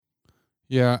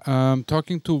Yeah,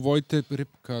 talking to Vojtěch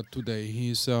Ripka today.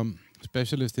 He's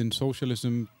specialist in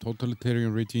socialism,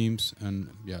 totalitarian regimes, and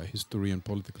history and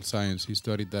political science. He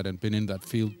studied that and been in that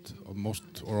field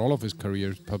most or all of his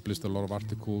career. Published a lot of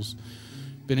articles,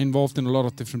 been involved in a lot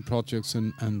of different projects,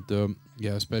 and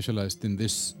specialized in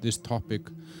this topic.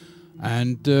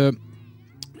 And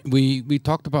we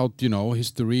talked about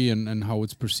history and how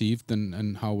it's perceived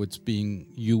and how it's being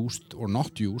used or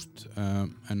not used,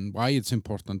 and why it's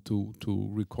important to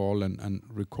recall and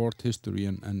record history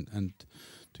and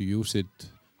to use it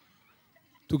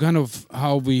to kind of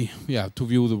how we to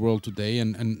view the world today,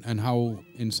 and how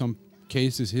in some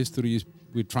cases history is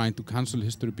we're trying to cancel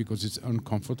history because it's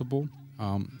uncomfortable.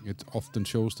 It often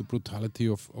shows the brutality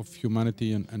of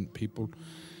humanity and people,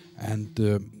 and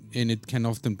it can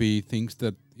often be things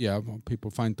that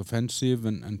people find offensive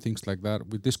and things like that.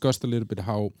 We discussed a little bit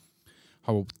how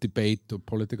debate or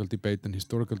political debate and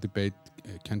historical debate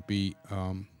can be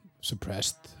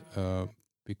suppressed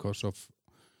because of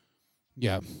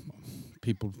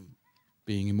people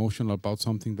being emotional about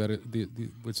something that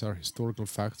which are historical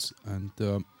facts, and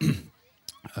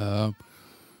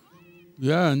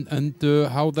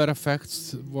how that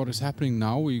affects what is happening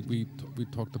now. We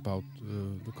talked about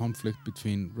the conflict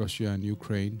between Russia and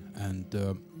Ukraine,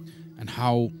 and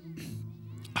how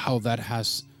that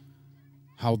has,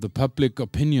 how the public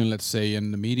opinion, let's say,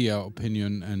 and the media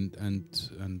opinion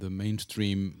and the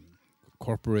mainstream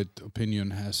corporate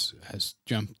opinion has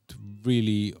jumped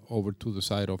really over to the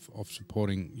side of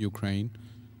supporting Ukraine.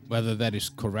 Whether that is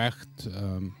correct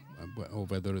or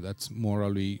whether that's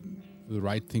morally the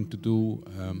right thing to do,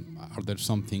 are there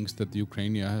some things that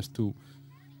Ukraine has to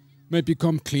maybe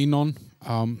come clean on?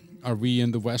 Are we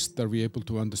in the West, are we able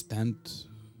to understand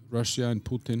Russia and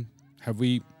Putin? Have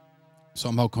we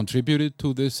somehow contributed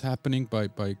to this happening by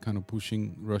kind of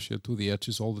pushing Russia to the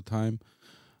edges all the time?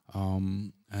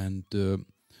 And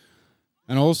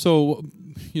also,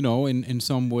 in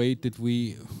some way, did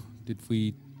we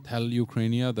tell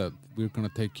Ukraine that we're going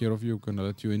to take care of you, we're going to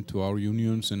let you into our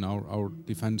unions and our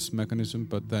defense mechanism?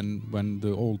 But then when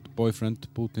the old boyfriend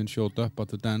Putin showed up at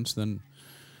the dance, then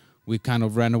we kind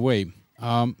of ran away.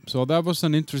 So that was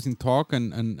an interesting talk,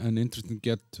 and interesting to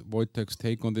get Vojtěch's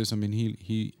take on this. I mean,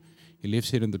 he lives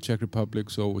here in the Czech Republic,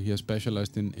 so he has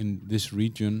specialized in this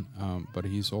region, but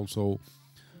he's also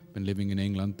been living in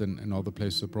England and other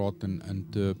places abroad,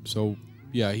 so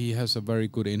he has a very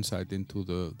good insight into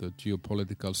the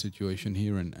geopolitical situation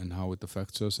here and how it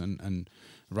affects us. And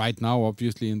right now,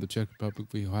 obviously, in the Czech Republic,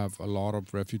 we have a lot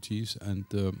of refugees, and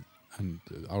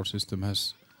our system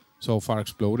has so far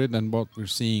exploded. And what we're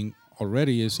seeing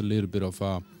already is a little bit of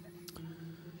a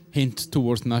hint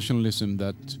towards nationalism,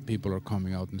 that people are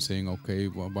coming out and saying, okay,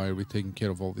 well, why are we taking care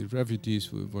of all these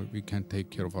refugees? We can't take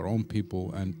care of our own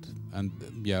people, and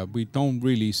we don't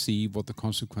really see what the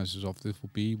consequences of this will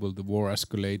be. Will the war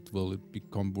escalate? Will it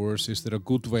become worse? Is there a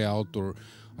good way out, or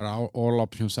are all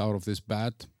options out of this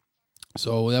bad?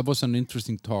 So that was an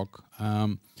interesting talk.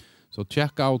 So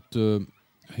check out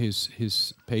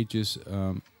his pages,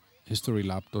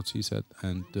 historylab.cz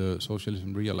and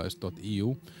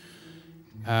socialismrealized.eu.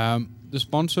 The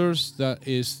sponsors, that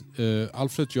is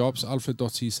Alfred Jobs,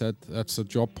 alfred.cz. That's a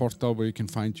job portal where you can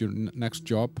find your next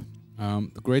job.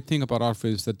 The great thing about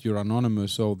Alfred is that you're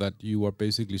anonymous, so that you are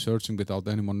basically searching without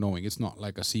anyone knowing. It's not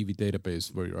like a CV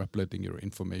database where you're uploading your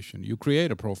information. You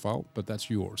create a profile, but that's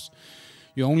yours.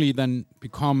 You only then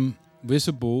become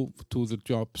visible to the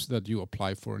jobs that you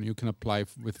apply for, and you can apply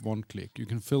with one click. You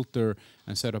can filter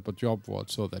and set up a job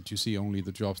board so that you see only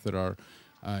the jobs that are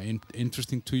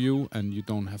interesting to you, and you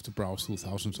don't have to browse through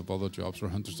thousands of other jobs or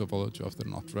hundreds of other jobs that are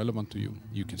not relevant to you.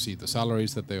 You can see the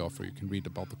salaries that they offer, you can read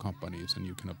about the companies, and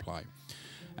you can apply.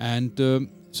 And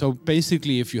so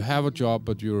basically, if you have a job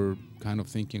but you're kind of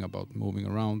thinking about moving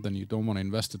around, then you don't want to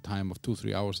invest the time of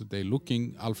 2-3 hours a day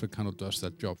looking, Alfred kind of does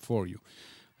that job for you.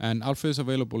 And Alfred is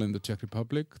available in the Czech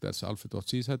Republic, that's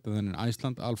alfred.cz, and then in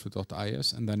Iceland,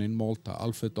 alfred.is, and then in Malta,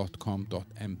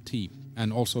 alfred.com.mt,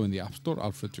 and also in the App Store,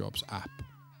 Alfred Jobs app.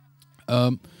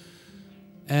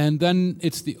 And then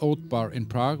it's the Oat Bar in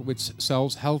Prague, which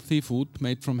sells healthy food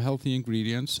made from healthy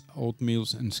ingredients,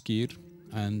 oatmeals and skyr.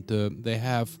 And they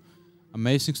have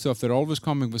amazing stuff. They're always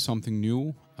coming with something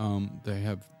new. They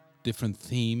have different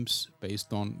themes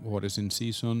based on what is in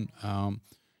season.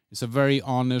 It's a very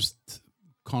honest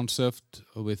concept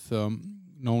with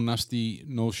no nasty,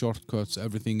 no shortcuts.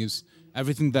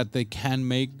 Everything that they can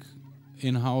make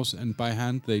in-house and by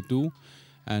hand, they do.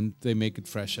 And they make it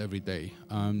fresh every day.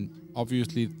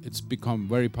 Obviously, it's become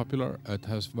very popular. It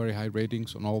has very high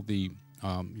ratings on all the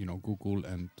Google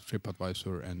and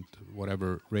TripAdvisor and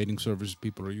whatever rating services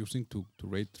people are using to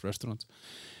rate restaurants.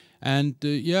 And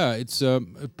it's a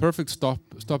perfect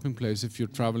stopping place if you're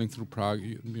traveling through Prague.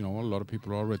 A lot of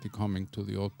people are already coming to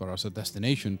the Old Bar as a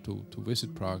destination to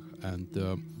visit Prague, and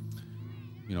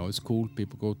it's cool.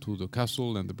 People go to the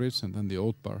castle and the bridge, and then the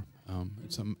Old Bar.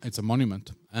 It's a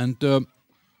monument, and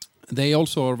they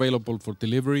also are available for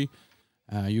delivery.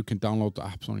 You can download the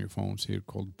apps on your phones here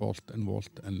called Bolt and Volt,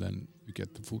 and then you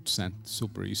get the food sent.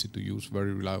 Super easy to use,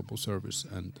 very reliable service,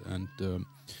 and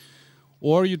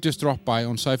or you just drop by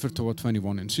on Cyphertowa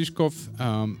 21 in Žižkov.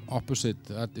 Opposite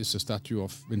that is a statue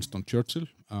of Winston Churchill,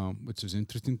 which is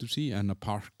interesting to see, and a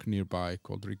park nearby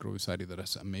called Ripka that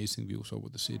has amazing views over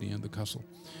the city and the castle.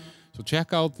 So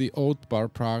check out the Old Bar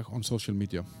Prague on social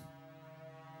media.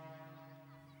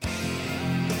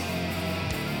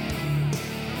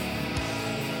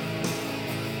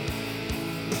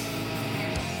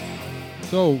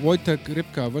 So, Vojtěch,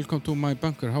 Ripka, welcome to my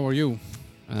bunker. How are you?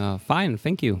 Fine,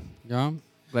 thank you. Yeah.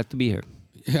 Glad to be here.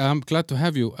 Yeah, I'm glad to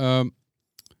have you.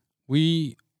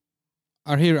 We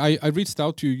are here. I reached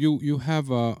out to you. You have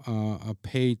a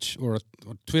page or a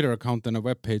Twitter account and a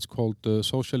web page called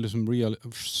Socialism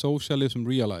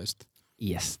Realized.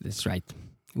 Yes, that's right.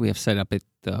 We have set up it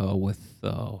with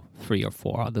 3 or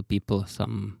 4 other people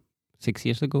some 6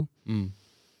 years ago. Mm.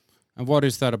 And what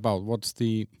is that about? What's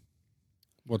the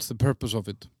purpose of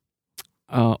it?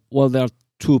 Well, there are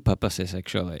 2 purposes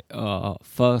actually.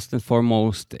 First and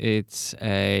foremost, it's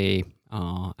an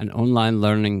online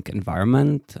learning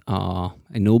environment, a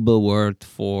noble word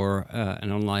for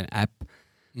an online app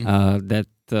that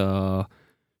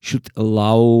should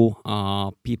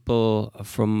allow people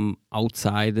from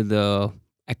outside the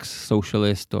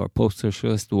ex-socialist or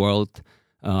post-socialist world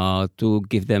to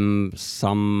give them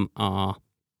some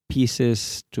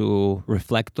pieces to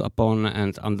reflect upon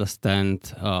and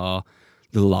understand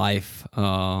the life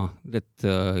that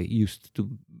used to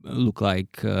look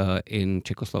like in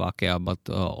Czechoslovakia, but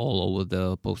all over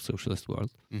the post-socialist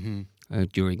world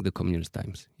during the communist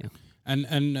times. Yeah.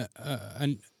 And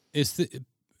is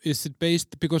it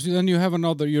based, because then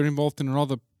you're involved in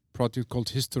another project called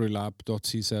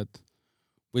historylab.cz,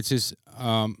 which is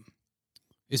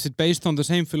it based on the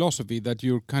same philosophy that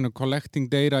you're kind of collecting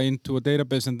data into a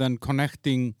database and then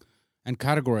connecting and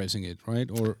categorizing it,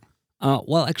 right? Or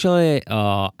well, actually,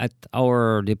 at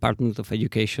our Department of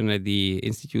Education at the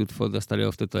Institute for the Study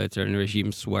of Totalitarian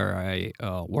Regimes, where I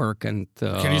work and...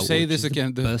 Can you say this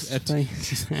again?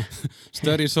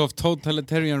 Studies of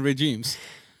Totalitarian Regimes.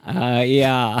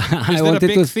 Yeah. Is that a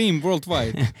big theme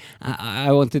worldwide?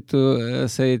 I wanted to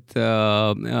say it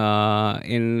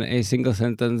in a single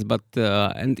sentence, but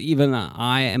and even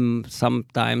I am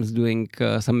sometimes doing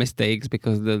some mistakes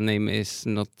because the name is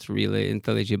not really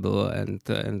intelligible and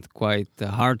quite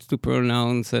hard to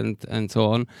pronounce and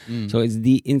so on. So it's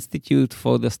the Institute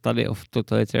for the Study of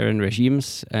Totalitarian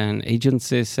Regimes, an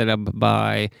agency set up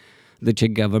by the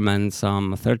Czech government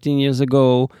some 13 years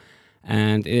ago.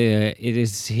 And it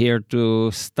is here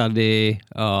to study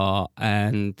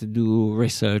and do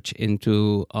research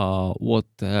into what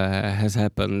has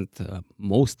happened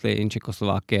mostly in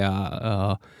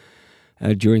Czechoslovakia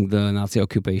during the Nazi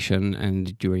occupation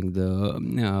and during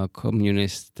the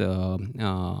communist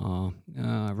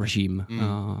regime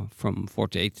from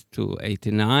 48 to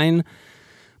 89.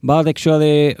 But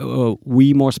actually,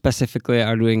 we more specifically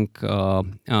are doing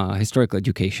historical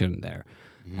education there.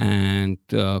 And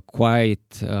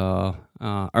quite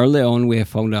early on, we have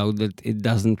found out that it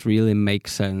doesn't really make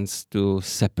sense to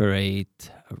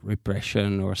separate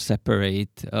repression or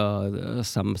separate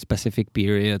some specific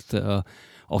period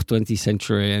of 20th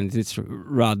century, and it's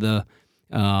rather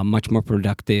much more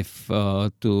productive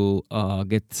to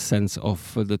get sense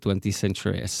of the 20th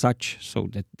century as such. So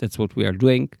that's what we are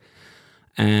doing.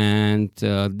 And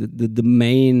the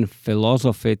main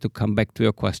philosophy, to come back to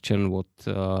your question, what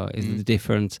is the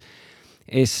difference,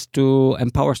 is to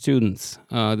empower students.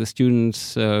 The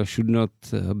students should not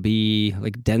be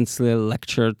like densely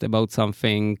lectured about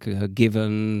something,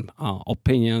 given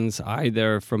opinions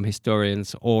either from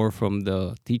historians or from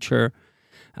the teacher,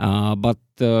 but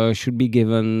should be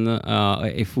given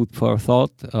a food for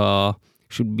thought,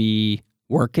 should be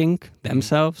working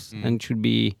themselves and should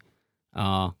be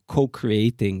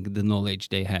co-creating the knowledge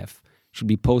they have, should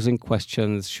be posing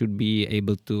questions, should be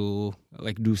able to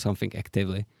do something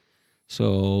actively.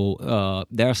 So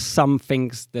there are some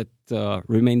things that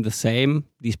remain the same.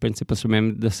 These principles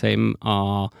remain the same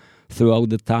throughout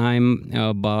the time,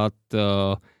 but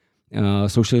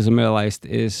Socialism Realized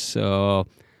is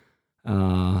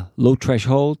low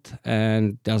threshold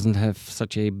and doesn't have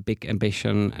such a big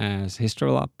ambition as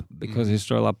Histrolab, because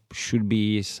Histrolab should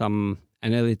be some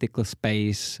analytical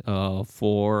space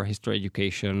for history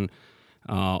education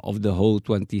of the whole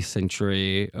 20th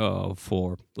century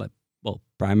for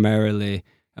primarily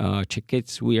Czech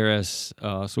kids, whereas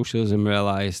Socialism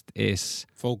Realized is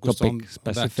Focused topic on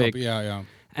specific, that topic. Yeah.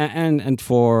 and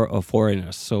for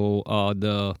foreigners. So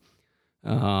the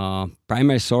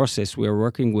primary sources we're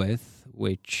working with,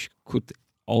 which could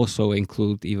also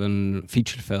include even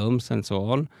feature films and so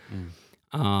on,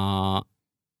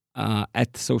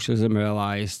 at Socialism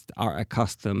Realized are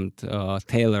accustomed,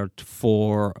 tailored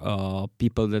for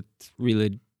people that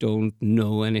really don't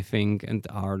know anything and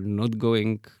are not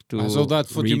going to. So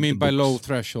that's what you mean by books. low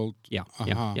threshold. Yeah,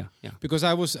 yeah. Because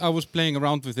I was playing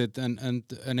around with it, and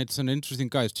it's an interesting,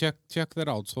 guys. Check that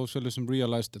out.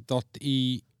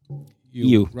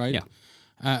 Socialismrealized.eu, right? Yeah.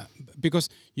 Because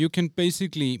you can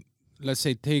basically, let's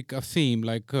say, take a theme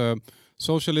like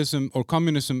socialism or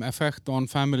communism effect on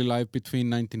family life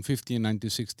between 1950 and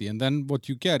 1960, and then what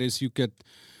you get is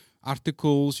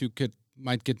articles,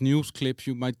 might get news clips,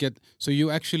 so you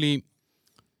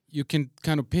can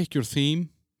kind of pick your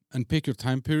theme and pick your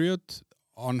time period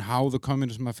on how the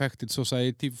communism affected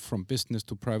society from business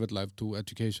to private life to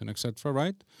education, etc.,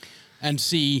 right? And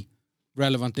see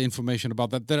relevant information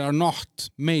about that are not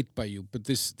made by you, but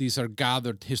these are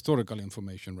gathered historical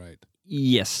information, right?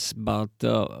 Yes, but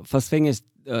first thing is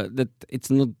that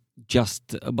it's not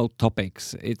just about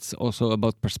topics, it's also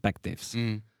about perspectives.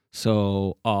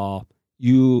 So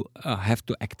you have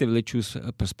to actively choose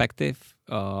a perspective.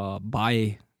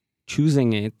 By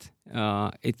choosing it,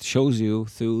 it shows you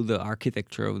through the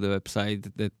architecture of the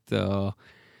website that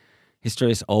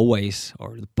history is always,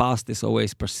 or the past is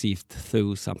always perceived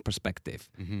through some perspective.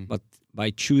 But by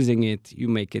choosing it, you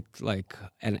make it like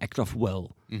an act of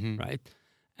will, right?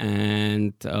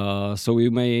 And so you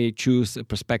may choose a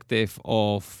perspective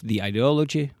of the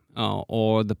ideology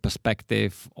or the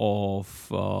perspective of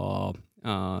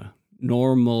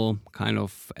normal kind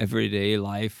of everyday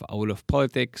life out of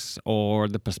politics, or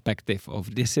the perspective of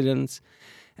dissidents.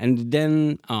 And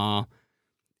then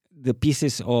the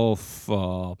pieces of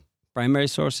primary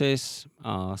sources,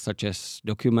 such as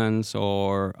documents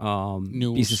or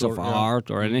pieces of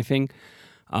art or anything,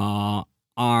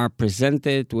 are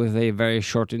presented with a very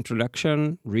short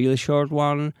introduction, really short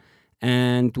one,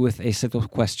 and with a set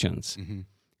of questions.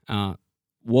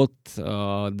 What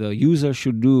the user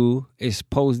should do is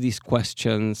pose these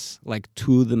questions like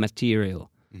to the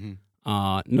material,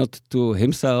 not to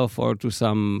himself or to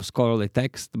some scholarly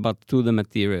text, but to the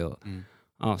material.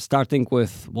 Starting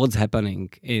with what's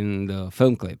happening in the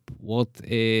film clip, what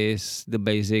is the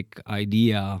basic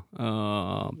idea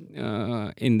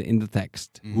in the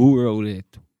text, who wrote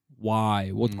it, why,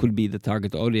 what could be the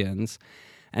target audience,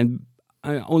 and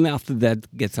only after that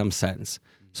get some sense.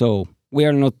 So we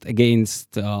are not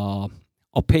against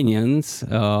opinions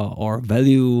or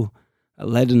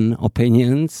value-laden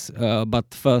opinions,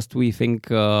 but first we think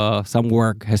some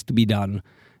work has to be done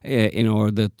in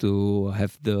order to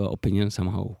have the opinion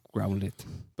somehow grounded.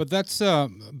 But that's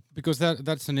because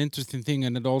that's an interesting thing,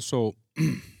 and it also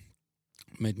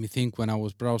made me think when I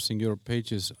was browsing your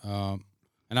pages.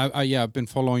 And I've been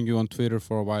following you on Twitter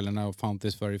for a while, and I found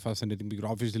this very fascinating because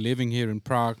obviously living here in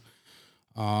Prague,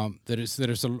 there is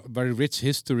a very rich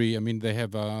history. I mean, they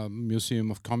have a museum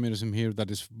of communism here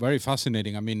that is very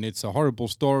fascinating. I mean, it's a horrible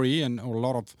story and a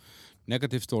lot of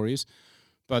negative stories,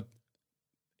 but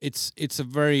it's a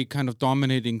very kind of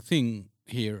dominating thing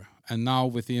here. And now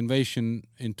with the invasion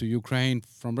into Ukraine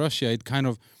from Russia, it kind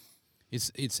of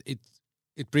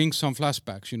it brings some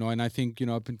flashbacks, and I think,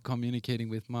 I've been communicating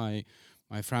with my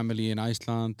family in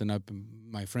Iceland, and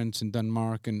my friends in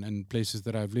Denmark and places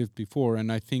that I've lived before,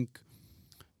 and I think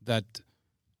that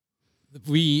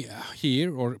we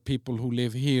here, or people who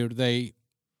live here,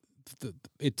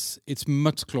 it's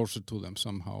much closer to them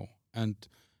somehow, and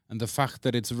the fact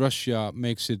that it's Russia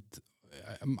makes it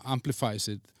amplifies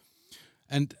it,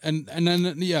 and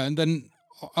then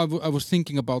I was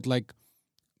thinking about, like,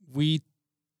 we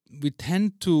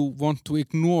tend to want to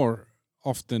ignore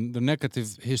often the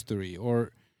negative history,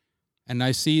 and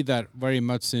I see that very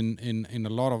much in a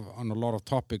lot of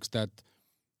topics that,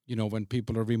 when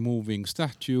people are removing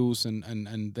statues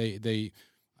and they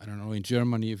I don't know, in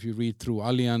Germany, if you read through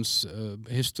Allianz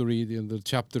history, the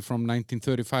chapter from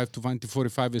 1935 to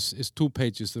 1945 is 2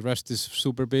 pages. The rest is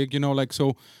super big,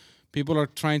 so people are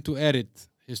trying to edit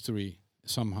history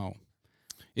somehow.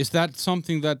 Is that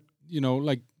something that,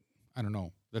 I don't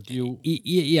know, that you...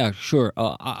 Yeah, sure.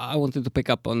 I wanted to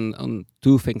pick up on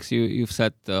 2 things you've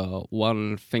said.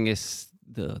 One thing is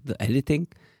the editing,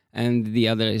 and the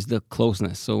other is the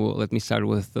closeness. So let me start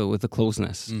with the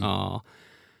closeness.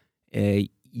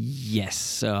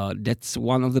 Yes, that's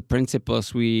one of the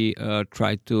principles we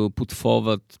try to put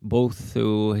forward, both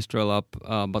through History Lab,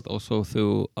 but also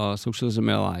through Socialism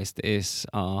Realized, is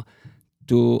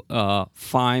to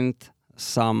find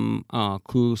some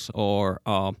clues or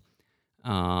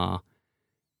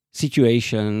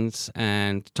situations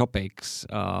and topics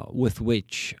with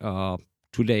which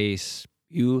today's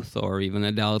youth or even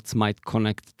adults might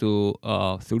connect to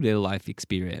through their life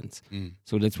experience.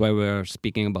 So that's why we're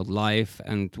speaking about life,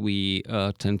 and we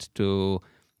tend to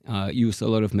use a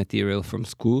lot of material from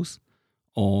schools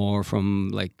or from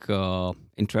like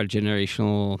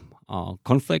intergenerational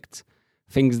conflicts,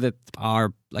 things that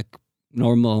are like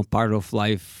normal part of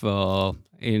life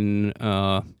in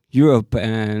Europe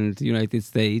and United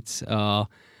States,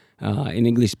 in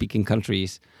English-speaking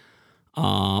countries.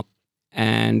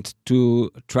 And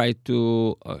to try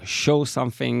to show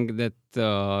something that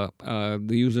the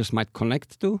users might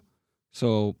connect to.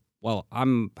 So, well,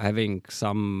 I'm having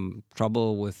some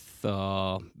trouble with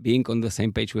being on the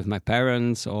same page with my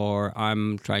parents, or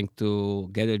I'm trying to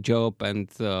get a job and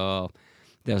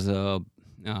there's a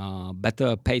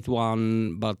better paid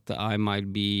one, but I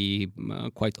might be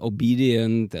quite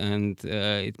obedient and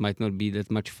it might not be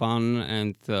that much fun,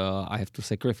 and I have to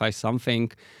sacrifice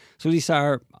something. So these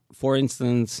are, for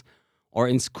instance, or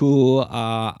in school,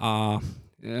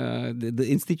 the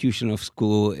institution of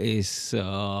school is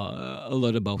a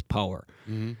lot about power.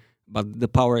 But the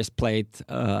power is played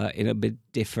in a bit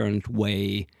different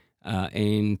way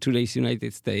in today's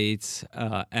United States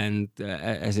and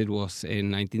as it was in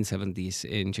 1970s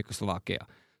in Czechoslovakia.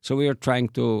 So we are trying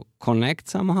to connect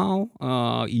somehow,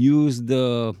 use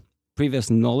the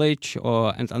previous knowledge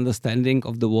and understanding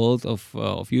of the world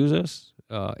of users.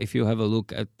 If you have a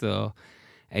look at a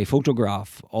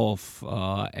photograph of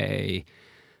a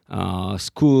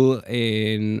school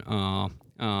in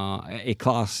a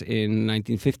class in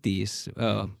 1950s,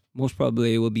 most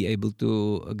probably will be able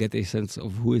to get a sense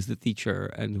of who is the teacher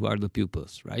and who are the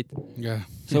pupils, right? Yeah.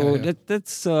 So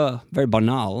that's very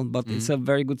banal, but it's a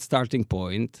very good starting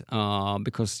point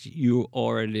because you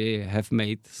already have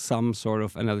made some sort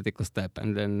of analytical step,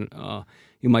 and then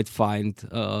you might find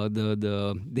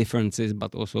the differences,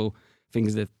 but also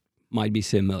things that might be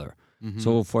similar.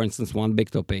 So, for instance, one big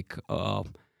topic,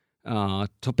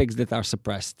 topics that are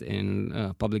suppressed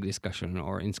in public discussion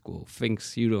or in school,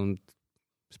 things you don't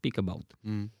speak about.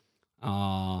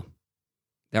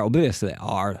 There obviously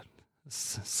are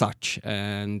such,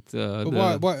 and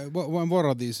but what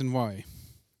are these and why?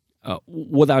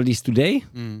 What are these today?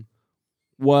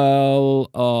 Well,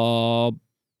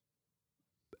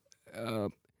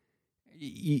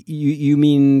 you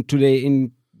mean today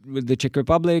in with the Czech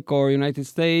Republic or United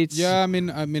States? Yeah,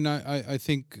 I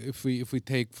think if we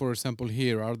take, for example,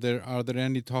 here, are there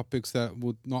any topics that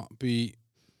would not be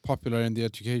popular in the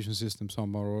education system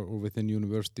somewhere or within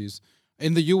universities?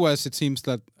 In the US, it seems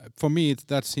that for me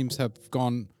that seems to have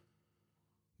gone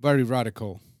very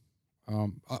radical,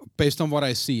 based on what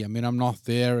I see. I mean, I'm not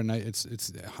there, and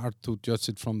it's hard to judge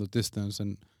it from the distance.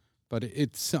 But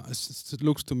it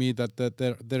looks to me that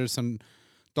there is an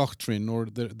doctrine, or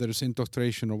there's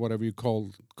indoctrination, or whatever you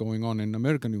call going on in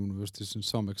American universities in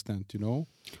some extent,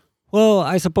 Well,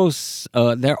 I suppose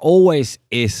there always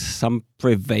is some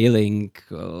prevailing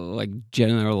like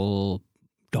general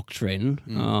doctrine,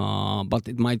 but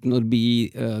it might not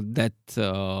be that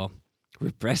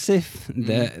repressive,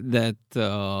 that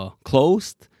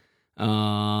closed,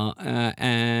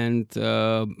 and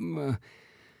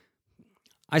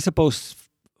I suppose,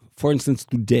 for instance,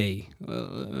 today,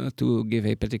 to give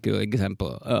a particular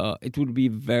example, it would be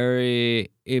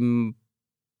very impolite,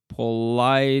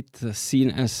 seen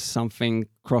as something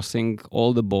crossing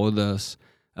all the borders,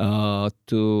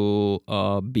 to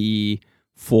be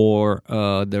for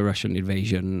the Russian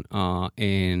invasion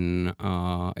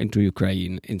into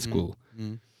Ukraine in school.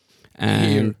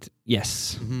 And Here.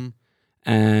 yes,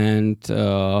 and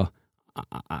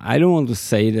I don't want to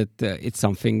say that it's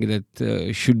something that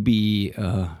should be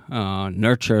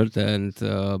nurtured and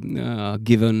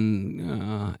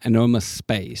given enormous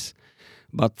space,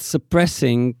 but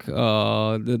suppressing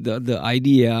the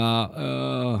idea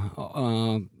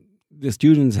the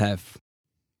students have.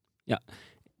 Yeah,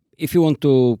 if you want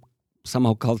to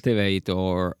somehow cultivate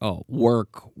or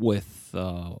work with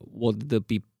what the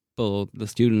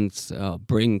students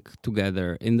bring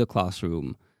together in the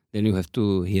classroom, then you have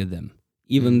to hear them,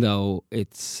 even though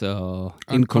it's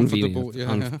inconvenient,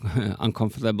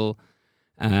 uncomfortable,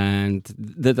 and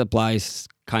that applies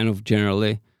kind of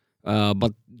generally.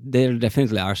 But there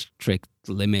definitely are strict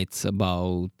limits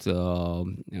about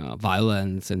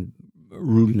violence and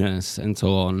rudeness and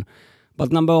so on.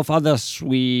 But number of others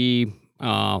we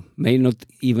may not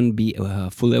even be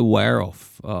fully aware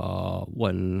of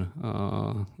when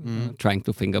trying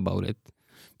to think about it.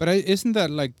 But isn't that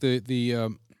like the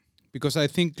because I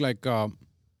think like I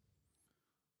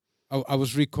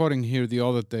was recording here the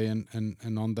other day,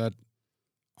 and on that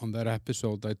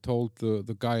episode I told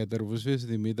the guy that was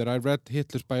visiting me that I read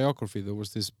Hitler's biography. There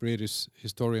was this British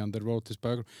historian that wrote his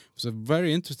biography. It was a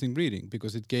very interesting reading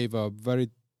because it gave a very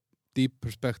deep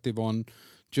perspective on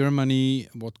Germany,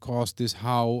 what caused this,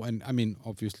 how, and I mean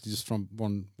obviously just from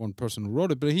one person who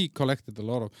wrote it, but he collected a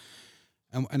lot of.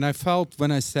 And I felt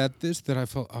when I said this that I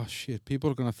felt, oh shit, people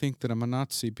are gonna think that I'm a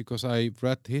Nazi because I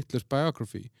read Hitler's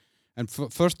biography. And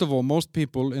first of all, most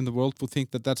people in the world would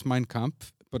think that that's Mein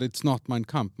Kampf, but it's not Mein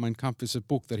Kampf. Mein Kampf is a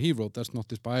book that he wrote. That's not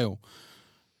his bio.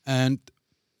 And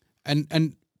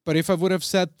but if I would have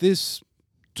said this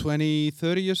 20,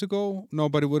 30 years ago,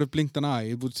 nobody would have blinked an eye.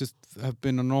 It would just have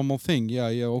been a normal thing.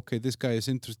 Yeah, okay, this guy is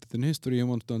interested in history and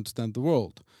wants to understand the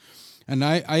world. And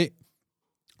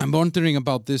I'm wondering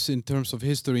about this in terms of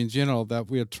history in general,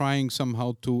 that we are trying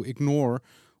somehow to ignore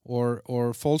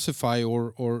or falsify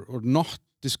or not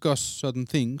discuss certain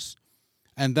things,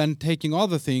 and then taking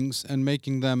other things and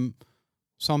making them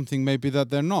something maybe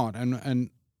that they're not. And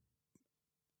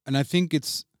I think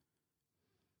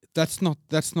that's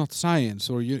not science,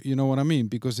 or you know what I mean?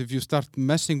 Because if you start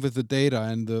messing with the data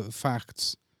and the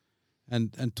facts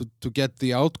and to get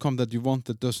the outcome that you want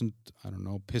that doesn't, I don't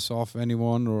know, piss off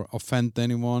anyone or offend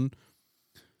anyone,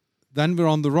 then we're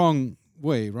on the wrong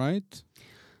way, right?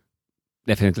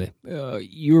 Definitely.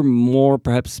 You're more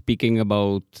perhaps speaking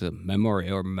about memory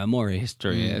or memory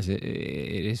history, as it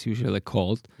is usually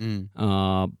called.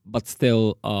 But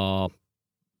still,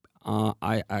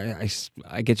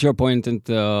 I get your point and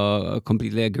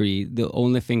completely agree. The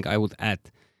only thing I would add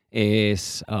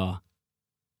is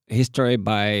history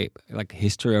by like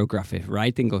historiography.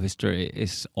 Writing of history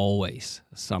is always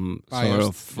some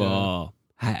biased, sort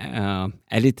of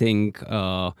editing,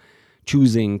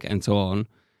 choosing, and so on.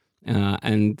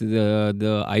 And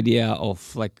the idea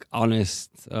of like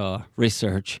honest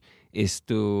research is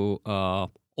to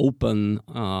open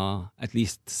at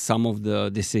least some of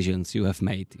the decisions you have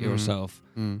made yourself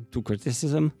to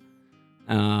criticism,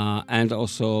 and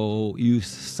also use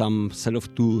some set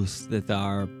of tools that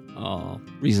are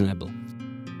reasonable.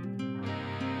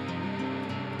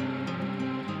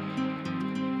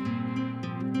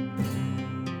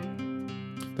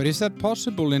 But is that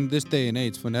possible in this day and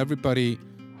age when everybody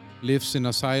lives in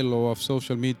a silo of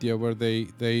social media where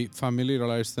they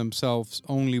familiarize themselves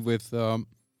only with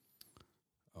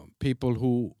people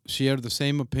who share the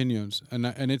same opinions,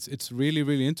 and it's really,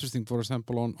 really interesting. For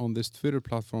example, on this Twitter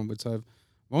platform, which I've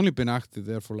only been active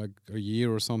there for like a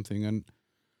year or something, and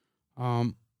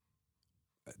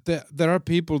there are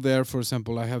people there. For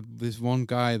example, I have this one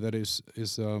guy that is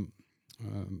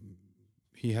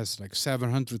he has like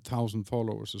 700,000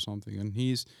 followers or something, and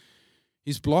he's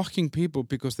blocking people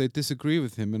because they disagree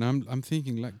with him, and I'm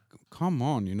thinking like, come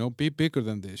on, be bigger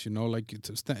than this, like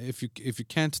if you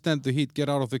can't stand the heat, get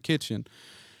out of the kitchen.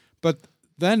 But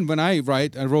then when I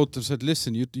wrote and said,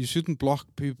 listen, you shouldn't block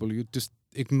people, you just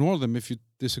ignore them if you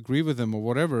disagree with them or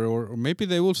whatever, or maybe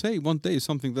they will say one day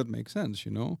something that makes sense,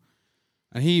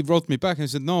 And he wrote me back and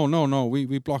said, no,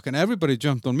 we block. And everybody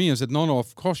jumped on me and said, no,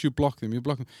 of course you block them.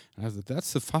 And I said,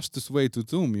 that's the fastest way to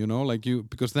doom,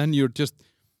 because then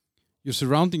you're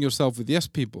surrounding yourself with yes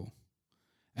people.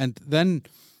 And then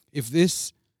if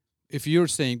you're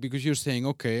saying, because you're saying,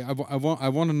 okay, I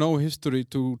want to know history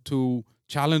to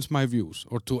challenge my views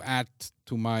or to add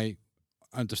to my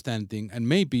understanding, and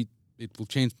maybe it will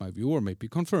change my view or maybe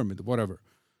confirm it, whatever.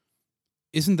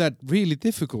 Isn't that really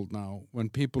difficult now when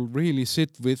people really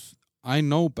sit with, I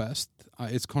know best,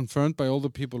 it's confirmed by all the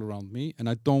people around me, and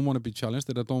I don't want to be challenged,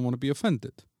 and I don't want to be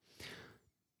offended?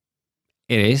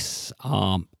 It is.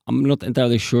 I'm not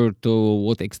entirely sure to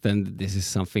what extent this is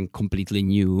something completely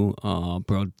new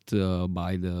brought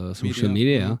by the social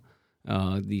media.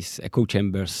 These echo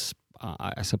chambers,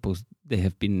 I suppose they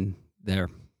have been there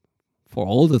for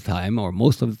all the time or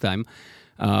most of the time.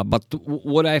 But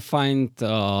what I find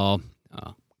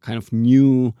kind of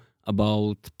new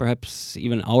about perhaps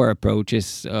even our approach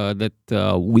is that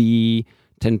we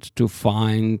tend to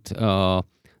find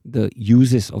the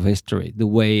uses of history, the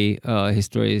way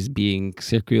history is being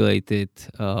circulated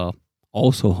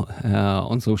also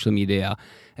on social media,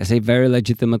 as a very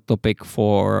legitimate topic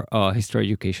for history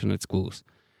education at schools.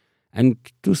 And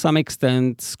to some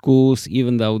extent, schools,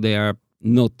 even though they are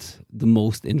not the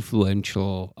most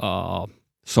influential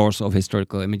source of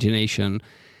historical imagination,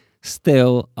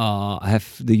 still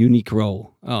have the unique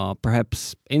role.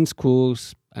 Perhaps in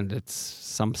schools, and it's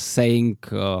some saying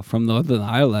from Northern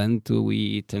Ireland,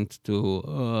 we tend to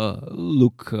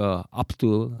look up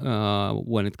to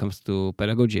when it comes to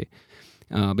pedagogy,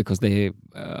 because they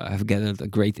have gathered a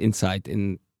great insight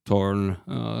in torn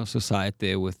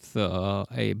society with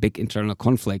a big internal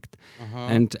conflict,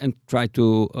 and try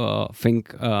to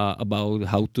think about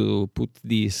how to put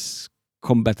these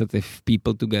combative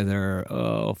people together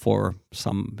for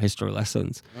some history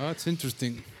lessons. Oh, that's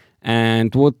interesting.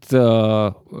 And what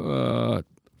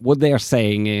they are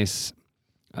saying is,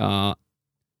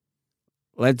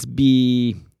 let's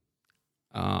be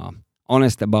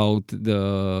honest about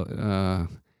the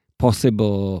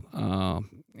possible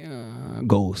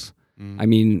goals. I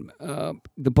mean,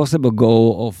 the possible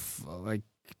goal of like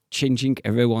changing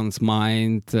everyone's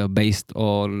mind based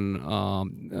on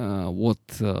what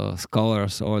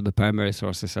scholars or the primary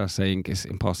sources are saying is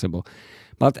impossible.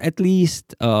 But at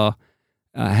least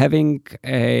having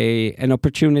an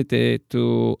opportunity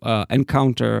to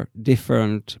encounter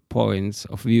different points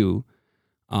of view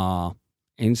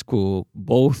in school,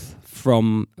 both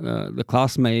from the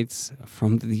classmates,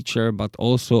 from the teacher, but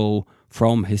also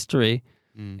from history,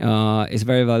 is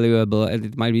very valuable, and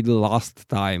it might be the last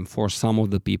time for some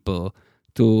of the people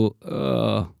to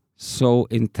so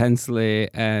intensely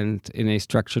and in a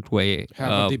structured way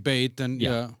have a debate, and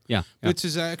yeah, which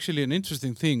is actually an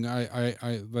interesting thing.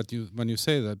 When you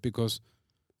say that, because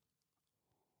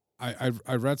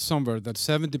I read somewhere that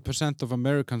 70% of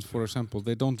Americans, for example,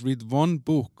 they don't read one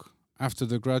book after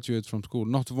they graduate from school,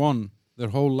 not one, their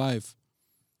whole life,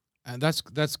 and that's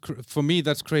for me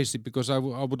that's crazy, because I'm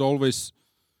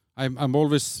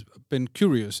always been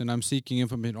curious, and I'm seeking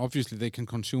information. Obviously, they can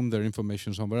consume their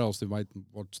information somewhere else. They might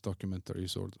watch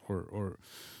documentaries or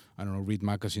I don't know, read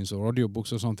magazines or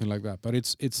audiobooks or something like that. But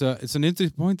it's an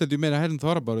interesting point that you made. I hadn't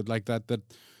thought about it like that.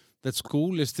 That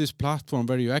school is this platform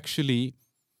where you're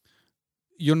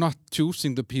not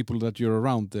choosing the people that you're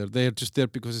around there. They're just there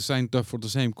because they signed up for the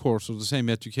same course or the same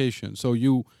education. So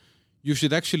you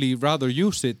should actually rather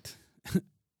use it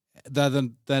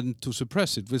than to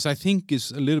suppress it, which I think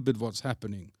is a little bit what's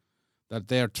happening, that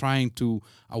they are trying to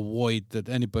avoid that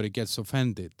anybody gets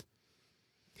offended.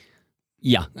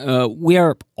 Yeah, we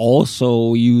are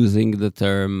also using the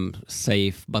term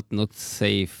safe, but not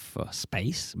safe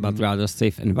space, but rather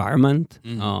safe environment,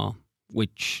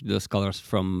 which the scholars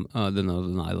from the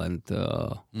Northern Ireland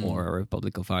or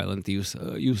Republic of Ireland use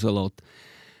a lot.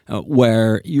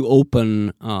 Where you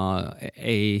open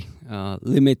a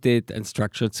limited and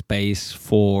structured space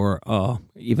for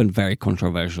even very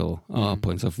controversial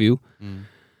points of view,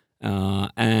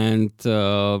 and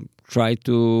try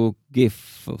to give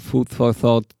food for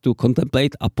thought to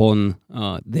contemplate upon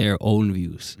their own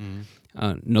views,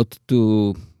 not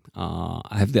to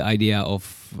have the idea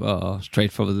of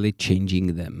straightforwardly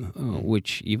changing them,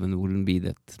 which even wouldn't be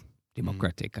that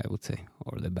democratic, I would say,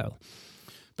 or liberal.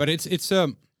 But it's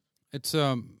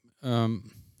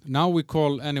now we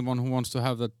call anyone who wants to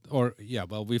have that,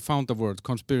 we found the word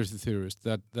conspiracy theorist,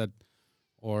 that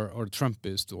or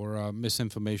Trumpist, or a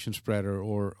misinformation spreader,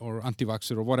 or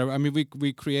anti-vaxxer, or whatever. I mean,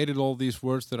 we created all these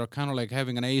words that are kind of like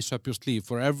having an ace up your sleeve.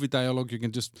 For every dialogue, you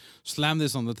can just slam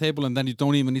this on the table, and then you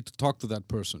don't even need to talk to that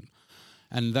person,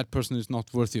 and that person is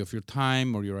not worthy of your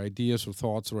time or your ideas or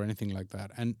thoughts or anything like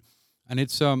that. And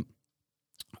it's why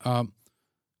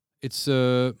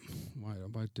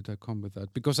did I come with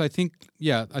that? Because I think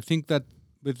that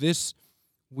with this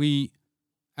we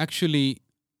actually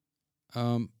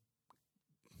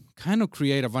kind of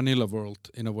create a vanilla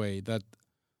world in a way that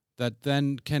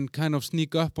then can kind of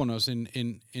sneak up on us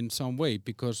in some way,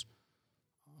 because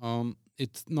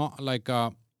it's not like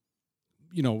and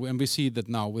we see that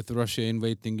now with Russia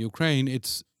invading Ukraine,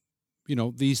 it's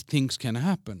these things can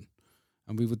happen.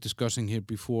 And we were discussing here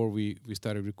before we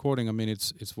started recording. I mean,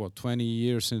 it's what, 20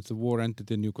 years since the war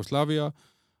ended in Yugoslavia.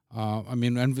 I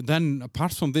mean, and then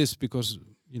apart from this, because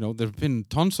there have been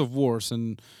tons of wars,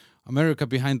 and America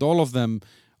behind all of them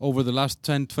over the last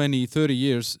 10, 20, 30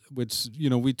 years, which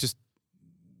we just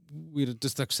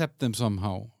accept them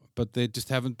somehow, but they just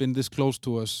haven't been this close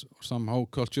to us somehow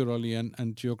culturally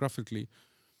and geographically.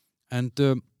 And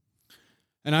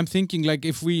I'm thinking, like,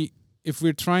 if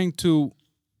we're trying to,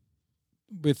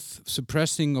 with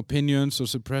suppressing opinions or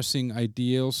suppressing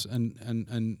ideals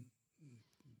and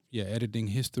editing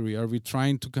history, are we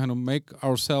trying to kind of make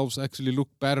ourselves actually look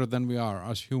better than we are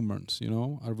as humans?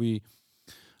 Are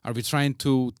we trying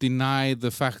to deny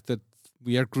the fact that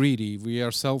we are greedy, we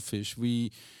are selfish,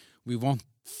 we want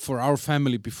for our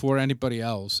family before anybody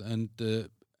else, and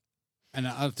And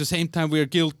at the same time, we are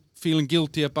feeling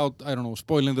guilty about, I don't know,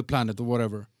 spoiling the planet or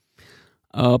whatever.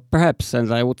 Perhaps,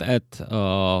 and I would add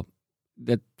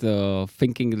that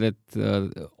thinking that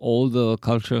all the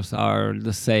cultures are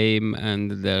the same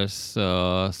and there's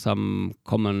some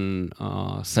common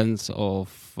sense of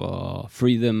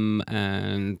freedom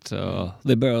and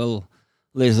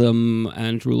liberalism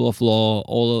and rule of law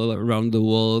all around the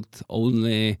world,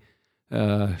 only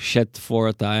shed for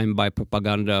a time by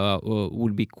propaganda,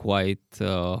 would be quite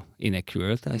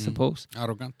inaccurate, I suppose.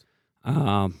 Arrogant.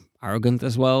 Arrogant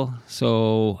as well.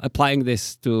 So applying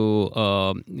this to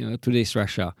today's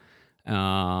Russia,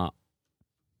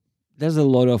 there's a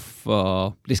lot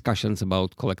of discussions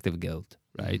about collective guilt,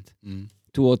 right?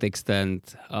 To what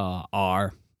extent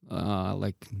are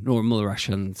like normal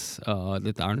Russians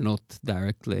that are not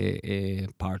directly a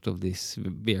part of this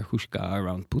verkhushka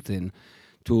around Putin,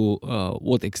 to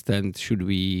what extent should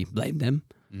we blame them?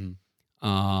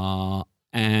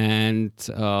 And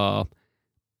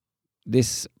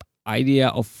this idea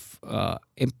of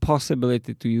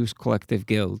impossibility to use collective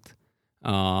guilt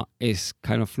is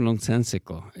kind of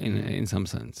nonsensical in some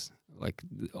sense. Like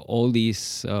all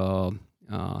these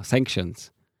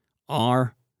sanctions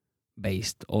are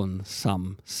based on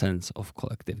some sense of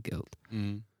collective guilt.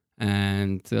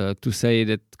 And to say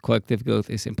that collective guilt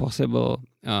is impossible,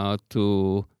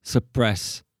 to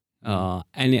suppress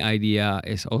any idea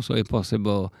is also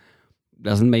impossible,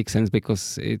 doesn't make sense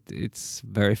because it's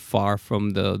very far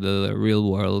from the real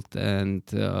world and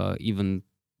even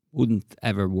wouldn't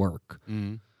ever work.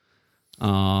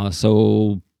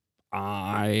 So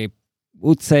I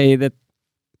would say that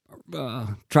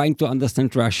trying to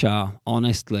understand Russia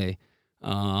honestly,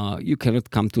 you cannot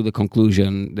come to the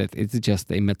conclusion that it's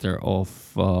just a matter of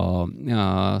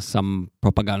some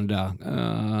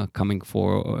propaganda coming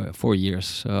for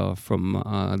years from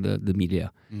the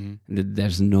media. That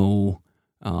there's no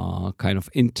kind of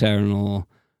internal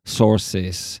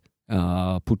sources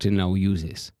Putin now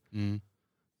uses.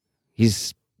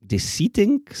 He's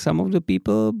deceiving some of the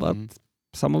people, but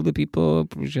some of the people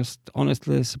just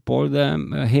honestly support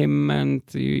him, and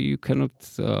you cannot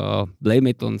blame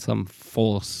it on some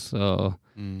false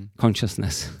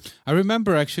consciousness. I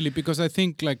remember actually, because I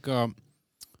think like, I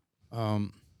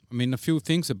mean, a few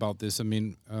things about this. I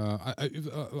mean,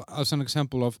 as an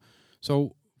example of,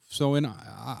 so in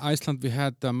Iceland we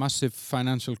had a massive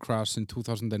financial crash in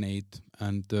 2008,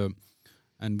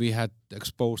 and we had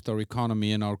exposed our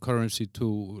economy and our currency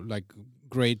to like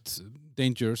great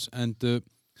dangers, and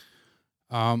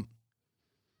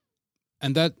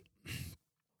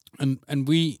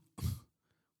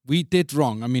we did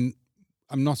wrong. I mean,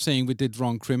 I'm not saying we did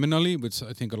wrong criminally, which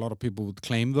I think a lot of people would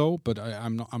claim though, but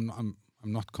I'm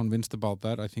not convinced about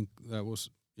that. I think that was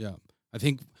I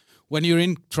think when you're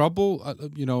in trouble,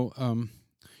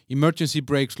 emergency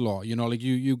breaks law. Like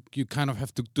you kind of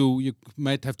have to you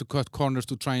might have to cut corners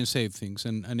to try and save things.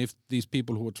 And if these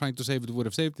people who were trying to save it would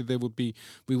have saved it,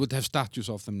 we would have statues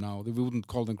of them now. We wouldn't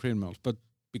call them criminals, but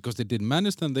because they didn't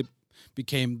manage them, they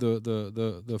became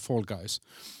the fall guys.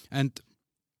 And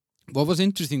what was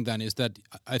interesting then is that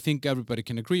I think everybody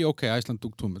can agree, okay, Iceland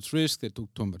took too much risk, they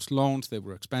took too much loans, they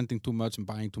were expanding too much and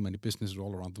buying too many businesses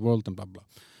all around the world and blah, blah.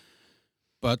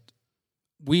 But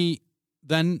we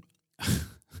then,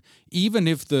 even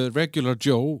if the regular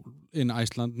Joe in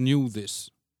Iceland knew this,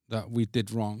 that we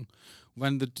did wrong,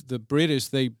 when the British,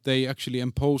 they actually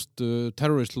imposed the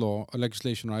terrorist law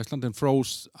legislation in Iceland and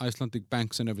froze Icelandic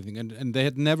banks and everything. And they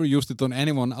had never used it on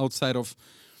anyone outside of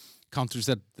countries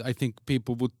that I think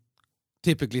people would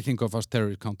typically think of as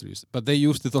terrorist countries. But they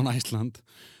used it on Iceland.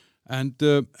 And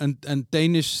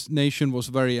Danish nation was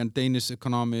and Danish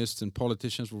economists and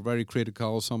politicians were very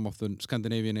critical. Some of the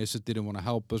Scandinavian nations didn't want to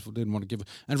help us, didn't want to give us,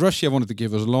 and Russia wanted to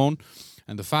give us a loan,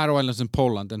 and the Faroe Islands and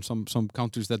Poland and some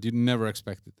countries that you never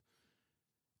expected.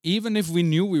 Even if we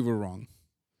knew we were wrong,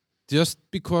 just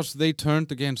because they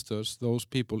turned against us, those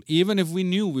people, even if we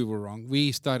knew we were wrong,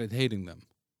 we started hating them.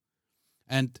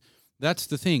 And that's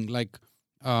the thing, like,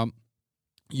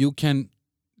 you can,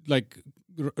 like,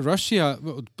 Russia,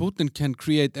 Putin can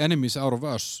create enemies out of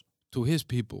us to his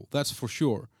people. That's for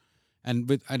sure.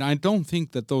 And I don't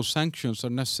think that those sanctions are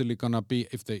necessarily gonna be,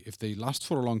 if they last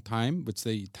for a long time, which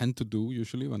they tend to do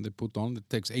usually when they put on. It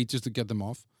takes ages to get them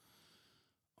off.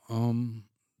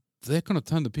 They're gonna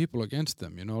turn the people against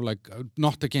them. Like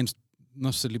not against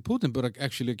necessarily Putin, but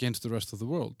actually against the rest of the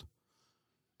world.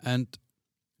 And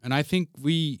I think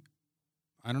we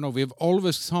have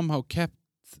always somehow kept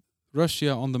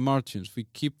Russia on the margins. We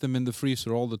keep them in the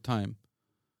freezer all the time.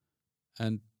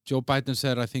 And Joe Biden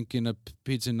said, I think in a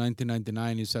speech in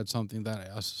 1999, he said something that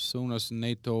as soon as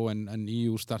NATO and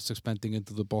EU starts expanding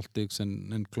into the Baltics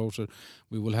and closer,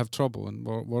 we will have trouble. And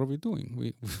what are we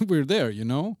doing? We're there,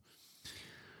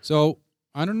 So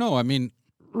I don't know. I mean,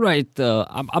 right.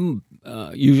 I'm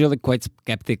usually quite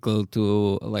skeptical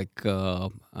to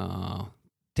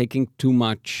taking too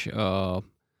much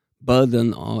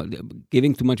burden or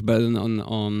giving too much burden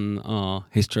on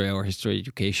history or history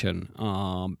education,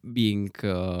 being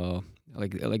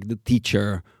like the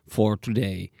teacher for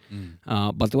today.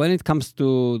 But when it comes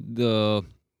to the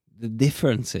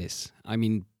differences, I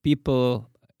mean, people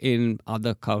in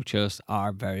other cultures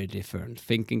are very different,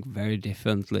 thinking very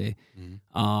differently.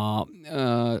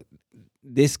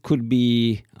 This could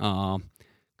be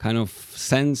kind of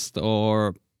sensed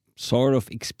or sort of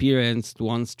experienced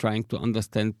once trying to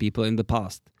understand people in the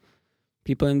past.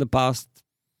 People in the past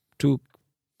took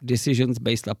decisions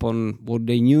based upon what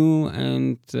they knew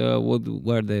and what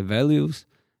were their values,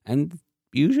 and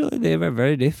usually they were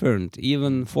very different,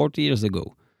 even 40 years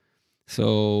ago.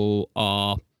 So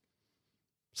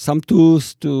some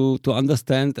tools to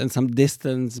understand and some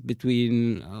distance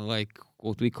between like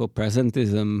what we call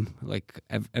presentism, like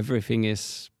everything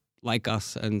is like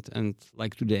us and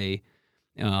like today,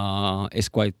 is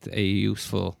quite a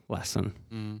useful lesson.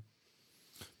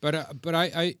 But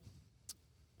I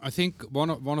think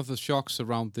one of the shocks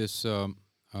around this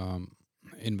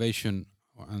invasion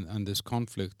and this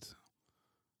conflict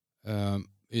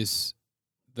is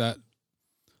that,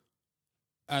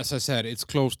 as I said, it's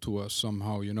close to us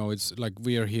somehow. It's like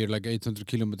we are here, like 800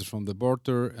 kilometers from the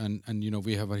border, and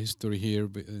we have a history here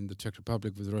in the Czech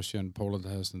Republic with Russia, and Poland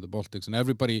has, and the Baltics, and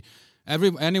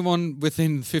anyone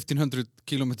within 1,500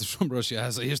 kilometers from Russia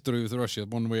has a history with Russia,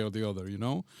 one way or the other.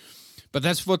 But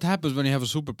that's what happens when you have a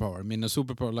superpower. I mean, a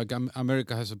superpower like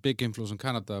America has a big influence on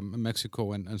Canada,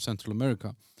 Mexico, and Central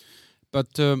America.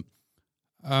 But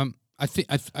I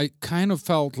kind of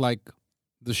felt like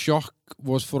the shock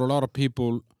was for a lot of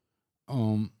people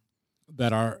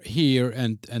that are here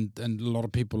and a lot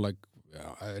of people like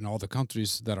in other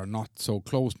countries that are not so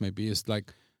close. Maybe it's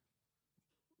like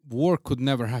war could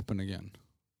never happen again.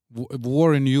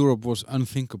 War in Europe was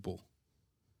unthinkable.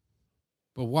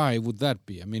 But why would that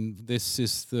be? I mean, this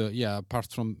is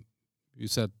apart from, you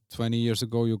said 20 years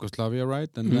ago, Yugoslavia,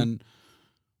 right? And then,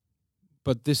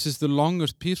 but this is the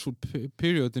longest peaceful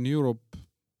period in Europe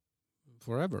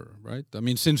forever, right? I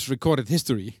mean, since recorded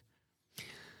history.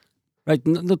 Right,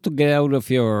 not to get out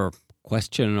of your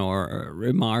question or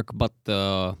remark, but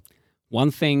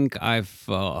one thing I've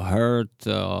heard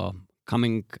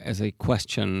coming as a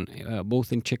question,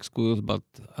 both in Czech schools, but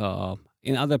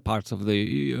in other parts of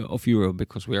Europe,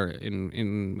 because we are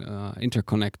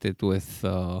interconnected with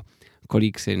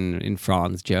colleagues in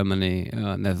France, Germany,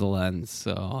 Netherlands,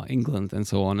 England, and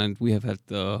so on, and we have had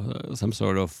some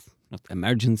sort of not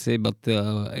emergency, but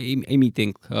a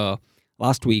meeting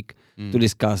last week to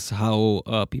discuss how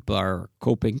people are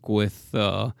coping with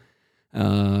the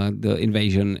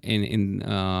invasion in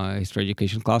history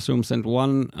education classrooms. And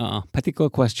one particular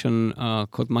question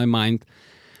caught my mind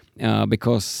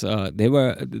because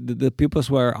the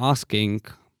pupils were asking,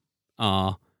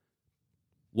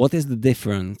 what is the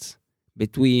difference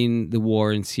between the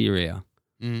war in Syria,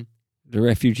 the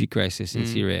refugee crisis in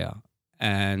Syria,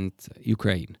 and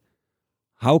Ukraine?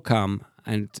 How come,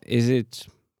 and is it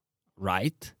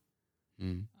right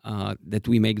that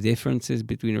we make differences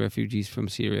between refugees from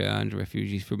Syria and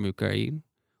refugees from Ukraine?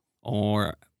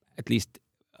 Or at least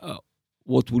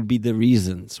what would be the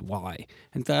reasons why?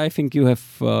 And I think you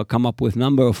have come up with a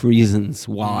number of reasons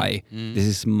why this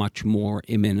is much more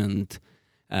imminent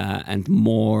and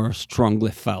more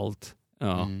strongly felt,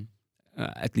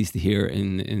 at least here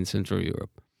in Central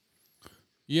Europe.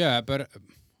 Yeah, but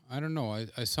I don't know.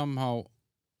 I somehow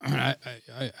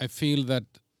I feel that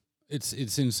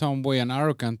it's in some way an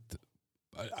arrogant.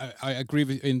 I agree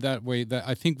with in that way that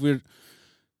I think we're.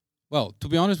 Well, to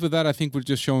be honest with that, I think we're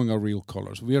just showing our real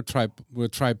colors. We're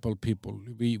tribal people.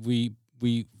 We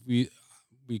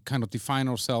kind of define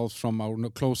ourselves from our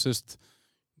closest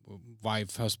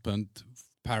wife, husband,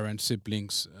 parents,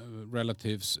 siblings,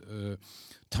 relatives,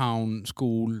 town,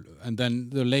 school, and then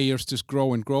the layers just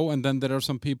grow and grow. And then there are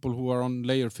some people who are on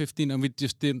layer 15, and we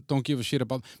just don't give a shit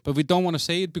about. But we don't want to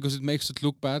say it because it makes it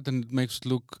look bad and it makes it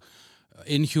look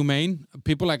inhumane.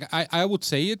 People like I would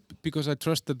say it because I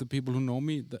trust that the people who know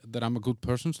me that I'm a good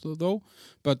person though,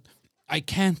 but I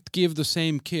can't give the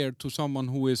same care to someone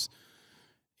who is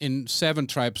in 7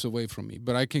 tribes away from me,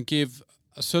 but I can give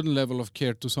a certain level of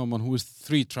care to someone who is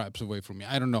 3 tribes away from me.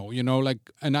 I don't know,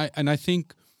 like, and I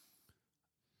think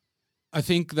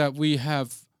that we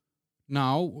have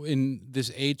now in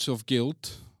this age of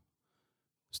guilt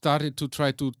started to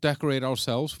try to decorate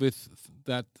ourselves with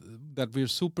that we're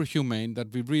superhuman,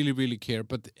 that we really, really care.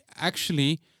 But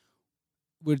actually,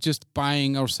 we're just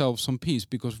buying ourselves some peace,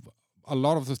 because a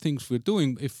lot of the things we're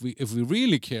doing, if we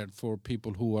really cared for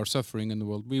people who are suffering in the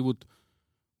world, we would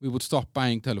stop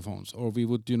buying telephones, or we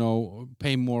would,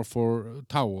 pay more for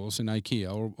towels in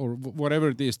IKEA, or whatever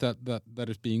it is that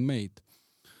is being made.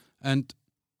 And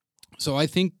so I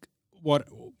think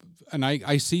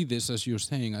I see this, as you're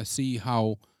saying, I see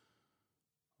how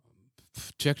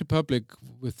Czech Republic,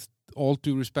 with all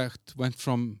due respect, went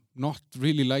from not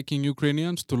really liking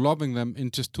Ukrainians to loving them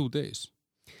in just 2 days.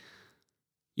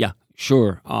 Yeah,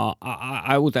 sure.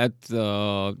 I would add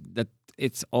that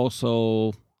it's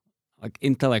also like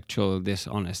intellectual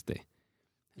dishonesty.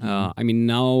 I mean,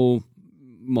 now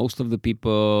most of the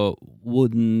people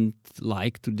wouldn't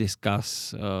like to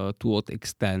discuss to what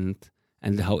extent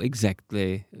and how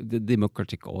exactly the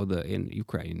democratic order in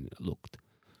Ukraine looked.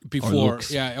 Before,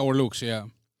 looks.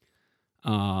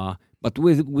 But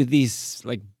with these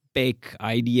like big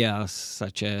ideas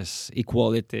such as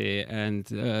equality and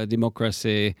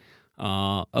democracy,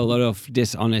 a lot of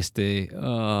dishonesty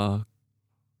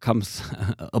comes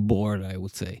aboard, I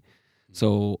would say.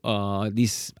 So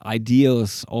these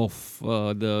ideals of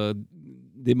the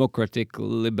democratic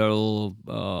liberal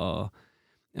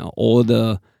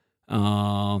order,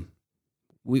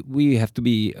 we have to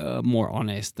be more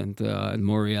honest and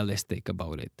more realistic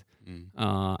about it,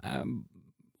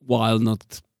 while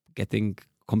not getting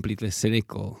completely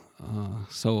cynical.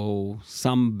 So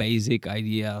some basic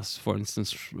ideas, for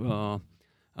instance, the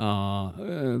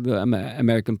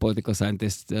American political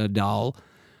scientist Dahl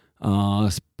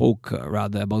spoke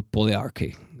rather about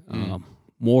polyarchy.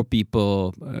 More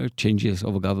people, changes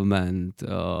of government,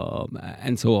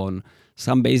 and so on.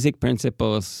 Some basic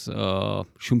principles,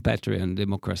 Schumpeterian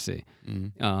democracy,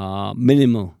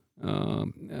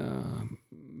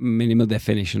 minimal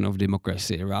definition of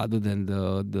democracy, rather than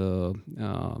the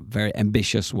very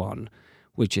ambitious one,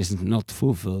 which is not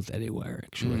fulfilled anywhere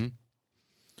actually.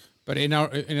 But in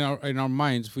our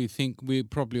minds, we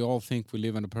probably all think we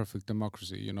live in a perfect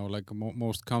democracy. Like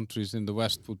most countries in the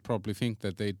West would probably think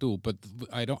that they do. But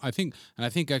I think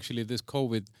actually this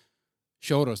COVID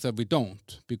showed us that we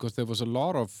don't, because there was a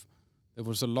lot of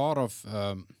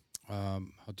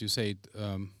how do you say it,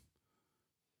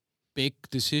 big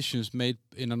decisions made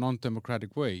in a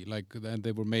non-democratic way, and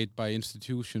they were made by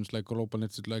institutions like global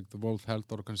institutes, like the World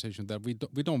Health Organization, that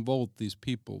we don't vote these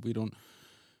people. We don't.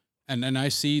 And I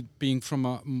see, being from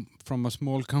a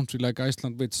small country like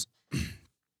Iceland, which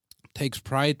takes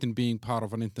pride in being part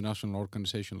of an international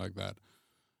organization like that.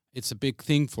 It's a big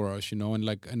thing for us,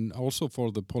 and also for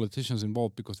the politicians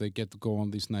involved, because they get to go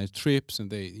on these nice trips and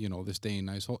they stay in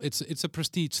nice. It's a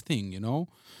prestige thing,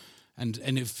 And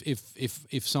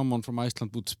if someone from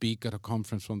Iceland would speak at a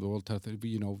conference from the World Health,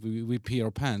 we pee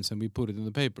our pants and we put it in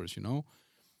the papers,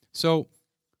 So.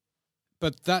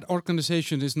 But that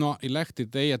organization is not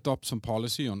elected. They adopt some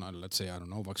policy on, let's say, I don't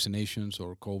know, vaccinations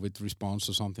or COVID response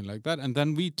or something like that. And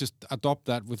then we just adopt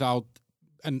that without,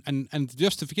 and the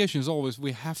justification is always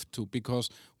we have to, because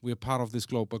we're part of this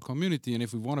global community. And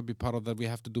if we want to be part of that, we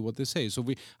have to do what they say. So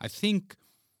I think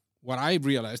what I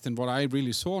realized and what I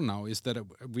really saw now is that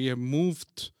we have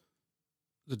moved,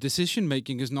 the decision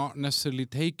making is not necessarily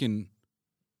taken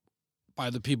by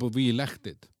the people we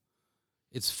elected.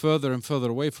 It's further and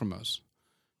further away from us.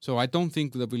 So I don't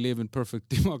think that we live in perfect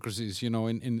democracies,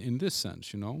 in this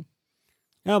sense,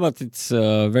 Yeah, but it's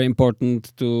very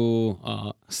important to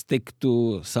stick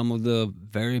to some of the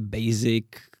very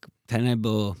basic,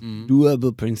 tenable,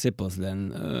 doable principles, then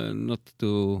not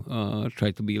to try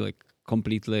to be like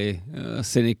completely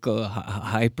cynical,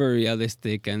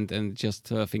 hyper-realistic, and just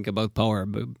think about power.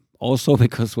 But also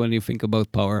because when you think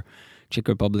about power, Czech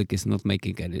Republic is not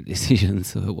making any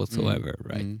decisions whatsoever,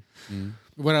 right?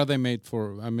 What are they made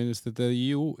for? I mean, is it the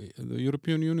EU, the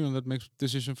European Union, that makes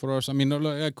decision for us? I mean,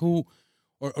 like who,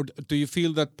 or do you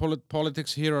feel that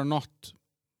politics here are not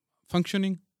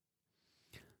functioning?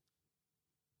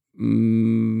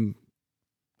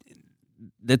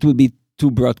 That would be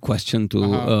too broad question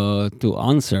to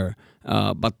answer.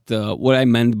 But what I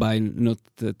meant by not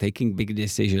taking big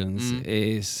decisions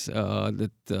is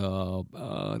that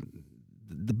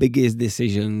the biggest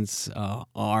decisions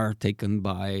are taken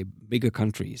by bigger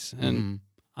countries, and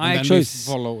I actually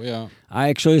follow. Yeah, I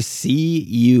actually see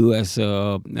EU as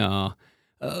a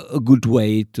a good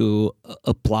way to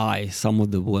apply some of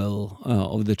the will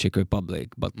of the Czech Republic,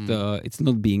 but it's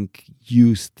not being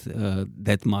used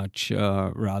that much.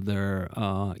 Rather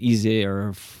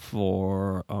easier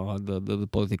for the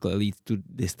political elite to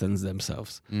distance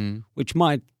themselves, which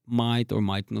might or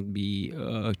might not be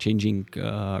changing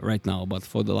right now. But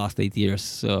for the last 8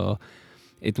 years,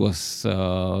 it was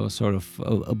sort of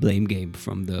a blame game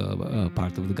from the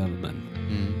part of the government.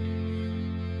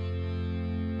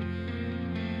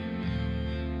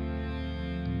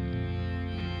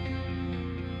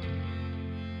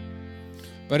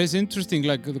 But it's interesting,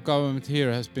 like the government here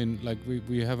has been, like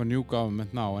we have a new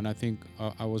government now, and I think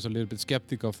I was a little bit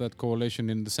skeptic of that coalition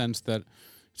in the sense that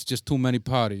it's just too many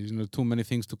parties, too many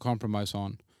things to compromise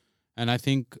on. And I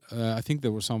think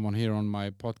there was someone here on my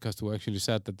podcast who actually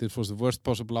said that this was the worst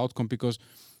possible outcome because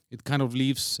it kind of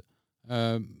leaves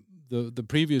the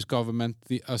previous government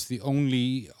as the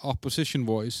only opposition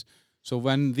voice. So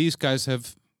when these guys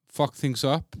have fucked things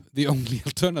up, the only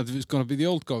alternative is going to be the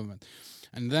old government.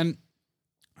 And then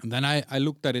I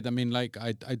looked at it. I mean, like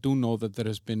I do know that there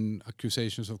has been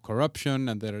accusations of corruption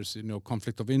and there is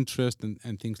conflict of interest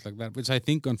and things like that, which I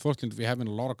think unfortunately we have in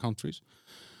a lot of countries.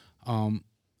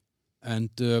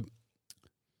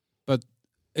 But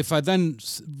if I then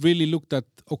really looked at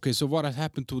so what has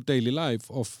happened to daily life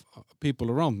of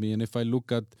people around me, and if I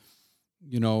look at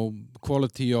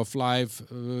quality of life,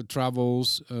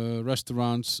 travels,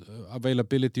 restaurants,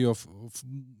 availability of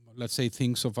let's say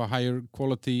things of a higher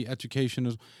quality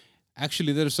education,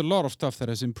 actually there's a lot of stuff that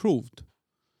has improved,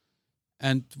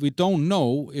 and we don't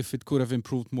know if it could have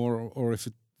improved more or if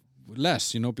it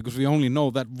less, because we only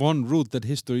know that one route that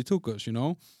history took us,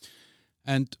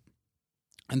 and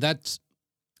that's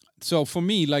so for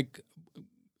me, like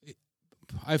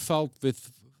I felt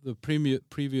with the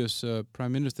previous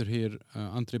prime minister here,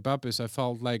 Andrej Babis, I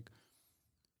felt like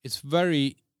it's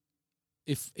very,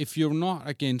 if you're not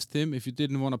against him, if you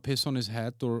didn't want to piss on his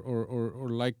head or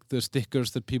like the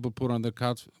stickers that people put on their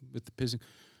cars with the pissing,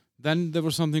 then there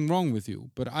was something wrong with you.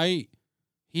 But I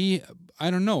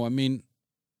don't know. I mean,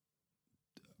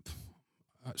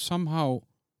 somehow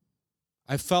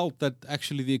I felt that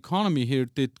actually the economy here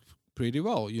did pretty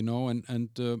well, and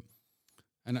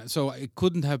so it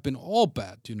couldn't have been all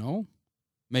bad,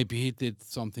 Maybe he did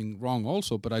something wrong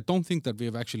also, but I don't think that we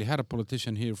have actually had a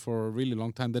politician here for a really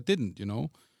long time that didn't,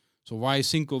 So why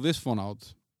single this one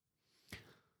out?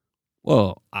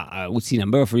 Well, I would see a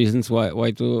number of reasons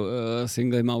why to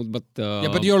single him out, but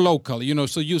but you're local,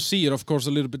 so you see it, of course,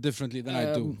 a little bit differently than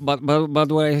I do. But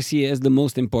what I see as the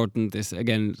most important is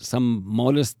again some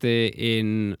modesty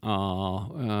in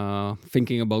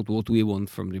thinking about what we want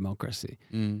from democracy,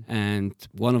 and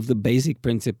one of the basic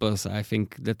principles I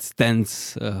think that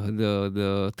stands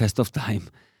the test of time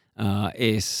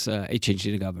is a change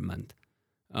in the government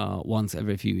once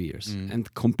every few years,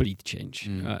 and complete change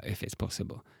if it's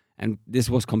possible. And this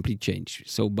was complete change.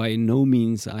 So by no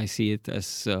means I see it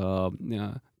as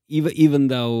even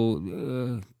though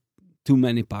too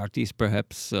many parties,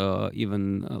 perhaps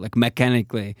even like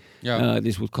mechanically,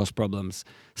 this would cause problems.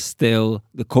 Still,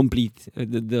 the complete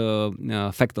the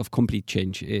effect of complete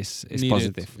change is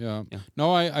positive. Yeah.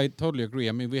 No, I totally agree.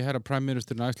 I mean, we had a prime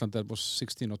minister in Iceland that was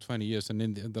 16 or 20 years, and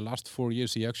in the last 4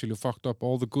 years, he actually fucked up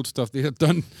all the good stuff they had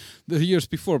done the years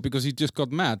before because he just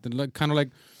got mad and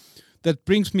that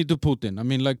brings me to Putin. I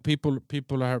mean, like people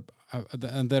are,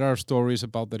 and there are stories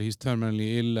about that he's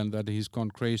terminally ill and that he's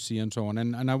gone crazy and so on.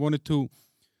 And I wanted to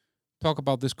talk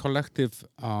about this collective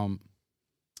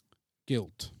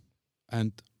guilt,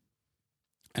 and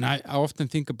I often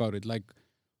think about it like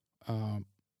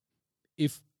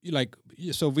if like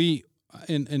so we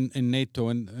in NATO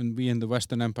and we in the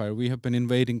Western Empire, we have been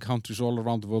invading countries all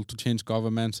around the world to change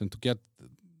governments and to get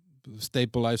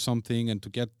stabilize something and to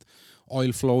get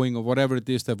oil flowing or whatever it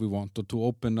is that we want, or to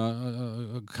open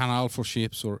a canal for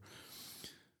ships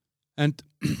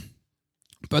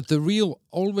but the real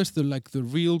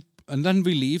and then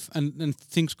we leave and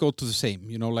things go to the same,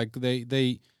 like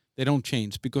they don't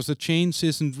change because the change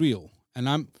isn't real. And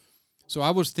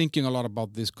I was thinking a lot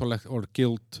about this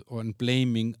guilt and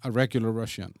blaming a regular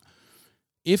Russian.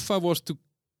 If I was to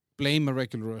blame a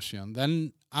regular Russian,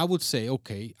 then I would say,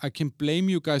 okay, I can blame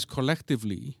you guys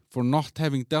collectively for not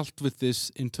having dealt with this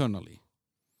internally.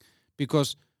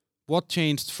 Because what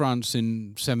changed France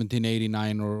in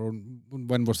 1789 or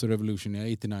when was the revolution?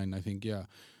 89, I think, yeah.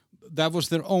 That was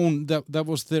their own that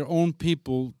was their own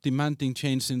people demanding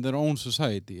change in their own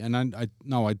society. And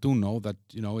I do know that,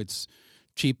 it's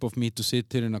cheap of me to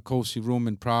sit here in a cozy room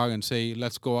in Prague and say,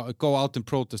 let's go out and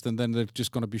protest, and then they're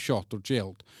just going to be shot or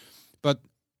jailed. But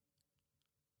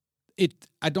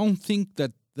I don't think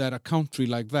that that a country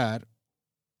like that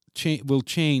will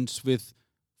change with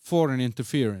foreign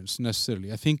interference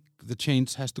necessarily. I think the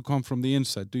change has to come from the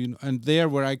inside. And there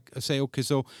where I say, okay,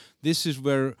 so this is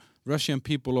where Russian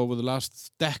people over the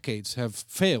last decades have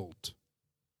failed.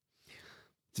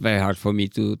 It's very hard for me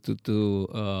to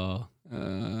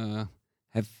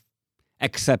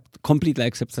completely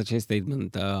accept such a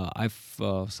statement. I've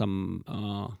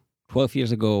 12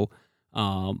 years ago,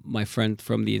 my friend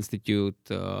from the institute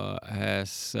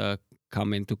has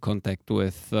come into contact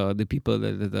with the people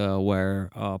that were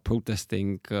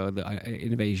protesting the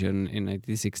invasion in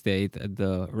 1968 at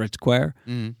the Red Square.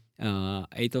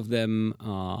 8 of them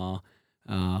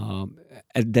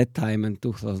at that time in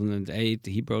 2008,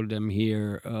 he brought them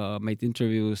here, made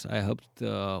interviews. I helped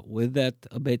with that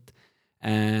a bit.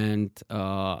 And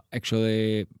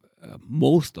actually,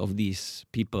 most of these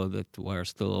people that were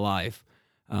still alive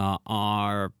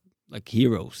are like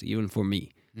heroes, even for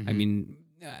me. Mm-hmm. I mean,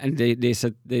 and they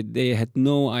said they had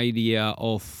no idea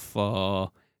of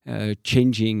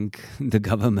changing the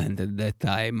government at that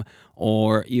time,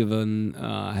 or even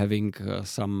having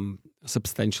some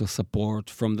substantial support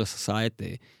from the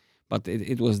society. But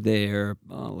it was their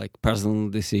like personal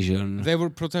decision. They were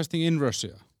protesting in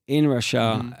Russia. In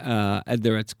Russia, at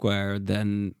the Red Square.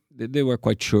 Then they were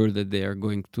quite sure that they are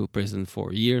going to prison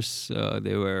for years.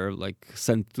 They were like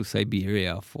sent to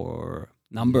Siberia for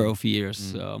a number of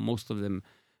years. Most of them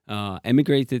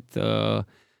emigrated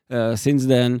since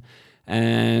then.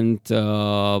 And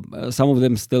some of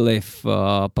them still live.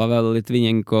 Pavel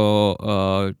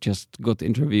Litvinenko just got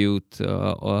interviewed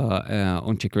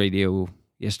on Czech radio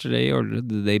yesterday or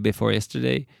the day before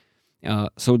yesterday.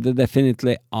 So there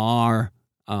definitely are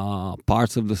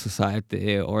parts of the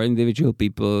society or individual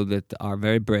people that are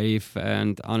very brave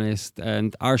and honest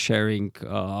and are sharing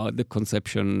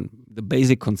the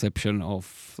basic conception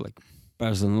of like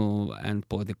personal and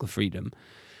political freedom.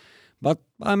 But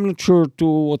I'm not sure to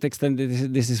what extent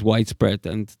this is widespread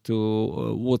and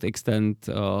to what extent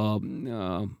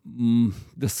the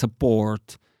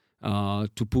support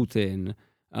to Putin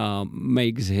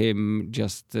makes him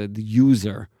just the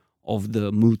user of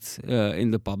the moods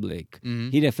in the public.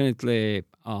 He definitely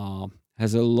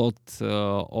has a lot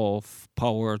of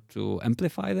power to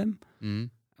amplify them,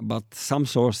 but some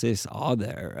sources are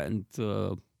there, and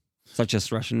such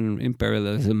as Russian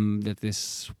imperialism that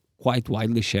is quite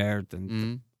widely shared.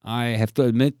 And I have to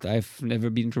admit, I've never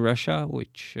been to Russia,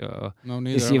 which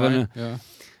is even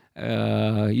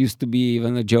used to be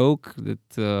even a joke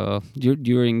that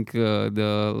during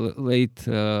the late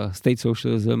state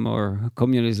socialism or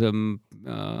communism,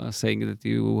 saying that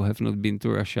you have not been to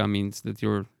Russia means that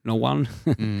you're no one.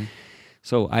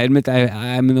 So I admit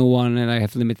I'm no one and I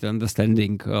have limited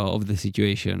understanding of the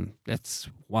situation. That's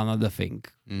one other thing.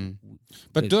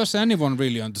 But does anyone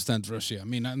really understand Russia? I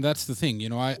mean, and that's the thing,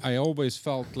 I always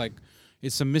felt like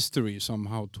it's a mystery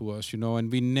somehow to us,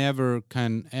 and we never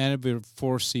can ever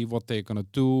foresee what they're going to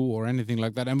do or anything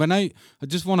like that. And when I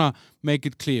just want to make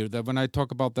it clear that when I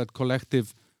talk about that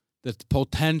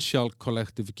potential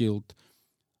collective guilt,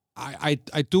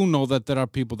 I do know that there are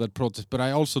people that protest, but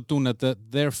I also do know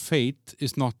that their fate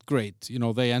is not great.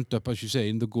 They end up, as you say,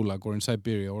 in the Gulag or in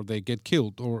Siberia, or they get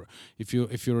killed, or if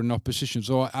you're in opposition.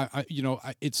 So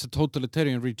it's a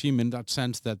totalitarian regime in that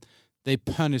sense that they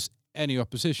punish any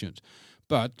oppositions.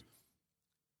 But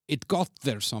it got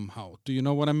there somehow. Do you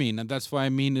know what I mean? And that's what I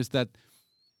mean is that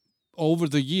over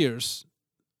the years,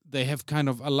 they have kind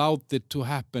of allowed it to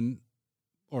happen,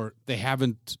 or they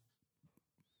haven't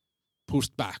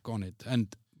pushed back on it.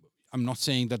 And I'm not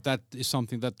saying that is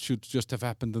something that should just have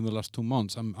happened in the last 2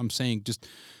 months. I'm saying just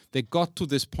they got to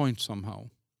this point somehow.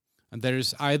 And there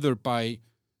is either by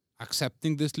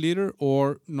accepting this leader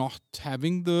or not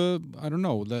having the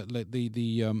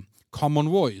common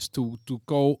voice to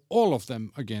go all of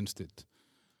them against it,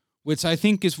 which I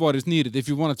think is what is needed. If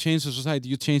you want to change the society,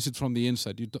 you change it from the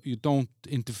inside. You don't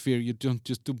interfere. You don't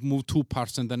just move 2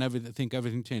 parts and then everything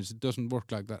changes. It doesn't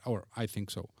work like that, or I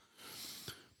think so.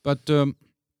 But on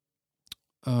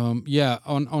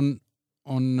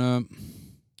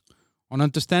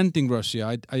understanding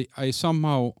Russia, I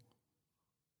somehow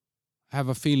have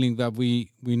a feeling that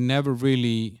we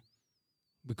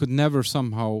could never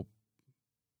somehow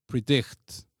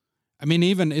predict. I mean,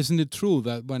 even isn't it true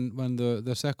that when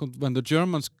the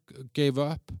Germans gave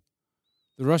up,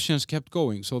 the Russians kept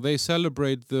going. So they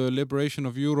celebrate the liberation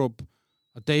of Europe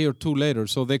a day or 2 later.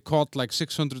 So they caught like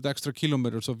 600 extra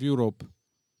kilometers of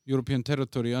European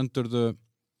territory under the...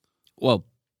 Well,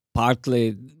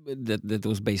 partly that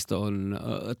was based on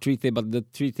a treaty, but the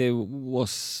treaty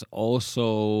was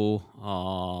also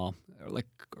like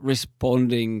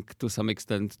responding to some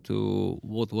extent to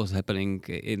what was happening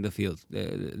in the field.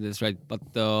 That's right. But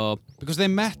because they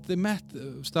met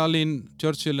Stalin,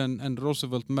 Churchill, and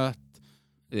Roosevelt met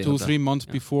 2-3 months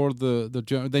before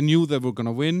they knew they were going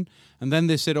to win, and then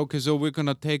they said, okay, so we're going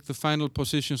to take the final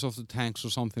positions of the tanks or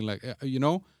something like,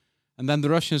 and then the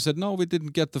Russians said, no, we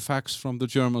didn't get the facts from the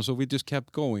Germans, so we just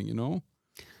kept going,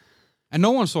 and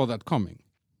no one saw that coming.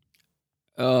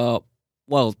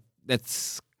 Well,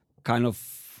 that's kind of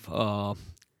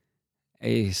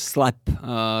a slap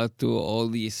to all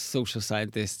these social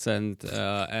scientists and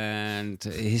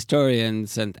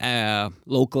historians and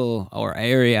local or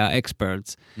area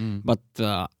experts. But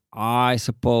I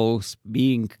suppose,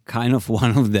 being kind of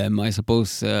one of them, I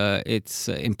suppose it's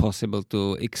impossible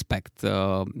to expect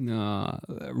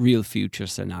real future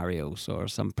scenarios or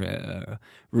some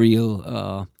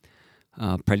real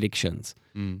predictions.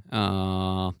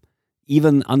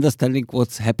 Even understanding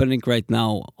what's happening right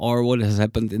now or what has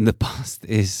happened in the past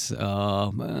is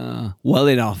well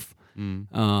enough.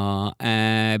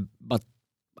 But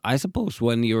I suppose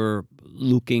when you're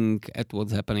looking at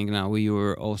what's happening now,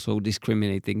 you're also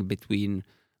discriminating between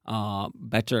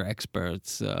better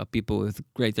experts, people with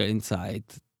greater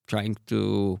insight, trying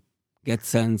to get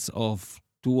sense of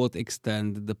to what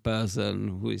extent the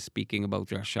person who is speaking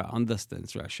about Russia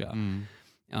understands Russia.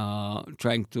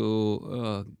 Trying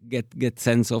to get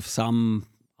sense of some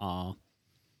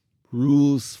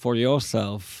rules for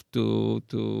yourself to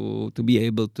be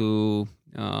able to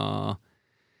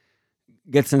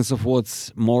get sense of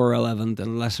what's more relevant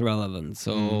and less relevant.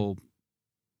 So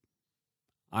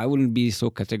I wouldn't be so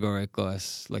categorical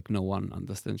as like no one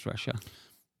understands Russia.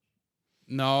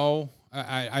 No,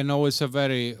 I know it's a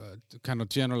very kind of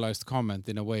generalized comment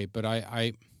in a way, but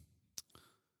I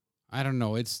don't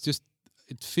know. It's just.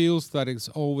 It feels that it's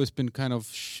always been kind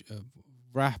of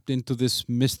wrapped into this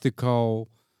mystical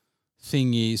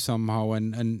thingy somehow,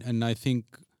 and I think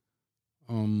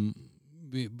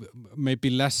maybe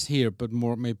less here, but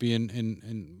more maybe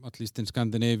in at least in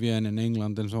Scandinavia and in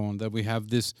England and so on, that we have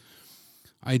this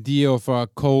idea of a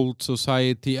cold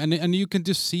society, and you can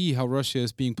just see how Russia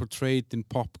is being portrayed in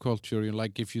pop culture.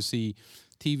 Like if you see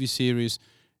TV series.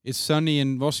 It's sunny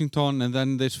in Washington, and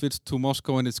then they switch to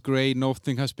Moscow, and it's gray.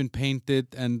 Nothing has been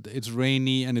painted, and it's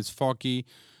rainy, and it's foggy.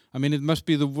 I mean, it must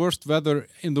be the worst weather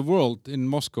in the world in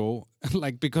Moscow,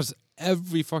 like because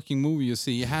every fucking movie you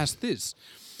see has this.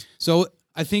 So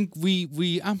I think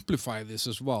we amplify this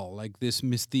as well, like this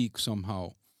mystique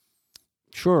somehow.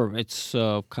 Sure, it's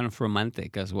kind of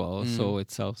romantic as well, so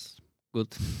it sounds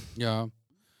good. Yeah,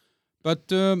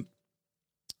 but.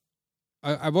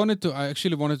 I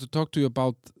actually wanted to talk to you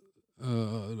about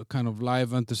kind of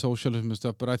live anti-socialism and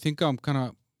stuff, but I think I'm kind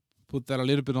of put that a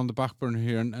little bit on the back burner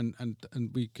here, and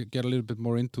we could get a little bit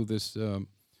more into this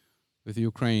with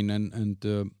Ukraine and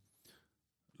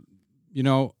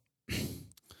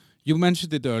you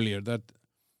mentioned it earlier that,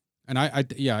 and I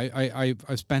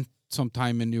spent some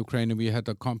time in Ukraine, and we had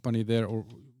a company there, or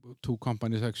 2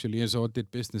 companies actually, and so I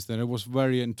did business there. It was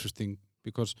very interesting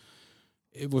because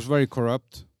it was very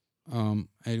corrupt.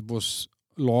 It was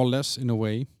lawless in a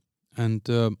way, and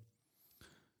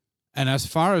as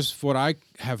far as what I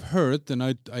have heard, and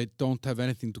I don't have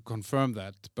anything to confirm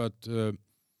that, but the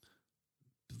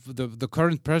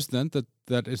current president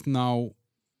that is now,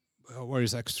 or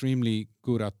is extremely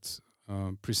good at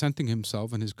presenting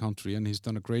himself and his country, and he's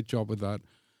done a great job with that.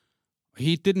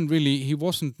 He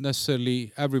wasn't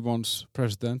necessarily everyone's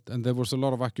president, and there was a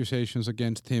lot of accusations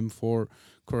against him for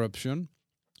corruption.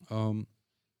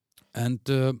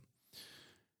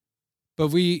 But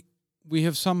we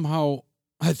have somehow,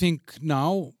 I think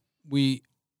now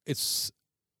it's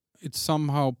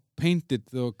somehow painted,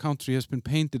 the country has been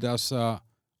painted as a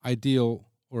ideal,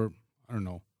 or I don't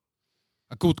know,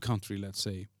 a good country, let's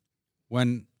say,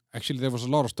 when actually there was a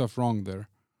lot of stuff wrong there.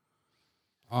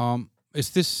 Is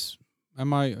this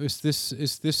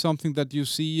something that you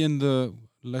see in the,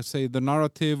 let's say, the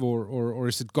narrative, or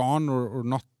is it gone, or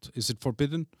not? Is it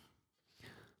forbidden?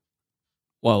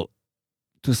 Well,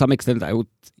 to some extent, I would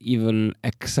even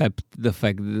accept the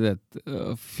fact that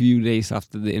a few days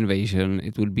after the invasion,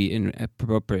 it would be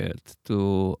inappropriate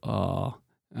to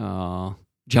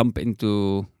jump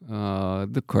into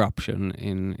the corruption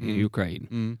in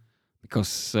Ukraine.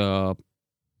 Because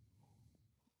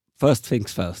first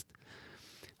things first.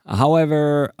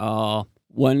 However,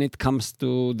 when it comes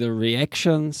to the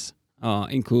reactions,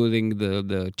 including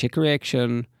the Czech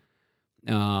reaction,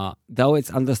 though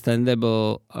it's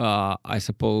understandable, I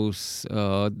suppose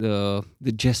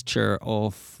the gesture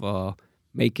of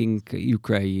making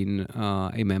Ukraine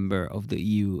a member of the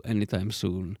EU anytime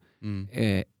soon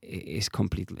is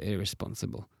completely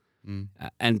irresponsible. Mm.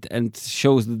 And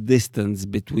shows the distance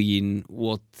between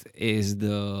what is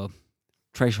the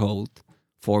threshold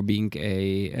for being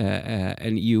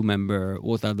an EU member,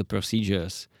 what are the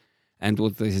procedures, and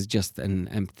what is just an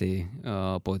empty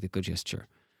political gesture.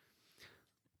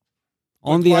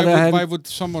 On the other hand, why would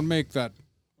someone make that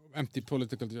empty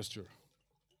political gesture?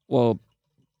 well,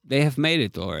 they have made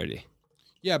it already.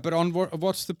 Yeah, but on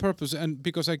what's the purpose? And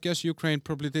because I guess Ukraine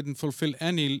probably didn't fulfill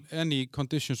any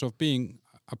conditions of being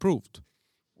approved.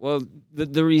 Well,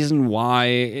 the reason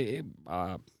why,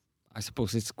 I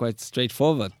suppose it's quite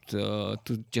straightforward to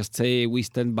just say we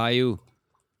stand by you,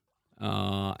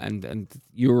 and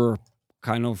you're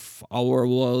kind of our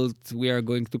world we are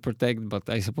going to protect. But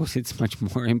I suppose it's much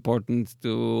more important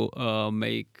to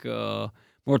make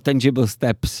more tangible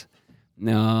steps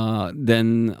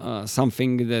than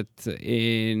something that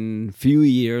in few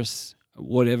years,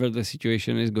 whatever the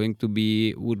situation is going to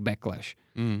be, would backlash.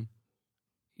 Mm.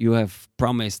 You have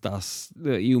promised us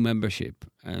the EU membership,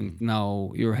 and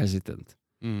now you're hesitant.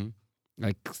 Mm.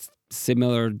 Like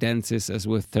similar dances as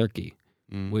with Turkey,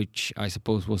 which I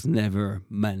suppose was never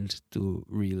meant to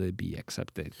really be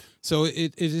accepted. So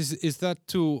is that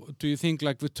too? Do you think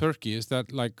like with Turkey, is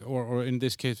that like, or in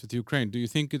this case with Ukraine, do you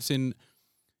think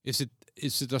is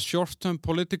it a short-term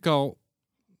political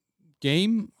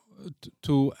game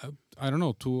to I don't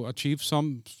know, to achieve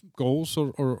some goals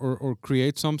or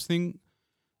create something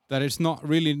that is not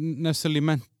really necessarily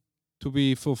meant to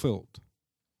be fulfilled?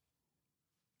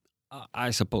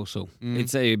 I suppose so.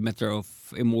 It's a matter of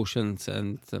emotions,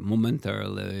 and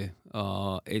momentarily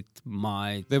it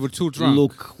might They were too drunk.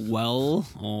 look well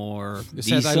or They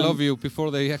said I decent. love you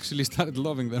before they actually started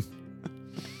loving them.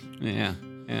 Yeah.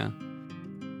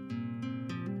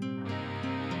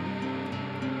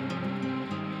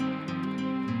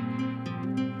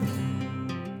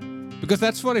 Because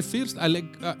that's what it feels.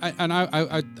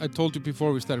 I told you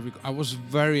before we started. I was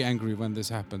very angry when this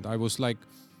happened. I was like,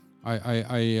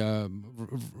 I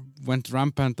went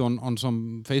rampant on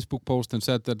some Facebook post and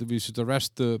said that we should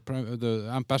arrest the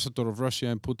ambassador of Russia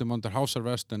and put him under house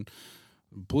arrest. And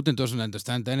Putin doesn't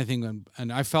understand anything.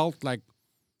 And I felt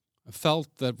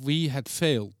that we had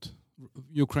failed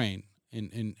Ukraine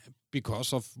in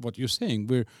because of what you're saying.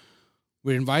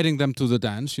 We're inviting them to the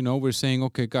dance, we're saying,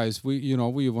 okay, guys,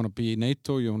 we want to be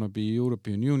NATO, you want to be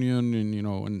European Union, and,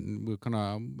 and we're going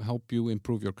to help you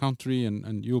improve your country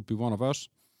and you'll be one of us.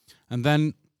 And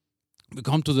then we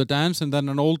come to the dance and then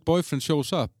an old boyfriend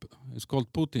shows up. It's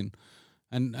called Putin.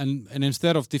 And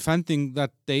instead of defending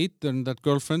that date and that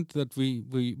girlfriend that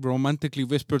we romantically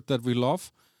whispered that we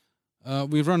love,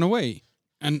 we run away.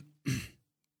 And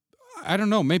I don't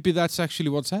know. Maybe that's actually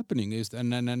what's happening.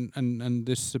 And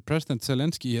this President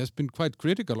Zelensky has been quite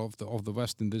critical of the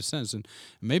West in this sense, and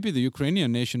maybe the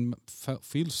Ukrainian nation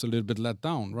feels a little bit let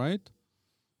down, right?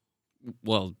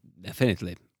 Well,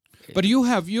 definitely. But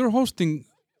you're hosting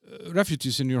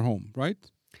refugees in your home, right?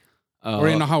 Or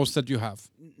in a house that you have?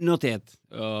 Not yet.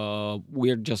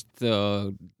 We're just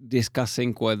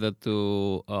discussing whether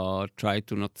to try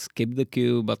to not skip the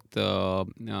queue, but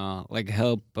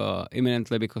help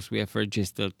imminently, because we have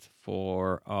registered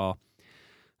for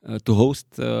to host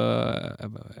a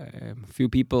few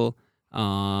people,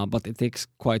 but it takes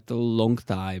quite a long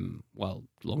time. Well,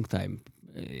 long time.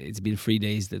 It's been 3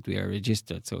 days that we are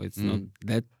registered, so it's not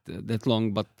that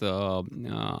long. But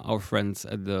our friends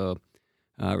at the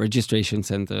registration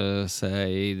center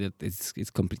say that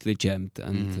it's completely jammed,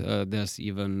 and there's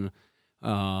even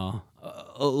a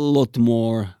lot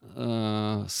more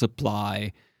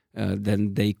supply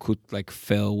than they could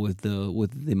fill with the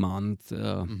demand,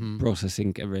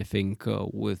 processing everything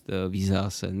with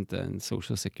visas and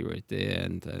social security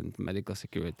and medical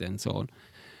security and so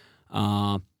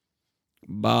on.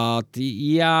 But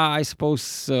yeah, I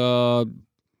suppose a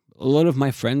lot of my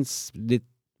friends did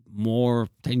more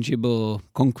tangible,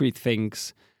 concrete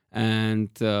things, and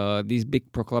these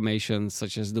big proclamations,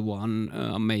 such as the one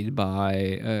made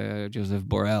by Joseph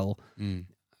Borrell,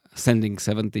 sending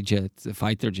 70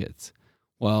 fighter jets.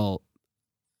 Well,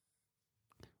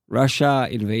 Russia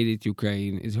invaded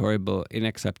Ukraine is horrible,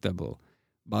 unacceptable,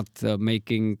 but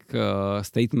making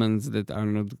statements that are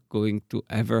not going to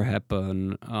ever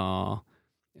happen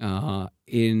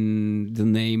in the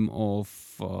name of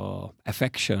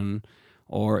affection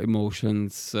or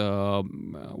emotions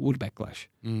would backlash.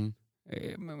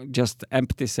 Just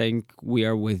empty saying we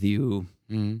are with you,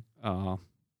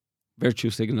 virtue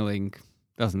signaling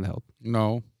doesn't help.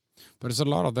 No, but there's a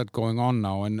lot of that going on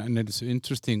now, and it's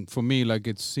interesting for me.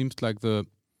 It seems like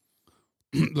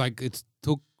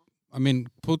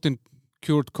Putin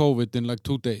cured COVID in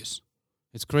 2 days.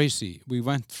 It's crazy. We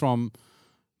went from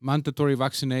mandatory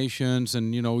vaccinations,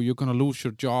 and you're gonna lose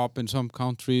your job in some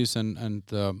countries, and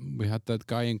we had that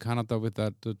guy in Canada with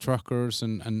that truckers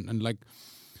and like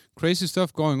crazy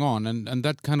stuff going on, and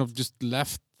that kind of just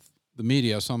left the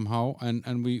media somehow,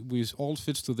 and we all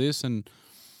switch to this, and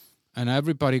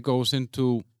everybody goes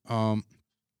into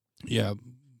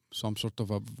some sort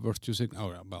of a virtue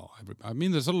signal. I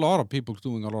mean, there's a lot of people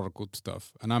doing a lot of good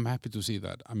stuff, and I'm happy to see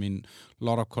that. I mean, a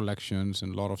lot of collections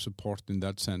and a lot of support in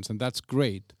that sense, and that's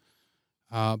great.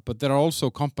 But there are also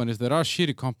companies that are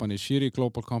shitty companies, shitty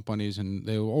global companies, and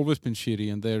they've always been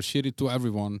shitty, and they're shitty to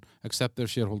everyone except their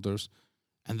shareholders,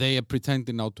 and they are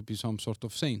pretending now to be some sort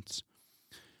of saints.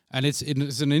 And it's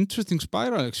an interesting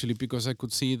spiral, actually, because I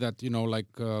could see that,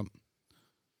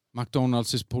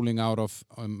 McDonald's is pulling out of,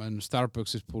 and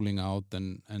Starbucks is pulling out,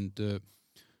 and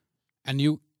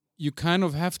you kind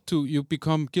of have to, you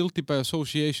become guilty by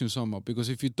association somehow, because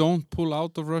if you don't pull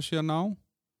out of Russia now,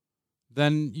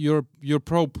 then you're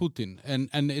pro Putin,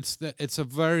 and it's a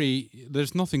very,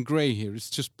 there's nothing gray here. It's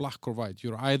just black or white.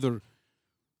 You're either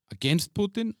against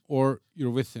Putin or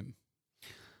you're with him.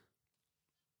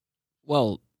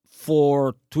 Well,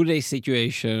 for today's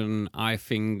situation, I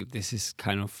think this is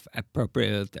kind of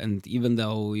appropriate, and even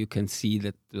though you can see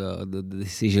that the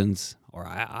decisions, or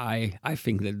I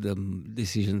think that the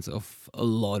decisions of a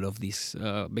lot of these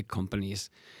big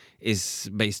companies is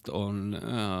based on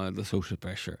the social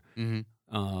pressure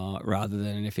rather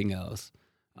than anything else.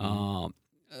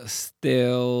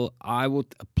 Still, I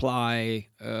would apply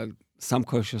some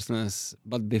cautiousness,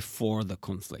 but before the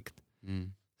conflict.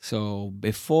 So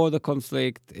before the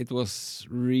conflict, it was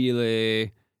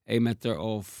really a matter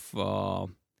of a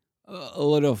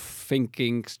lot of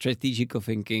thinking, strategical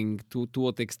thinking, to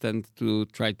what extent to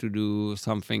try to do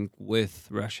something with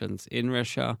Russians in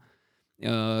Russia,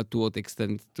 to what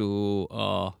extent to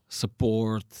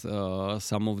support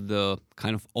some of the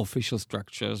kind of official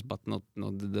structures, but not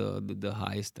the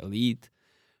highest elite.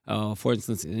 For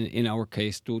instance, in our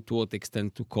case, to what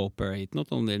extent to cooperate, not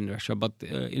only in Russia, but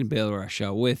in Belarus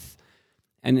with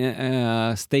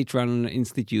a state-run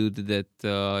institute that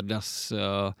does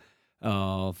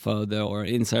further or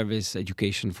in-service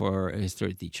education for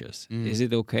history teachers. Is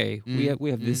it okay? We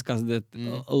have discussed that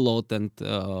a lot, and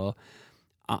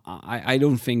I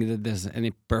don't think that there's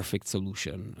any perfect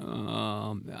solution.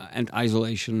 And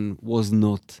isolation was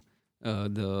not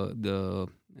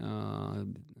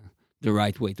the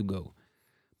right way to go.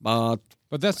 But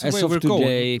that's the way we're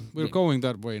today, going. We're going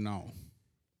that way now.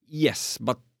 Yes,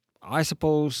 but I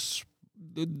suppose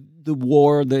the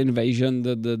war, the invasion,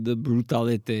 the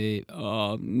brutality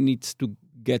needs to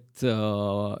get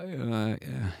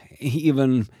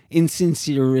even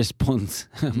insincere response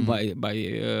by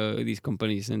these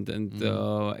companies, and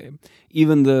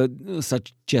even the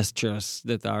such gestures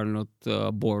that are not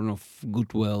born of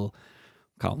goodwill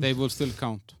count. They will still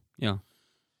count. Yeah.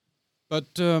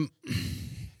 But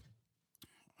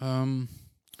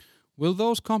will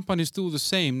those companies do the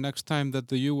same next time that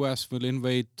the U.S. will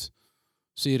invade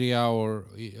Syria or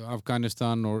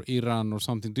Afghanistan or Iran or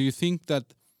something? Do you think that?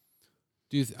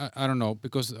 I don't know,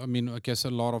 because I mean, I guess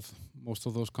most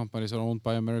of those companies are owned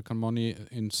by American money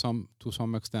to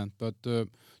some extent. But do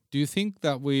you think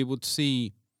that we would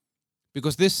see?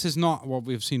 Because this is not what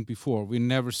we've seen before. We've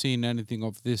never seen anything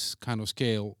of this kind of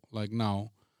scale like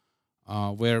now.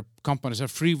 Where companies are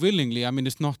free willingly, I mean,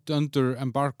 it's not under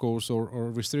embargoes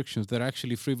or restrictions, they're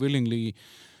actually free willingly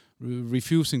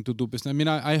refusing to do business. I mean,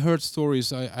 I heard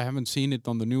stories, I haven't seen it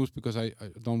on the news because I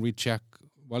don't read Czech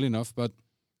well enough, but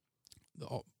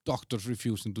doctors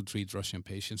refusing to treat Russian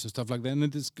patients and stuff like that, and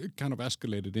it is kind of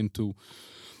escalated into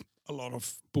a lot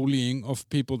of bullying of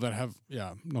people that have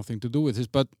nothing to do with this.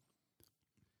 But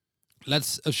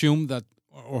let's assume that,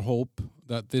 or hope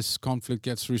that this conflict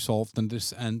gets resolved and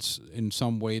this ends in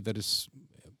some way that is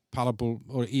palatable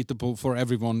or eatable for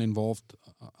everyone involved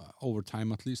over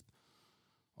time, at least.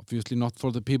 Obviously not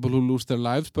for the people who lose their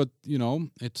lives, but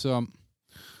it's.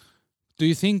 Do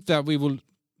you think that we will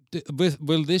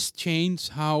this change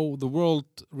how the world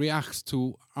reacts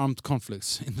to armed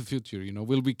conflicts in the future?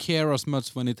 Will we care as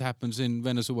much when it happens in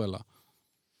Venezuela?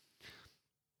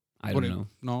 I don't know.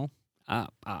 No.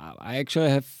 I actually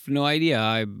have no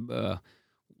idea.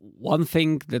 One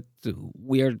thing that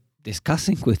we are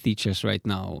discussing with teachers right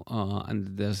now,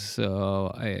 and there's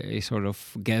a sort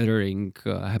of gathering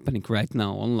happening right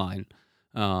now online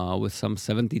with some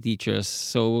 70 teachers.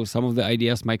 So some of the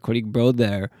ideas my colleague brought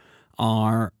there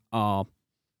are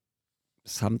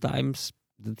sometimes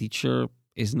the teacher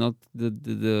is not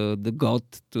the god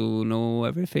to know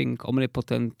everything,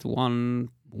 omnipotent one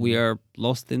We are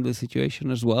lost in the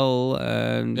situation as well.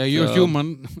 And you're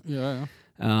human. Yeah.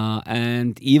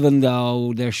 And even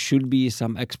though there should be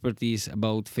some expertise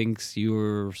about things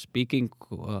you're speaking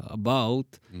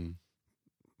about,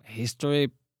 history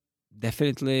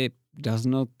definitely does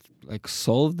not like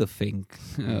solve the thing.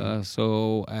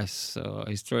 So as a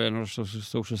historian or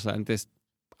social scientist,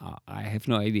 I have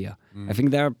no idea. I think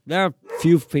there are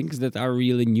few things that are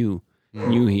really new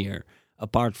here,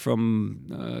 apart from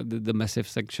the massive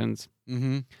sanctions.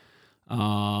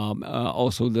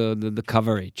 Also the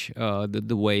coverage,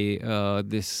 the way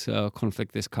this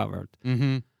conflict is covered.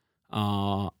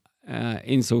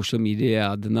 In social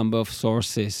media, the number of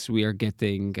sources we are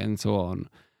getting, and so on.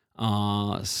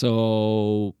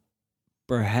 So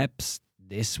perhaps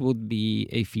this would be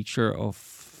a feature of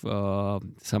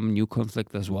some new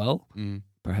conflict as well.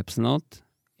 Perhaps not.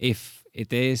 If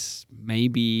it is,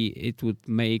 maybe it would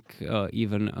make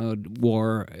even a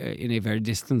war in a very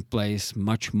distant place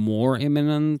much more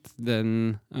imminent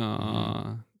than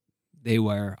they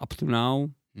were up to now.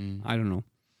 I don't know.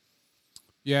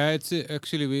 Yeah, it's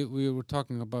actually we were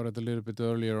talking about it a little bit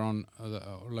earlier on,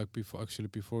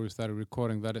 before we started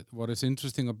recording. What is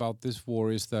interesting about this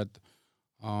war is that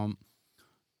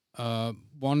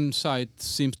one side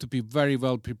seems to be very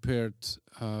well prepared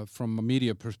from a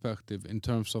media perspective in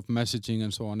terms of messaging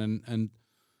and so on, and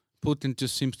Putin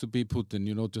just seems to be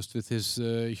Putin, just with his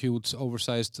huge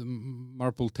oversized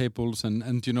marble tables and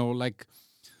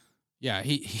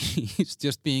he's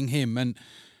just being him, and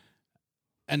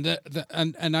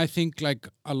I think like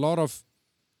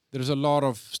there's a lot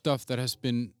of stuff that has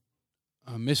been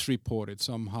misreported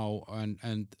somehow,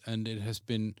 and it has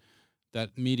been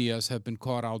that medias have been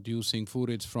caught out using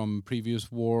footage from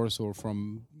previous wars or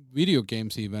from video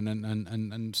games even,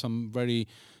 and some very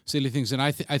silly things. And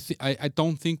I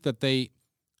don't think that they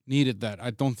needed that.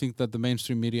 I don't think that the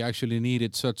mainstream media actually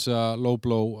needed such a low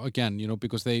blow again,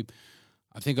 because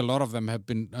I think a lot of them have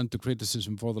been under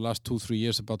criticism for the last 2-3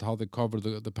 years about how they cover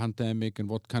the pandemic and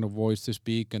what kind of voice they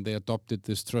speak, and they adopted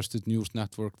this trusted news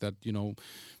network that,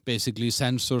 basically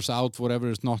censors out whatever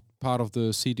is not part of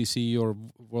the CDC or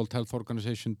World Health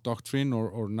Organization doctrine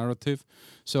or narrative.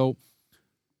 So,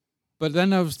 but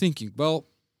then I was thinking, well,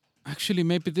 actually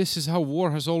maybe this is how war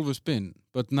has always been,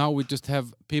 but now we just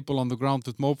have people on the ground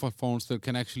with mobile phones that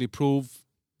can actually prove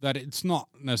that it's not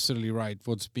necessarily right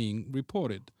what's being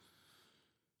reported.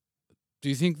 Do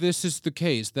you think this is the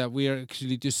case, that we are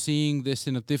actually just seeing this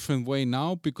in a different way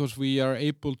now because we are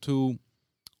able to,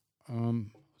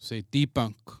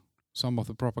 debunk some of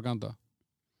the propaganda?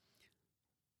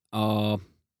 To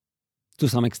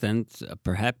some extent,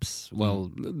 perhaps.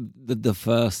 Well, the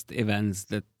first events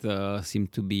that seem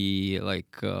to be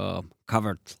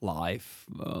covered live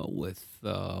with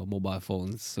mobile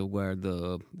phones were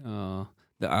the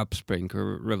Arab Spring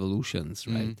revolutions,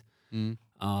 right?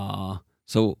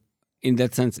 So in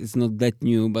that sense, it's not that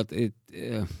new, but it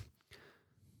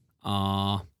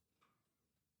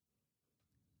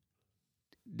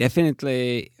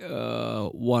definitely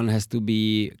one has to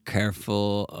be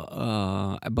careful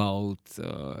about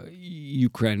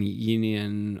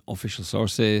Ukrainian official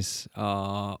sources.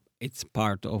 It's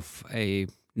part of a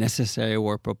necessary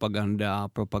war propaganda.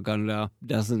 Propaganda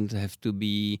doesn't have to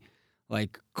be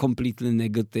like completely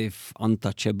negative,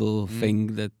 untouchable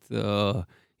thing that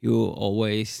you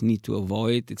always need to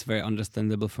avoid. It's very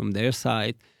understandable from their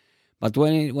side. But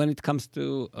when it comes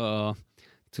to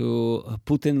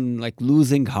Putin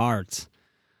losing hearts,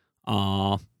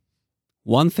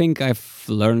 one thing I've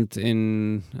learned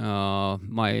in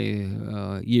my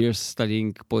years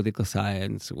studying political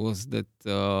science was that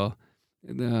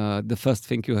the first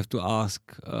thing you have to ask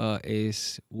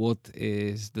is what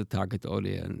is the target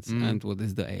audience and what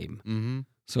is the aim.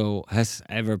 So has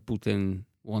ever Putin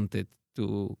wanted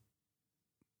to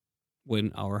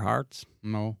win our hearts?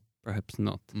 No. Perhaps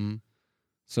not.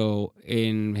 So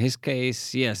in his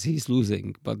case, yes, he's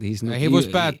losing, but he's not. He was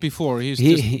bad before.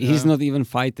 He's not even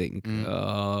fighting.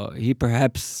 He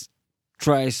perhaps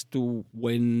tries to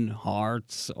win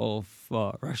hearts of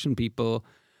Russian people,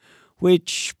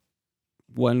 which,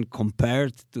 when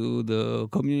compared to the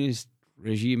communist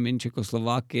regime in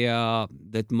Czechoslovakia,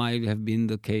 that might have been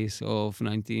the case of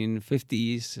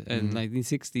 1950s and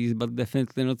 1960s, but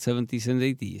definitely not 70s and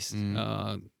 80s.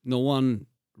 No one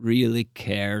really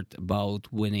cared about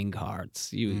winning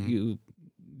hearts. You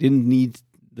didn't need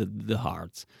the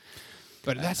hearts.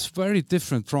 But that's very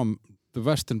different from the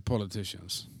Western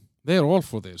politicians. They're all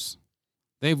for this.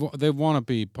 They want to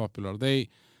be popular.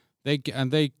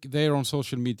 They're on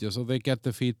social media, so they get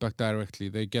the feedback directly.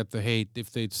 They get the hate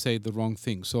if they say the wrong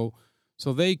thing. So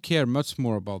they care much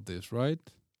more about this, right?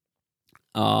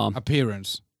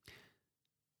 appearance?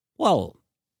 Well,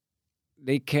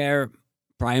 they care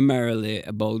primarily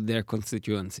about their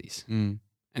constituencies, and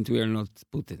we are not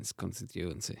Putin's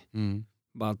constituency.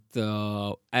 But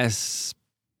as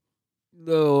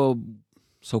the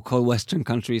so-called Western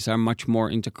countries are much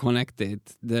more interconnected,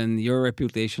 then your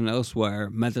reputation elsewhere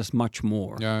matters much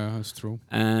more. Yeah, that's true.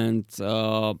 And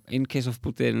in case of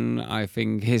Putin, I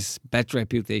think his bad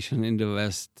reputation in the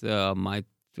West might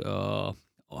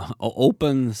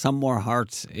open some more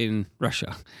hearts in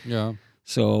Russia. Yeah.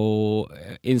 So,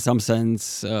 in some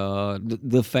sense,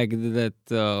 the fact that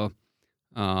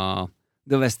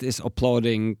the West is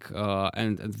applauding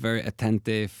and very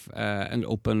attentive and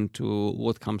open to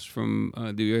what comes from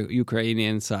the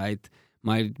Ukrainian side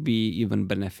might be even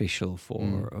beneficial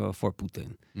for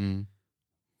Putin.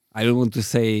 I don't want to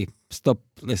say stop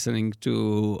listening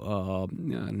to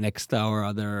Next or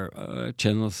other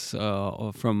channels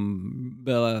from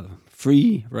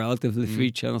relatively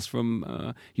free channels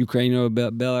from Ukraine or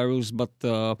Belarus, but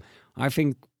I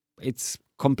think it's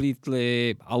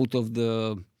completely out of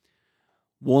the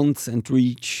wants and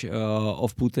reach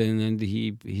of Putin, and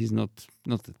he's not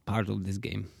part of this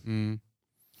game.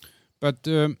 But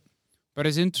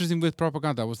it's interesting with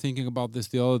propaganda. I was thinking about this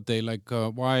the other day, like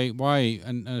why,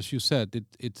 and as you said,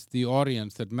 it's the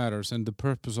audience that matters and the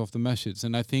purpose of the message.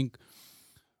 And I think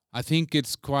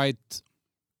it's quite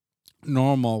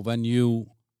normal when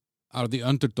you are the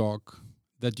underdog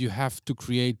that you have to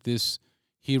create this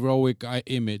heroic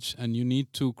image, and you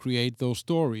need to create those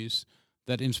stories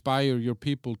that inspire your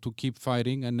people to keep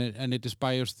fighting, and it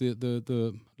inspires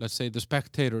the let's say the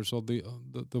spectators or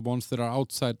the ones that are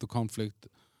outside the conflict.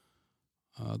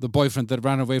 The boyfriend that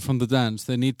ran away from the dance.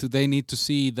 They need to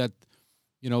see that,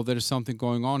 there is something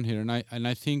going on here, and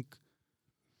I think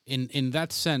in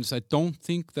that sense, I don't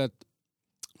think that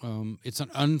it's an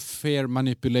unfair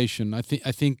manipulation. I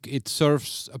think it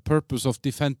serves a purpose of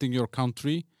defending your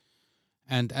country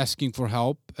and asking for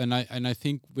help, and I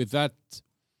think with that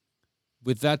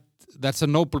that's a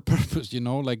noble purpose.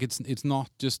 Like it's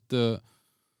not just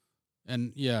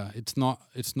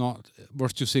it's not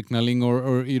virtue signaling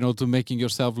or to making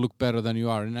yourself look better than you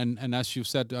are. And as you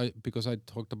said, because I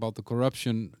talked about the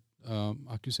corruption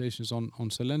accusations on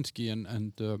Zelensky,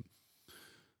 and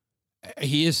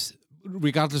he is,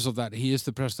 regardless of that, he is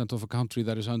the president of a country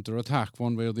that is under attack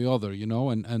one way or the other,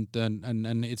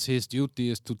 and it's his duty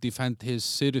is to defend his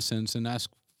citizens and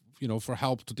ask for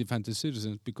help to defend his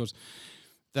citizens, because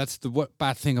that's the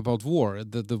bad thing about war.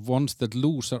 The ones that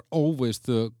lose are always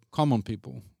the common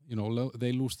people.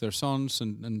 They lose their sons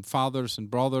and fathers and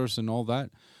brothers and all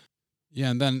that. Yeah,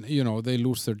 and then they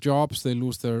lose their jobs, they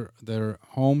lose their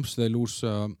homes,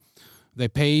 they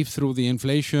pay through the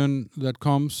inflation that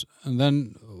comes, and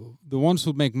then the ones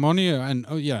who make money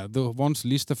the ones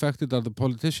least affected are the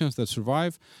politicians that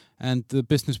survive, and the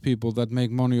business people that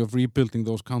make money of rebuilding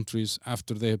those countries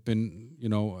after they have been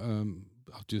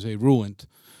ruined.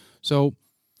 So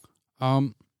I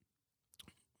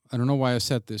don't know why I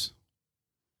said this.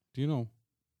 Do you know?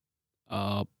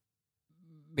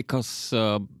 Because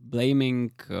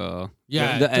blaming the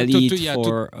elite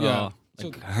for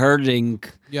herding.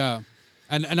 Yeah,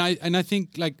 and I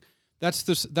think like that's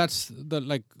the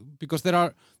like, because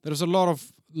there's a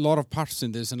lot of parts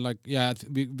in this, and like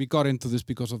we got into this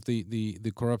because of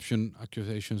the corruption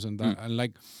accusations and that, and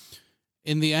like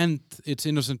in the end it's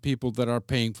innocent people that are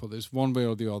paying for this one way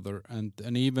or the other, and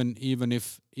even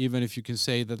if you can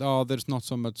say that there's not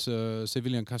so much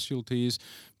civilian casualties,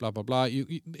 blah blah blah,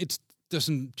 it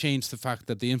doesn't change the fact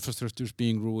that the infrastructure is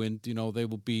being ruined. They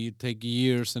will take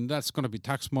years, and that's going to be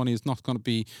tax money. It's not going to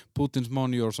be Putin's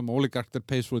money or some oligarch that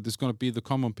pays for it. It's going to be the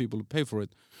common people who pay for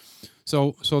it.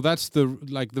 So that's the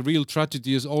real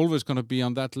tragedy is always going to be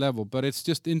on that level. But it's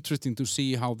just interesting to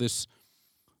see how this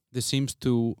seems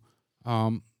to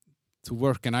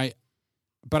work.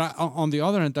 But on the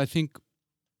other hand, I think,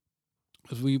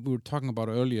 as we were talking about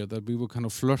earlier, that we were kind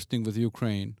of flirting with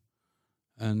Ukraine,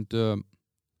 and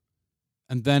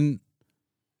then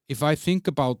if I think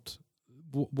about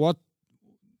what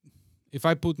if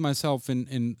I put myself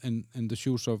in the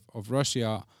shoes of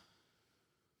Russia,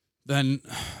 then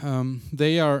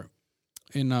they are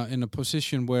in a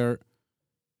position where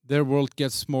their world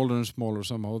gets smaller and smaller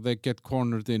somehow. They get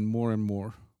cornered in more and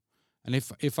more. And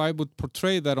if I would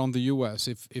portray that on the US,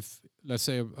 if let's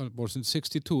say it was in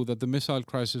 1962 that the missile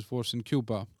crisis was in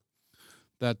Cuba,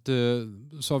 that the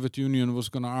Soviet Union was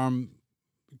going to arm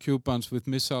Cubans with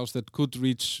missiles that could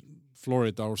reach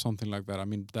Florida or something like that. I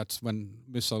mean, that's when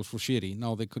missiles were shitty.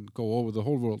 Now they could go over the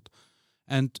whole world.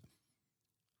 And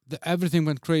everything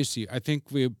went crazy. I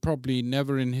think we probably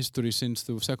never in history since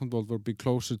the Second World War be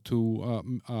closer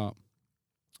to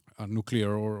a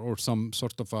nuclear or some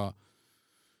sort of a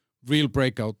real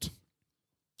breakout.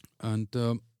 And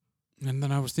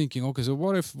then I was thinking, okay, so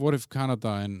what if Canada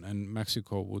and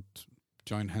Mexico would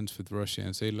join hands with Russia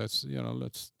and say,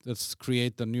 let's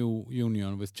create a new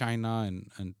union with China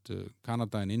and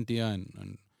Canada and India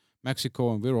and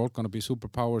Mexico, and we're all going to be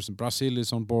superpowers, and Brazil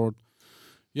is on board.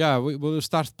 Yeah, we'll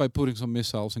start by putting some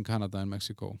missiles in Canada and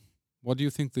Mexico. What do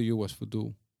you think the U.S. would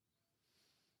do?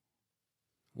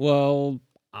 Well,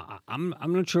 I'm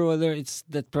not sure whether it's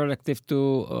that productive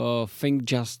to think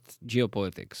just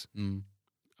geopolitics,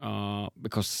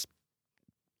 because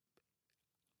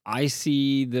I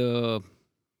see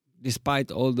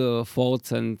despite all the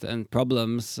faults and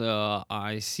problems,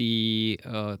 I see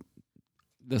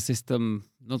the system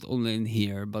not only in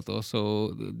here but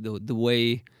also the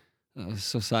way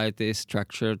society is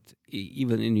structured,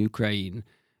 even in Ukraine,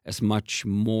 as much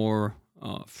more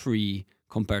free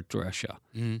compared to Russia.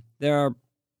 There are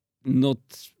not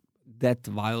that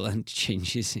violent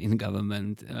changes in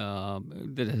government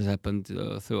that has happened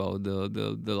throughout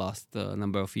the last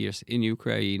number of years in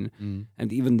Ukraine.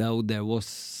 And even though there was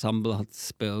some blood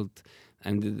spilled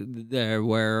and there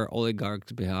were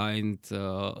oligarchs behind a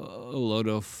lot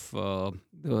of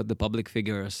the public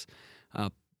figures,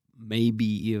 maybe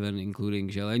even including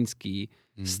Zelensky,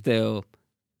 still,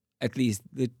 at least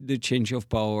the change of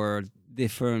power,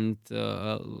 different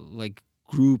like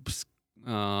groups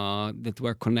that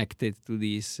were connected to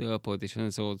these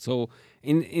politicians. So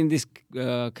in this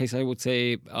case, I would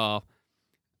say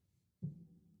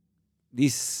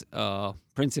these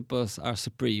principles are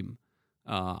supreme.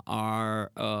 And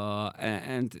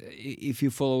if you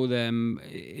follow them,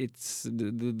 it's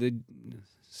the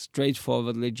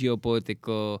straightforwardly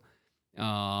geopolitical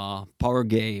power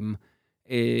game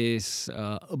is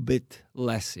a bit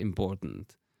less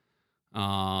important.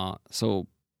 So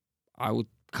I would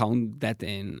count that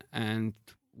in and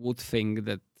would think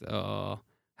that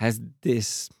has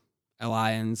this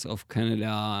alliance of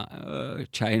Canada,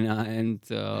 China, and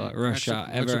Russia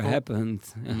ever happened?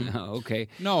 Okay.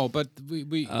 No, but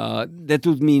we that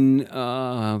would mean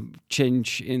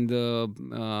change in the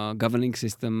governing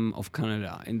system of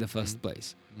Canada in the first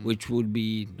place, which would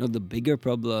be not the bigger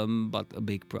problem, but a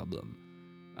big problem,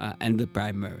 and the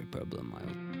primary problem, I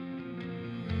would.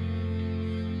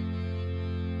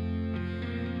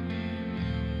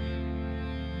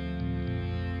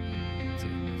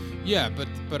 Yeah,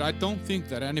 but I don't think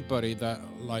that anybody that,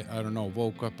 like, I don't know,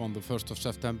 woke up on the 1st of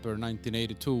September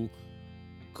 1982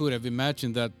 could have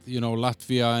imagined that,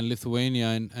 Latvia and Lithuania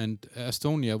and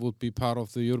Estonia would be part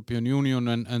of the European Union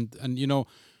and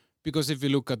because if you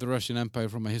look at the Russian Empire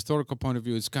from a historical point of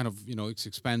view, it's kind of, it's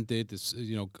expanded, it's,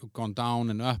 gone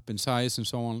down and up in size and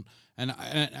so on. And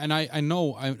I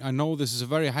know this is a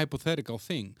very hypothetical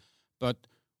thing, but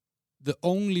the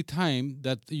only time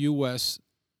that the US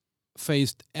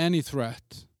faced any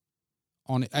threat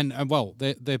on and well,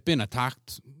 they've been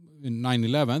attacked in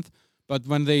 9/11, but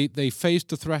when they faced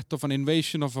the threat of an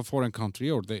invasion of a foreign country,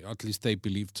 or at least they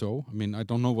believed so. I mean, I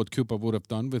don't know what Cuba would have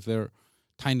done with their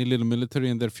tiny little military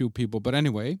and their few people, but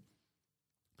anyway,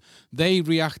 they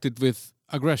reacted with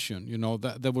aggression.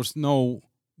 That there was no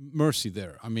mercy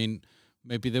there. I mean,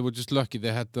 maybe they were just lucky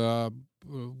they had a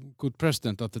good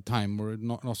president at the time, or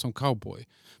not some cowboy,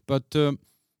 but.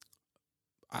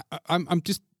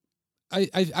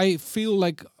 I feel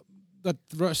like that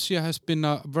Russia has been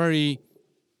a very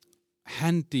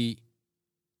handy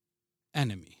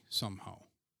enemy somehow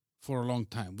for a long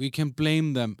time. We can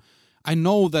blame them. I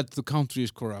know that the country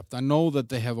is corrupt. I know that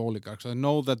they have oligarchs. I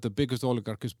know that the biggest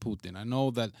oligarch is Putin. I know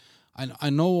that I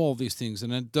know all these things,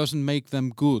 and it doesn't make them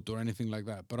good or anything like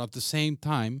that. But at the same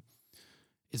time,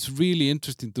 it's really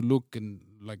interesting to look and,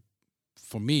 like,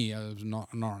 for me, I'm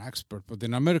not an expert, but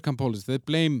in American politics, they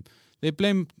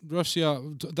blame Russia.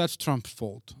 That's Trump's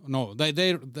fault. No,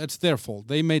 that's their fault.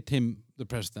 They made him the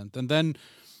president, and then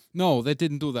no, they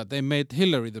didn't do that. They made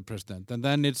Hillary the president, and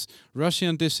then it's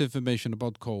Russian disinformation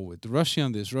about COVID,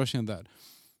 Russian this, Russian that,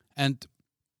 and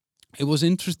it was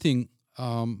interesting.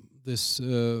 This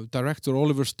director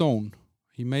Oliver Stone,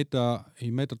 he made a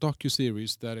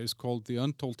docu-series that is called "The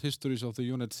Untold Histories of the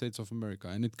United States of America,"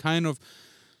 and it kind of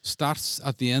starts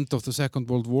at the end of the Second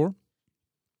World War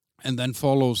and then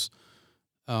follows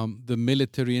the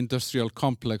military-industrial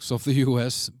complex of the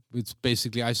U.S., which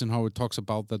basically Eisenhower talks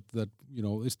about that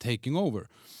is taking over.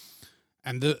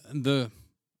 And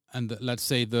let's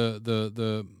say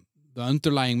the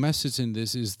underlying message in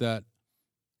this is that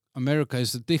America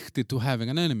is addicted to having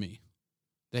an enemy.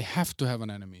 They have to have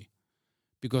an enemy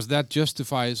because that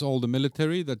justifies all the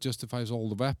military, that justifies all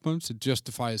the weapons, it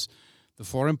justifies the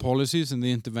foreign policies and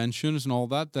the interventions and all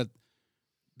that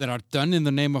are done in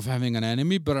the name of having an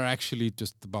enemy, but are actually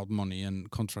just about money and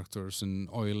contractors and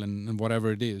oil and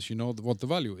whatever it is, what the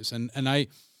value is. And I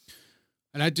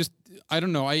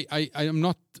don't know, I am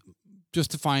not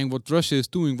justifying what Russia is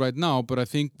doing right now, but I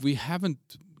think we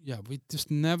just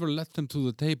never let them to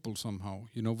the table somehow.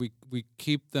 We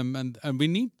keep them and we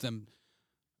need them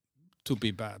to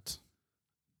be bad.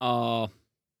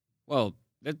 Well,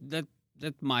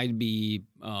 that might be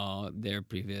their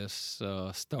previous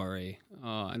story,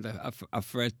 and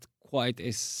I've read quite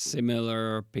a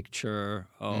similar picture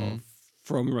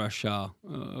from Russia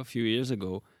a few years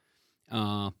ago.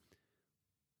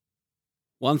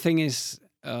 One thing is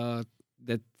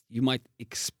that you might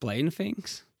explain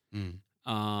things,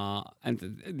 and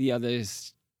the other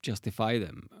is justify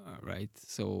them, right?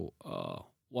 So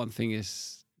one thing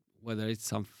is whether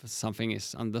it's something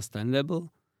is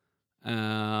understandable,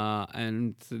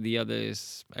 and the other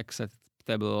is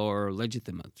acceptable or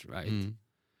legitimate, right?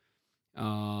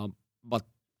 But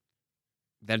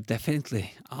there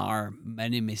definitely are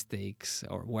many mistakes,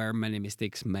 or were many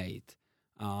mistakes made.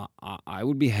 I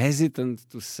would be hesitant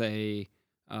to say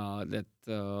that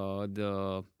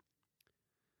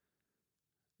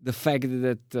the fact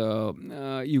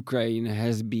that Ukraine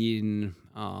has been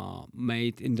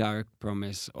made indirect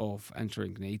promise of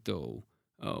entering NATO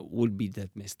would be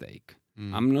that mistake.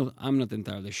 I'm not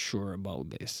entirely sure about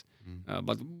this,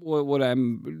 but what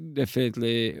I'm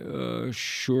definitely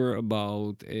sure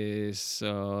about is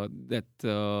that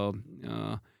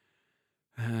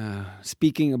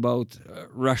speaking about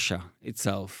Russia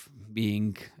itself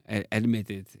being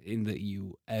admitted in the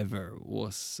EU ever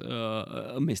was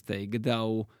a mistake,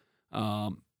 though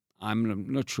I'm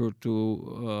not sure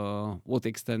to what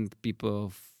extent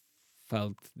people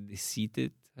felt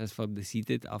defeated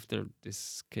after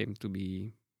this came to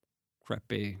be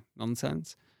crappy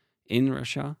nonsense in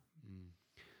Russia.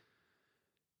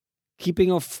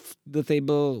 Keeping off the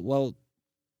table, well,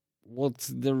 what's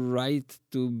the right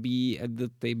to be at the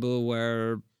table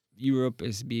where Europe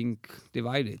is being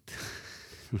divided?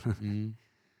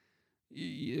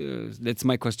 That's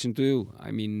my question to you. I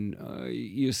mean,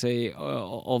 you say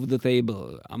of the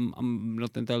table. I'm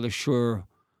not entirely sure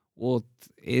what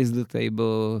is the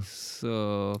table.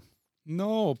 So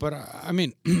no, but I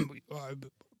mean,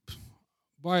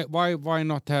 why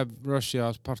not have Russia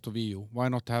as part of EU? Why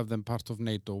not have them part of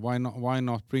NATO? Why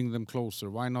not bring them closer?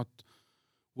 Why not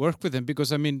work with them?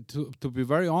 Because I mean, to be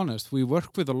very honest, we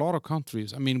work with a lot of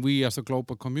countries. I mean, we as a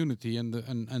global community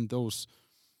and those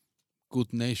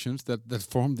good nations that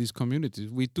form these communities,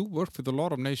 we do work with a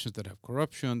lot of nations that have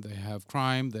corruption, they have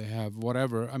crime, they have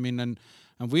whatever. I mean, and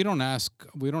we don't ask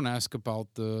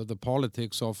about the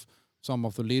politics of some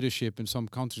of the leadership in some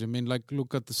countries. I mean, like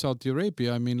look at the Saudi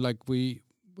Arabia. I mean, like the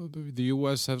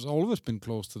US has always been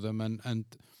close to them and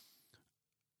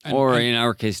in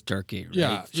our case, Turkey, right?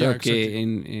 Yeah, Turkey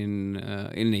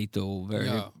exactly. in NATO,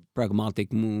 very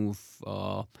pragmatic move.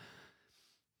 To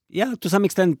some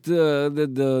extent,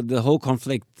 the whole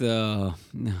conflict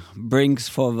brings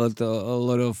forward a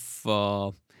lot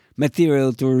of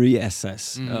material to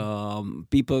reassess.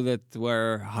 People that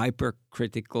were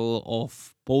hypercritical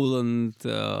of Poland,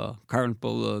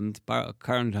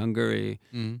 current Hungary,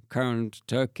 current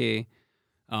Turkey,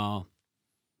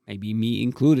 maybe me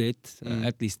included,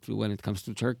 at least when it comes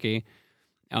to Turkey.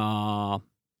 Well,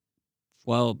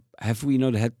 have we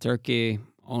not had Turkey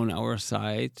on our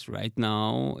side right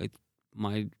now? It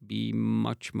might be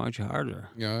much, much harder.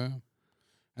 Yeah.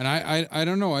 And I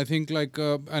don't know. I think like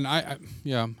and I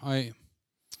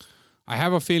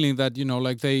have a feeling that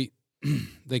like they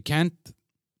can't.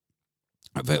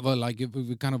 Well, like if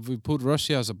we put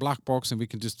Russia as a black box and we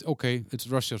can just it's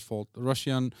Russia's fault.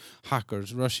 Russian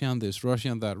hackers, Russian this,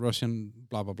 Russian that, Russian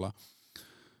blah blah blah.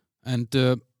 And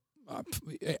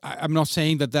I'm not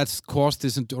saying that's caused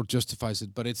this or justifies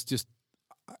it, but it's just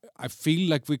I feel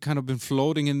like we kind of been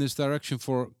floating in this direction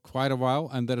for quite a while,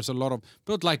 and there's a lot of,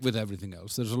 but like with everything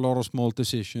else, there's a lot of small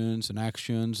decisions and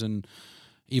actions and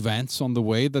events on the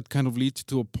way that kind of lead you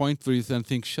to a point where you then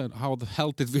think, shit, how the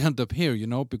hell did we end up here?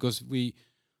 Because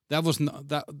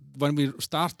that when we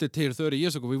started here 30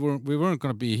 years ago, we weren't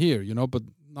going to be here, but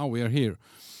now we are here.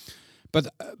 But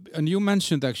and you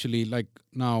mentioned actually like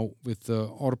now with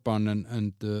Orban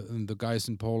and the guys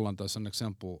in Poland as an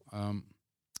example.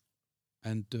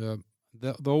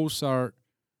 Those are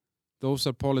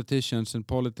politicians and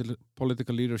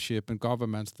political leadership and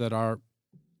governments that are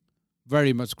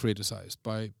very much criticized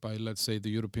by let's say the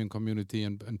European community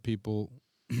and people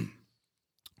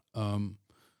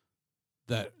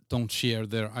that don't share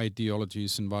their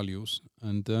ideologies and values.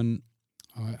 And then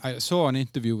I saw an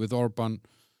interview with Orban.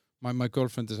 My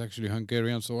girlfriend is actually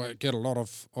Hungarian, so I get a lot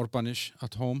of Orbanish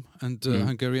at home and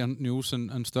Hungarian news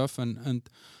and stuff. And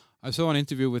I saw an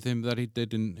interview with him that he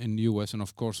did in the US and,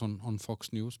 of course, on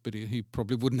Fox News, but he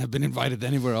probably wouldn't have been invited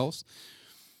anywhere else.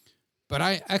 But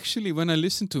I actually, when I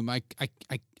listened to him, I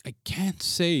can't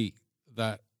say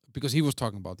that, because he was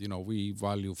talking about, we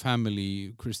value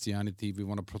family, Christianity, we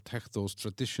want to protect those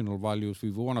traditional values,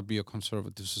 we want to be a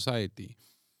conservative society.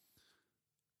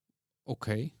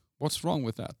 Okay, what's wrong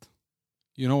with that?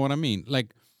 You know what I mean?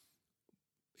 Like,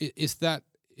 is that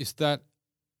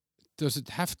does it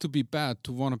have to be bad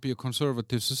to want to be a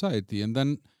conservative society? And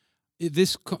then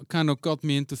this kind of got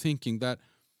me into thinking that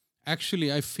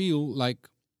actually I feel like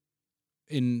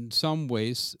in some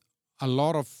ways a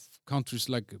lot of countries,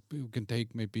 like you can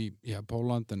take maybe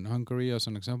Poland and Hungary as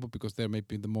an example, because they're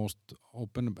maybe the most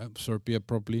open, Serbia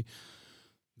probably,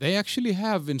 they actually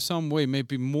have in some way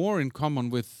maybe more in common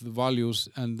with the values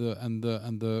and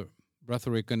the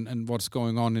rhetoric and what's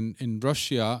going on in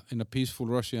Russia, in a peaceful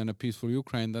Russia and a peaceful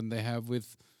Ukraine, than they have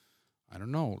with, I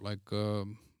don't know, like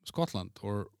Scotland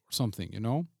or something,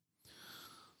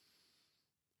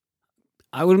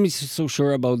 I wouldn't be so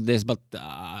sure about this, but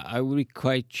I would be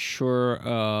quite sure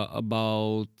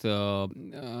about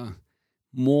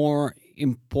more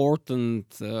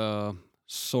important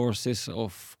sources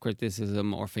of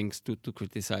criticism or things to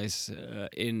criticize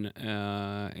in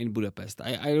Budapest.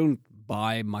 I don't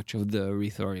buy much of the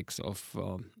rhetorics of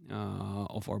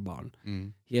Orban.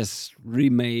 He has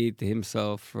remade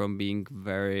himself from being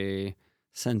very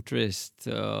centrist,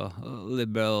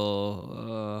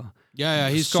 liberal.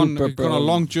 He's gone a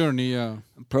long journey.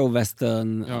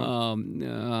 Pro-Western,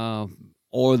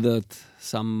 ordered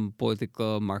some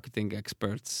political marketing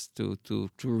experts to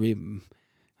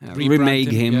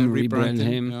rebrand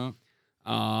him. Yeah.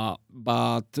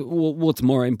 But what's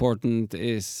more important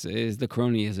is the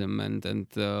cronyism and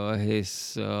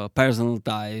his personal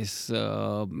ties,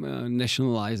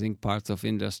 nationalizing parts of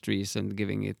industries and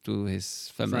giving it to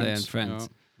his family and friends.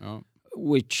 Yeah.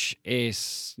 Which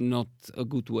is not a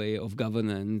good way of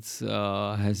governance.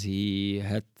 Has he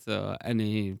had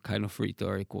any kind of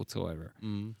rhetoric whatsoever?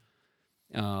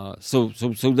 So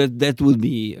that would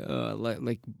be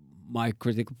like my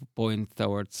critical point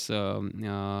towards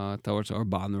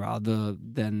Orban, rather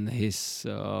than his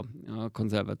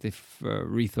conservative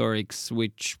rhetorics,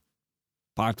 which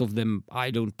part of them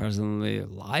I don't personally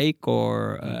like,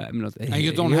 or I'm not. And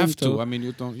you don't have to. I mean,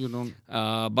 you don't.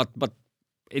 But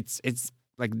it's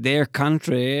like their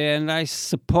country, and I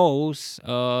suppose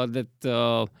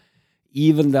that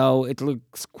even though it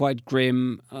looks quite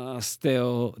grim,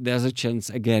 still there's a chance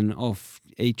again of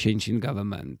a change in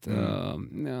government.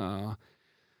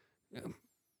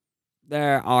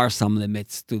 There are some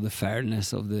limits to the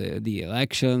fairness of the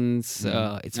elections.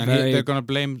 It's and very. They're going to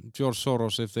blame George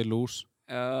Soros if they lose.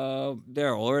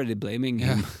 They're already blaming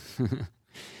him.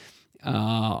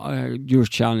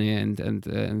 Giuliani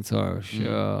and Soros,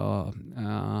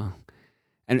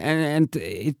 and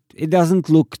it doesn't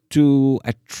look too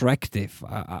attractive.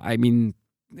 I mean,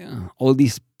 all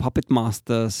these puppet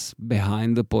masters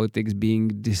behind the politics being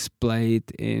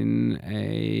displayed in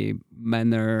a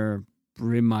manner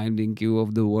reminding you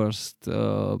of the worst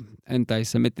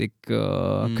anti-Semitic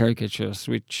caricatures,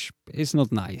 which is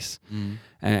not nice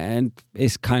and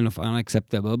is kind of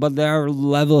unacceptable. But there are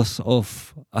levels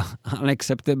of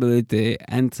unacceptability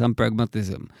and some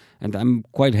pragmatism. And I'm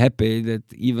quite happy that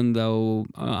even though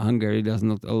Hungary does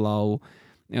not allow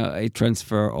a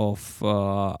transfer of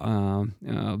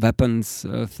weapons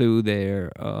through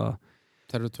their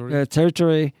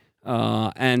territory,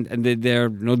 and they're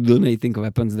not donating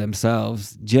weapons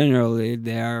themselves. Generally,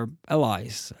 they're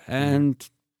allies and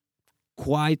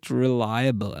quite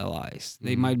reliable allies.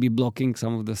 They might be blocking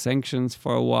some of the sanctions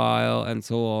for a while and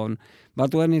so on.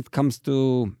 But when it comes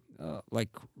to like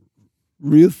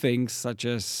real things such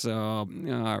as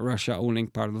Russia owning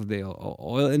part of the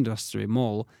oil industry,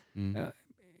 MOL,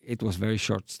 it was very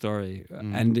short story,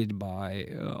 ended by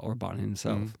Orban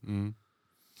himself.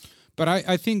 But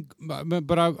I think,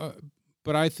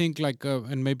 but I think like,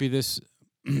 and maybe this,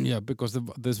 because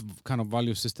this kind of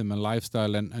value system and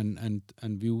lifestyle and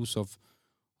views of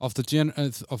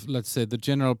let's say the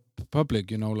general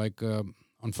public, like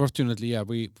unfortunately,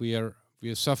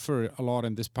 we suffer a lot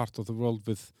in this part of the world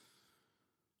with,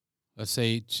 let's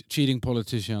say, cheating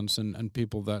politicians and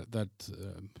people that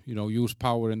use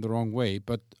power in the wrong way.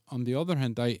 But on the other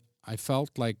hand, I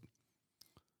felt like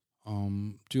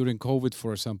during COVID,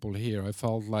 for example, here, I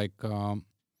felt like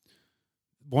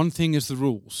one thing is the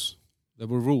rules. There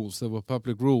were rules. There were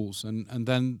public rules, and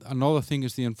then another thing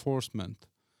is the enforcement.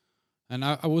 And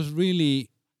I was really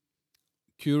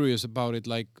curious about it,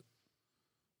 like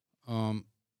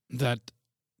that.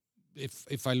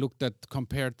 If I looked at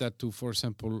compared that to, for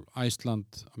example, Iceland,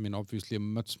 I mean, obviously a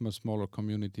much smaller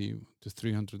community, to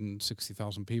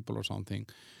 360,000 people or something,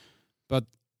 but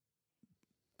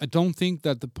I don't think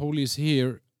that the police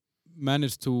here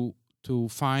managed to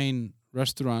fine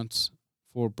restaurants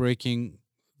for breaking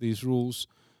these rules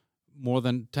more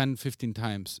than 10, 15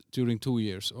 times during 2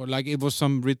 years, or like it was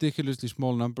some ridiculously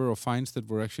small number of fines that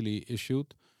were actually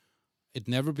issued. It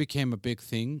never became a big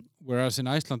thing, whereas in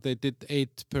Iceland they did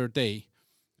 8 per day,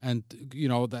 and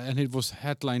and it was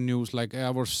headline news like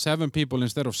there were 7 people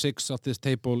instead of 6 at this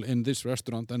table in this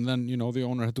restaurant, and then the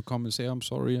owner had to come and say, "I'm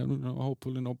sorry, and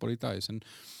hopefully nobody dies."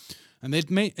 And it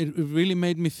really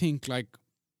made me think, like,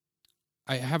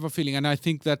 I have a feeling, and I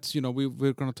think that's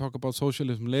we're going to talk about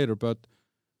socialism later, but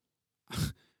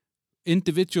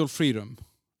individual freedom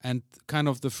and kind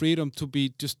of the freedom to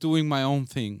be just doing my own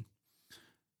thing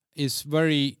is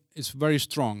very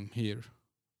strong here,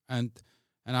 and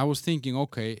I was thinking,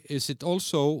 okay, is it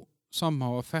also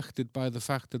somehow affected by the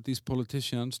fact that these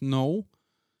politicians know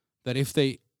that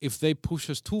if they push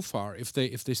us too far, if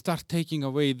they start taking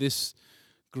away this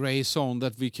gray zone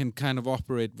that we can kind of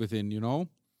operate within,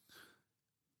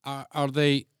 are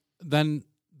they then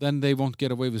they won't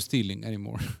get away with stealing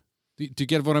anymore? Do you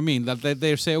get what I mean? That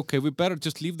they say, okay, we better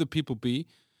just leave the people be.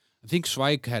 I think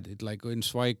Zweig had it, like in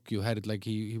Zweig you had it like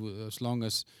he as long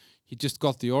as he just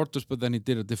got the orders, but then he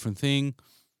did a different thing.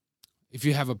 If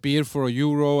you have a beer for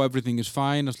 €1, everything is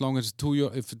fine as long as it's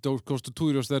 €2. If it goes to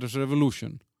 €2, that is a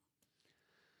revolution.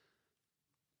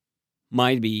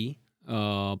 Might be,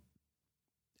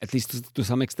 at least to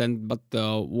some extent, but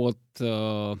what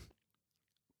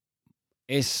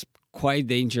is quite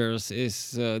dangerous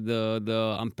is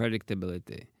the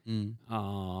unpredictability,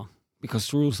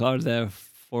 because rules are there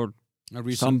for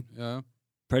some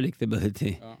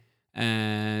predictability,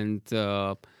 and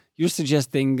you're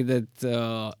suggesting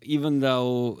that even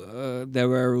though there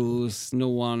were rules, no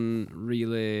one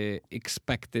really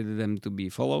expected them to be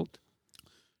followed.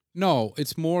 No,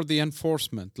 it's more the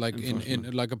enforcement, like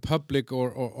in like a public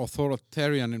or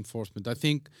authoritarian enforcement. I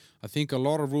think a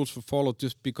lot of rules were followed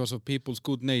just because of people's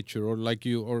good nature or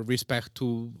respect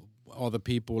to other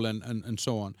people and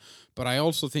so on. But I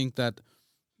also think that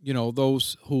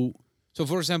those who, so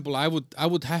for example, I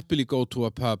would happily go to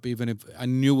a pub even if I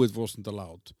knew it wasn't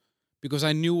allowed, because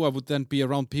I knew I would then be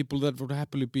around people that would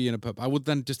happily be in a pub. I would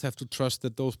then just have to trust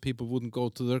that those people wouldn't go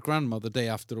to their grandma the day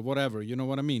after or whatever. You know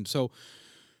what I mean? So.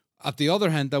 At the other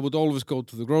hand, I would always go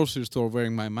to the grocery store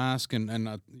wearing my mask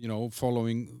and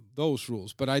following those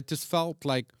rules. But I just felt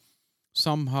like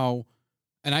somehow,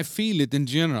 and I feel it in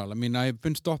general. I mean, I've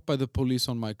been stopped by the police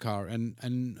on my car, and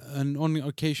on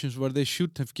occasions where they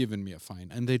should have given me a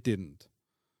fine, and they didn't.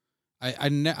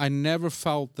 I never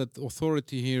felt that the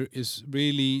authority here is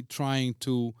really trying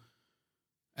to.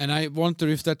 And I wonder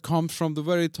if that comes from the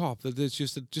very top, that it's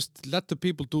just let the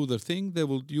people do their thing. They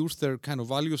will use their kind of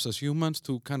values as humans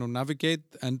to kind of navigate.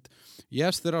 And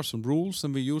yes, there are some rules,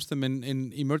 and we use them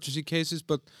in emergency cases,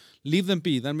 but leave them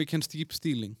be. Then we can keep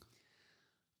stealing.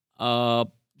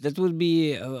 That would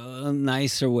be a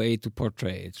nicer way to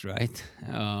portray it, right?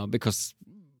 Because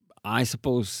I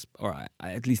suppose, or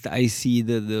at least I see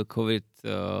the COVID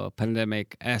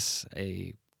pandemic as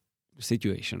a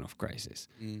situation of crisis.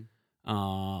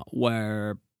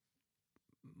 Where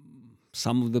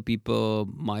some of the people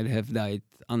might have died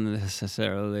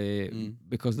unnecessarily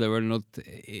because there were not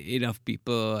enough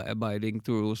people abiding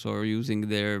to rules or using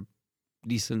their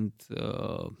decent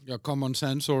common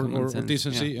sense or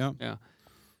decency. Yeah.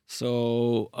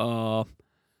 So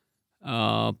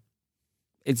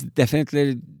it's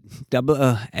definitely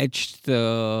double-edged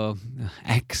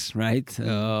axe, right?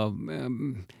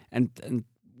 And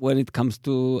when it comes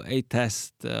to a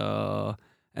test,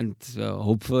 and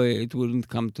hopefully it wouldn't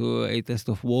come to a test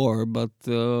of war, but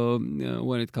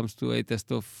when it comes to a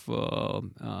test of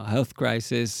health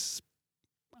crisis,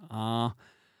 I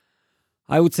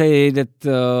would say that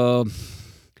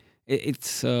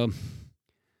it's.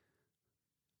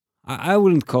 I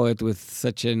wouldn't call it with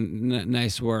such a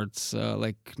nice words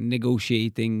like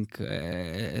negotiating,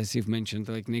 as you've mentioned,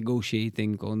 like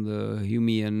negotiating on the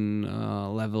human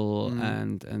level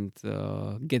and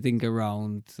getting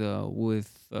around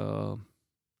with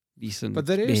decent. But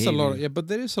there is behavior.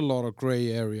 there is a lot of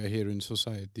gray area here in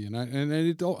society, and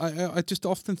I just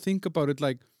often think about it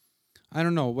like, I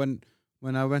don't know,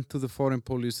 when I went to the foreign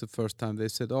police the first time, they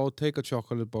said, "Oh, take a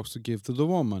chocolate box to give to the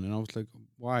woman," and I was like,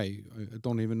 "Why? I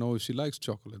don't even know if she likes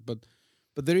chocolate." But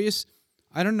there is,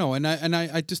 I don't know, and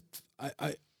I just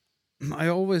I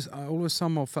always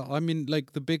somehow felt. I mean,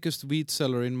 like the biggest weed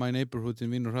seller in my neighborhood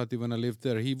in Vinorati when I lived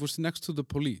there, he was next to the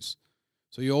police.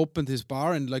 So he opened his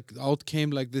bar and like out came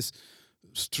like this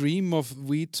stream of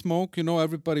weed smoke. You know,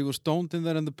 everybody was stoned in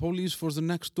there, and the police was the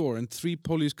next door, and 3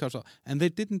 police cars out, and they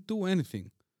didn't do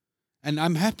anything. And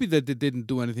I'm happy that they didn't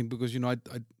do anything because, you know,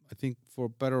 I think for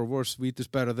better or worse, weed is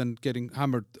better than getting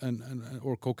hammered and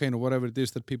or cocaine or whatever it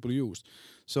is that people use.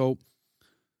 So.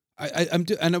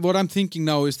 And what I'm thinking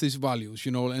now is these values,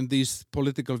 you know, and these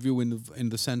political view in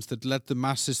the sense that let the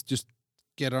masses just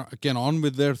get on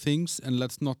with their things and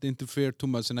let's not interfere too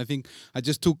much. And I think I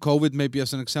just took COVID maybe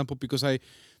as an example because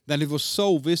then it was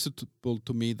so visible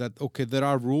to me that okay, there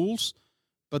are rules,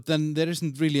 but then there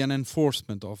isn't really an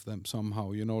enforcement of them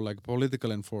somehow, you know, like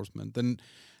political enforcement. And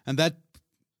that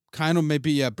kind of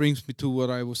maybe brings me to what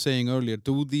I was saying earlier.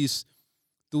 Do these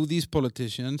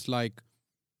politicians like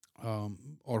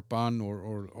Orban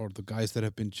or the guys that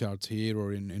have been charged here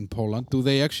or in Poland, do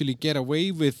they actually get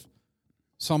away with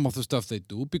some of the stuff they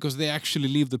do because they actually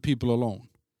leave the people alone?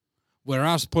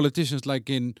 Whereas politicians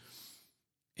like in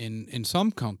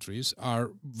some countries are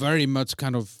very much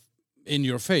kind of in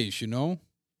your face, you know?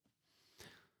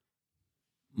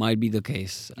 Might be the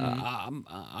case. I'm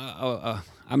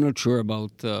not sure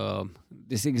about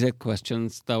these exact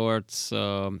questions towards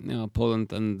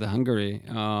Poland and Hungary,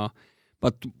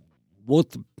 but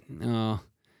what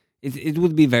it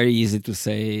would be very easy to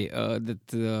say that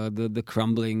the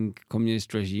crumbling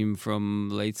communist regime from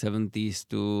late 70s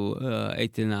to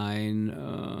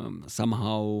 89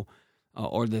 somehow,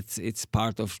 or that it's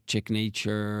part of Czech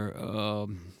nature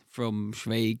from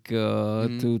Schweik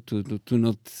to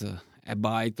not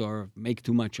abide or make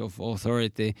too much of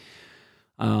authority.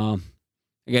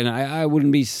 Again, I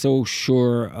wouldn't be so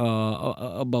sure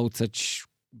about such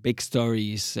big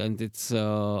stories, and it's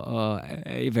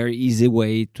a very easy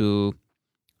way to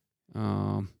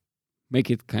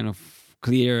make it kind of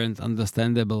clear and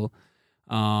understandable.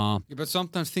 But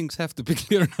sometimes things have to be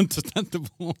clear and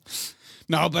understandable.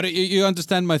 No, but you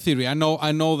understand my theory. I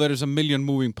know there is a million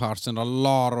moving parts and a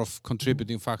lot of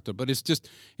contributing factor, but it's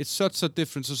such a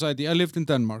different society. I lived in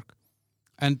Denmark,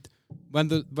 and when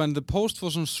the post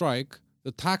was on strike,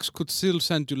 the tax could still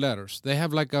send you letters. They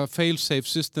have like a fail-safe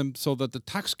system so that the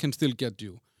tax can still get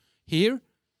you. Here,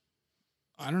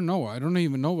 I don't know. I don't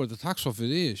even know where the tax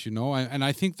office is, you know. And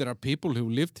I think there are people who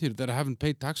lived here that haven't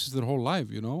paid taxes their whole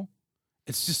life, you know.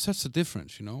 It's just such a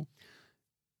difference, you know.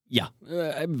 Yeah,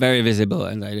 very visible,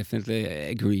 and I definitely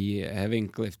agree.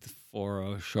 Having lived for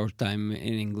a short time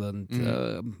in England,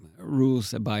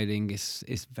 rules abiding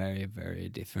is very, very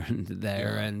different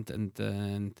there,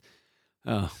 and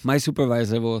my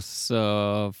supervisor was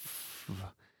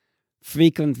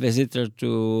frequent visitor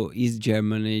to East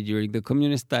Germany during the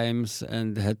communist times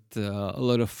and had a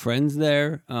lot of friends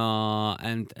there.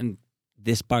 And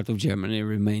this part of Germany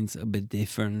remains a bit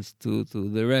different to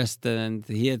the rest. And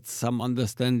he had some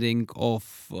understanding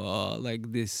of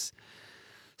like this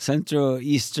Central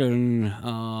Eastern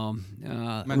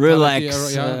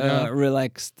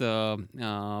relaxed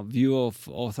view of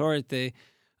authority.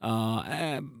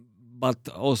 But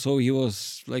also he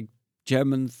was like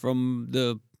German from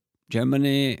the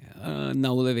Germany,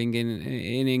 now living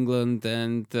in England,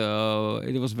 and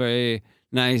it was very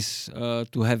nice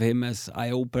to have him as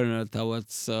eye-opener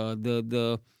towards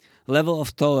the level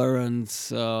of tolerance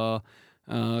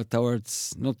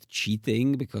towards not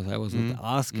cheating, because I was not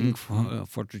asking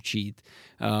for to cheat,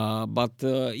 but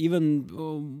even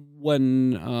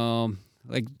when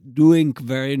like doing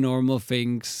very normal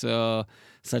things.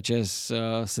 Such as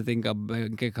setting up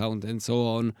bank account and so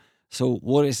on. So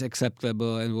what is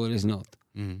acceptable and what is not?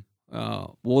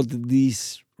 What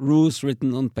these rules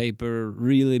written on paper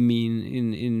really mean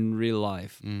in real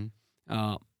life?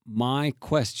 My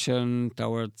question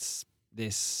towards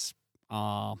this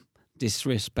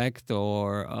disrespect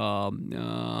or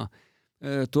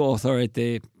to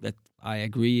authority that I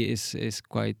agree is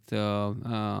quite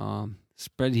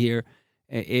spread here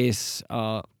is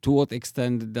to what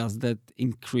extent does that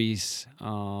increase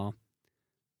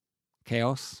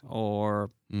chaos or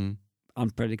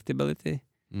unpredictability?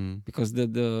 Because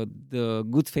the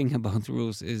good thing about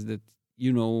rules is that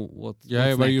you know what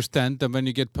where you stand and when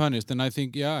you get punished. And I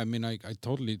think I mean I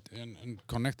totally and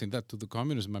connecting that to the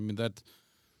communism, I mean that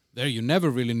there you never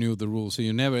really knew the rules, so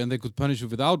you never, and they could punish you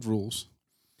without rules.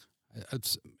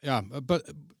 It's but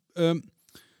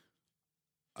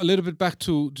a little bit back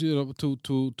to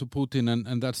Putin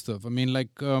and that stuff. I mean, like,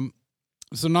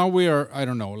 so now we are, I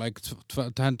don't know, like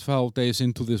 10, 12 days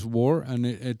into this war, and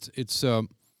it's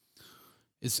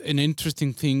an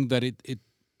interesting thing that it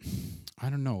I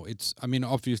don't know. I mean,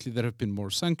 obviously there have been more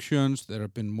sanctions, there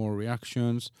have been more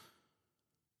reactions,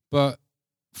 but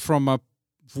from a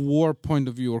war point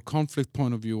of view or conflict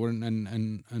point of view,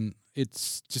 and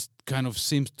it's just kind of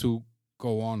seems to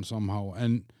go on somehow,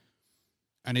 and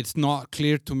it's not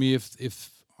clear to me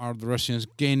if are the Russians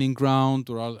gaining ground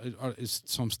or is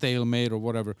some stalemate or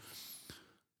whatever.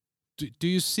 Do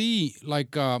you see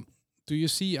do you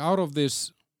see out of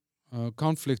this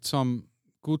conflict some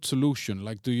good solution?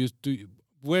 Like,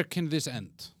 where can this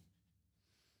end?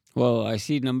 Well, I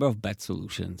see a number of bad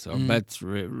solutions or bad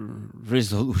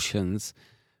resolutions,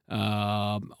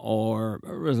 or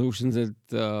resolutions that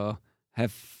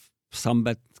have some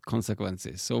bad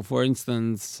consequences. So, for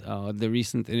instance, the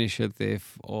recent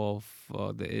initiative of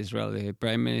the Israeli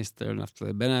Prime Minister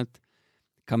Naftali Bennett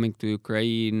coming to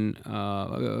Ukraine,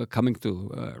 coming to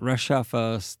Russia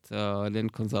first, then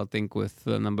consulting with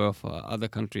a number of other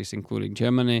countries, including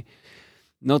Germany.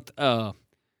 Not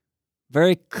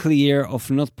very clear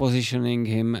of not positioning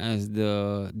him as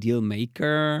the deal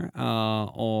maker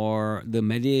or the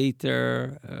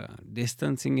mediator,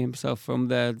 distancing himself from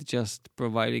that, just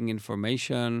providing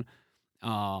information.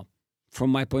 From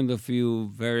my point of view,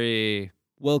 very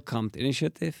welcomed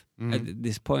initiative at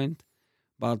this point.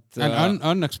 But and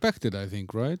unexpected, I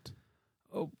think, right?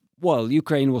 Well,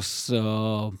 Ukraine was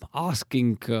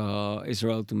asking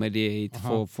Israel to mediate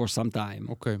for some time.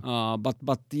 Okay.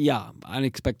 But yeah,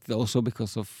 unexpected also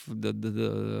because of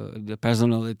the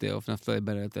personality of Naftali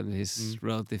Bennett and his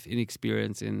relative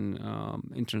inexperience in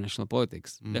international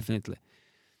politics, definitely.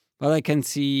 But I can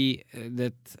see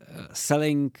that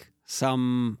selling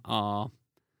some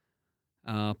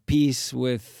peace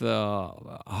with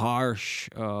harsh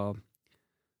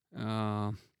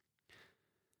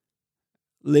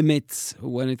limits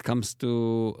when it comes to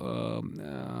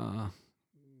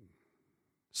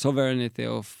sovereignty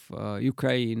of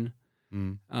Ukraine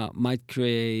might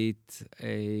create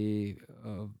a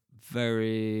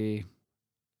very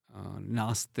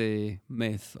nasty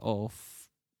myth of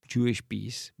Jewish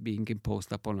peace being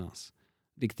imposed upon us,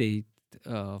 dictate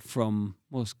from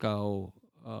Moscow,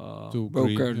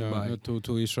 brokered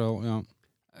to Israel. Yeah.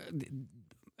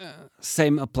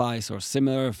 Same applies, or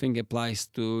similar thing applies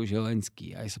to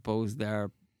Zelensky. I suppose there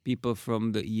are people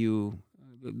from the EU,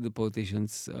 the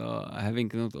politicians,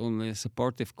 having not only a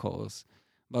supportive cause,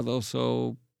 but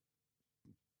also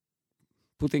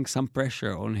putting some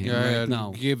pressure on him now.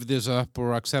 Give this up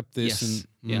or accept this.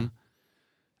 Yes,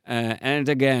 and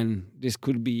again, this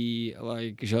could be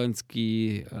like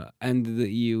Zelensky and the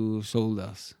EU sold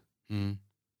us in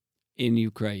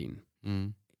Ukraine.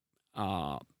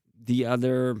 The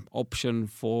other option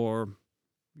for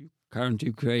current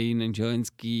Ukraine and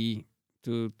Zelensky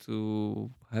to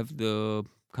have the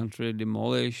country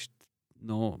demolished,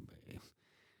 no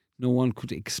one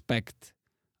could expect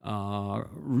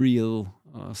real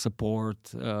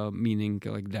support, meaning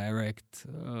like direct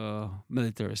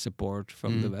military support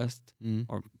from the West,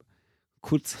 or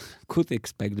could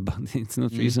expect, but it's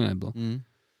not reasonable.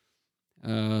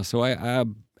 So I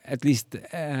at least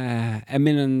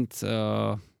eminent.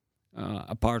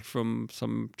 Apart from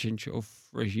some change of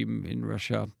regime in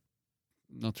Russia,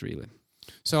 not really.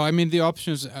 So, I mean, the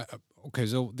options...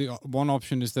 so the one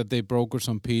option is that they broker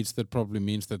some peace. That probably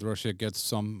means that Russia gets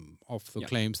some of the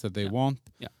claims that they want.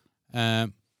 Yeah.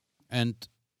 And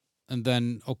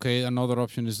then, another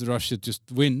option is Russia just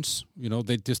wins. You know,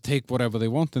 they just take whatever they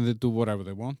want and they do whatever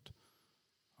they want.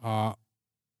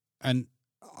 And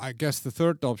I guess the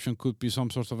third option could be some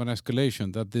sort of an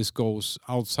escalation, that this goes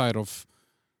outside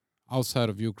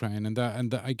of Ukraine, and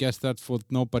I guess that's what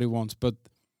nobody wants. But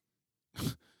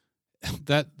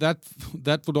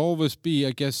that would always be,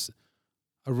 I guess,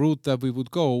 a route that we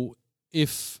would go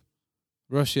if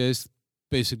Russia is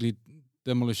basically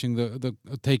demolishing the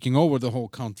taking over the whole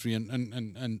country,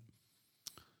 and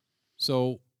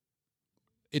so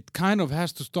it kind of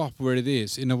has to stop where it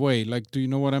is in a way. Like, do you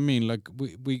know what I mean? Like,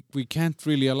 we can't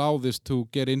really allow this to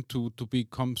get into to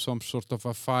become some sort of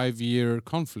a 5-year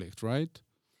conflict, right?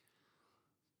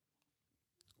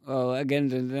 Again,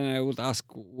 then I would ask,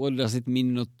 what does it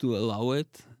mean not to allow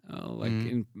it,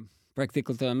 in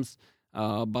practical terms?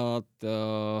 But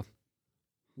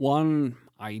one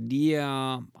idea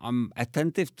I'm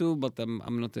attentive to, but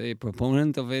I'm not a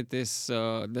proponent of it, is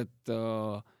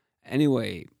that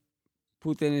anyway,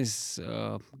 Putin is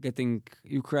getting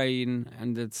Ukraine,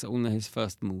 and that's only his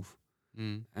first move.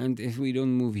 And if we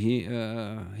don't move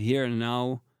here and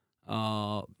now,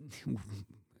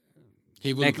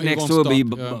 next will be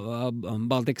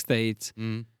Baltic states,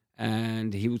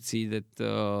 and he would see that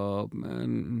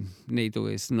NATO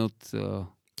is not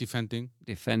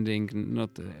defending,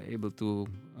 not able to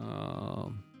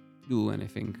do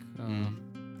anything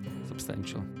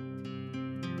substantial.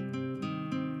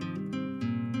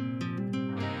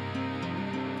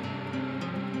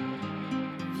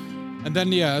 And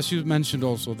then, as you mentioned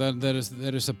also, that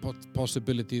there is a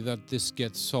possibility that this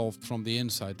gets solved from the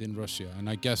inside in Russia, and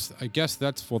I guess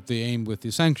that's what the aim with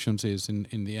the sanctions is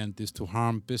in the end, is to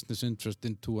harm business interest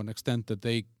to an extent that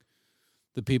the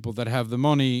people that have the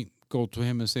money go to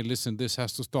him and say, listen, this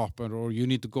has to stop, or you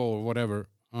need to go, or whatever.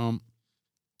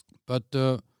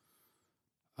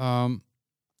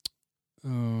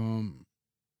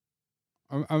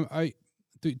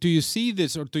 Do you see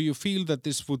this, or do you feel that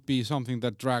this would be something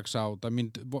that drags out? I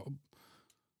mean,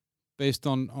 based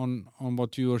on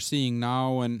what you are seeing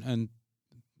now, and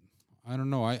I don't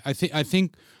know. I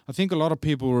think a lot of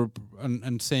people were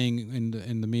and saying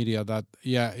in the media that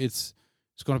it's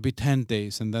going to be 10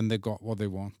 days and then they got what they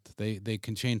want. They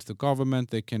can change the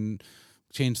government, they can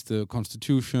change the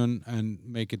constitution and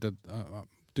make it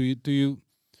do you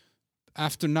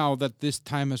after now that this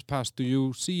time has passed, do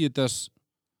you see it as,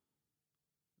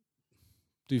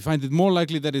 do you find it more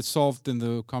likely that it's solved in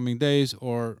the coming days,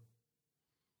 or?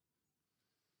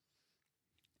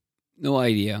 No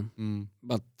idea.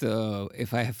 But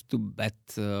if I have to bet,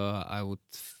 I would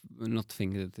not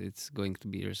think that it's going to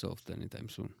be resolved anytime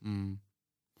soon.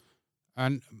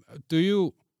 And do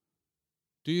you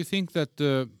think that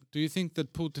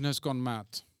Putin has gone mad?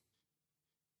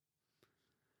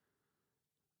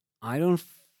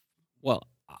 Well,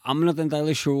 I'm not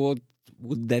entirely sure what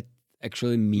would that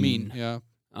actually mean.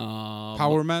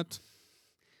 Power mad?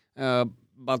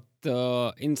 But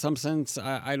in some sense,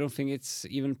 I don't think it's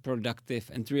even productive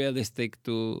and realistic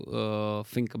to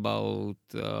think about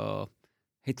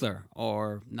Hitler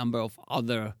or number of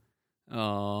other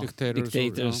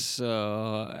dictators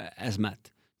as mad.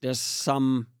 There are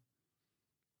some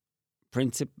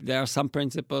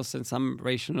principles and some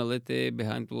rationality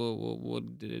behind what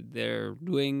they're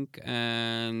doing,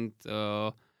 and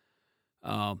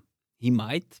he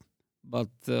might, but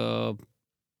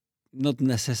not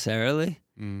necessarily.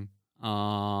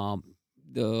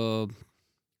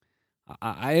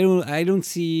 I don't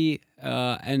see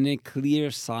any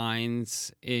clear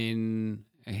signs in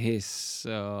his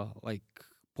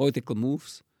political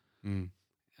moves, and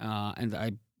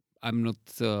I'm not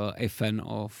a fan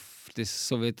of this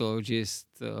Sovietologist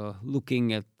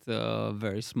looking at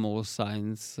very small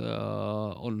signs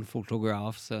on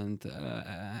photographs and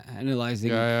analyzing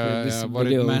these what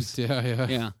videos. it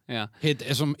meant. Hit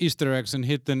some Easter eggs and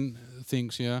hidden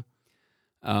things.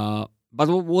 But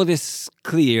what is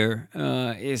clear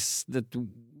is that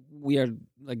we are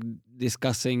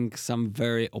discussing some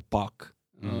very opaque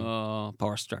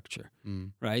power structure,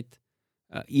 right?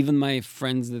 Even my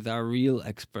friends that are real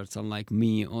experts, unlike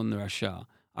me, on Russia,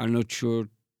 are not sure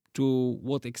to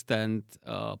what extent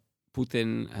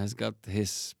Putin has got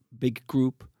his big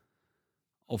group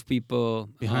of people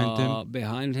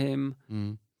behind him.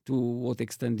 To what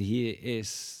extent he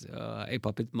is a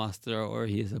puppet master or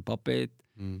he is a puppet.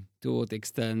 To what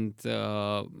extent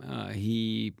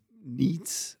he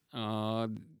needs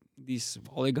these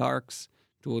oligarchs.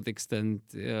 To what extent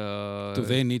do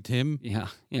they need him? Yeah.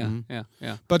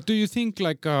 But do you think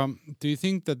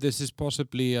that this is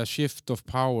possibly a shift of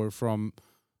power from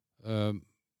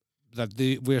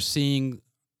we're seeing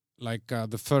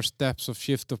the first steps of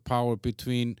shift of power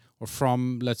between or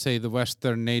from, let's say, the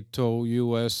Western NATO,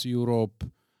 US, Europe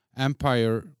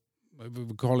empire,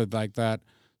 we call it like that,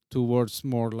 towards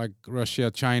more like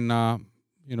Russia, China,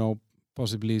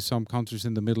 possibly some countries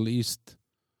in the Middle East?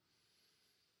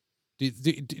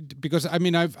 Because I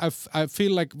mean, I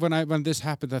feel like when this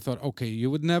happened, I thought, okay,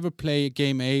 you would never play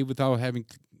game A without having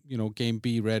game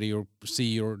B ready, or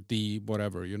C or D,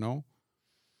 whatever,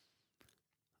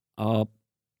 There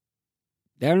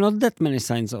are not that many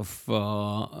signs of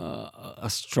a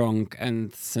strong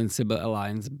and sensible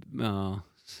alliance.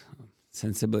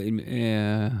 Sensible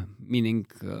meaning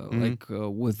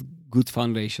with good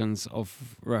foundations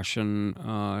of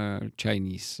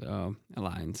Russian-Chinese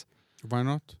alliance. Why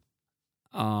not?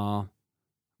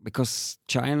 Because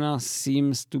China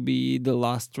seems to be the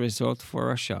last resort for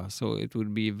Russia, so it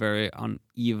would be a very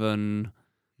uneven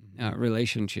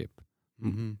relationship.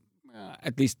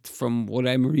 At least from what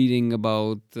I'm reading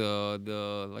about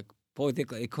the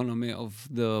political economy of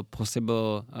the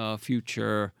possible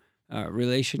future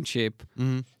relationship,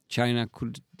 China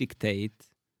could dictate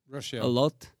Russia a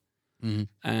lot.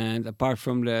 And apart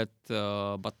from that,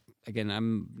 but again,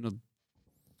 I'm not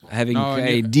having No, and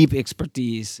a you- deep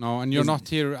expertise. No, and you're Is- not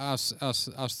here as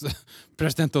the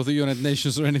president of the United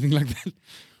Nations or anything like that.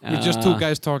 We're just two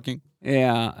guys talking.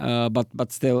 Yeah,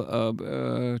 but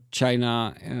still,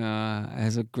 China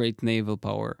has a great naval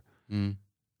power,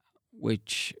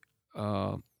 which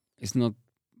is not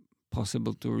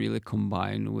possible to really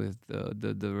combine with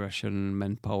the Russian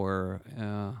manpower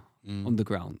on the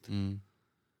ground.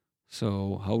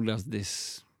 So how does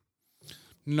this?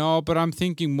 No, but I'm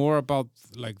thinking more about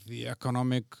like the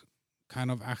economic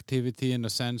kind of activity in a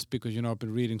sense, because I've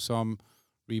been reading some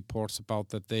reports about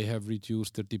that they have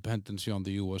reduced their dependency on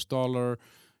the US dollar,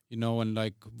 and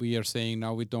like we are saying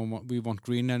now we want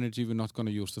green energy, we're not going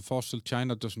to use the fossil.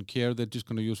 China doesn't care, they're just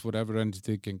going to use whatever energy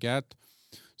they can get.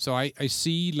 So I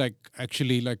see like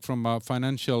actually like from a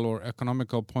financial or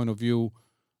economical point of view,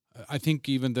 I think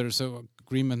even there's a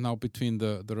agreement now between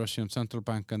the Russian central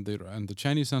bank and the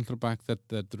Chinese central bank that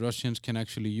the Russians can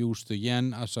actually use the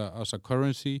yen as a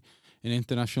currency in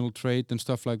international trade and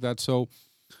stuff like that. So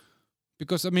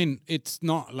because it's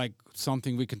not like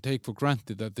something we can take for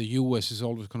granted that the US is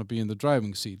always going to be in the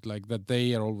driving seat, like that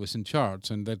they are always in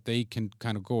charge and that they can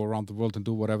kind of go around the world and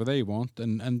do whatever they want.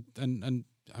 And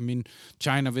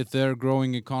China with their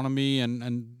growing economy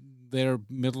and their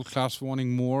middle class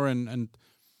wanting more and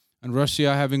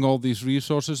Russia having all these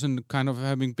resources and kind of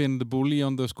having been the bully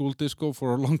on the school disco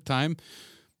for a long time,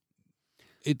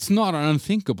 it's not an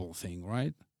unthinkable thing,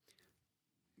 right?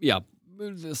 Yeah,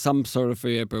 some sort of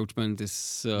approachment is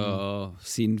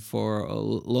seen for a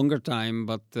longer time,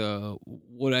 but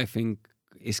what I think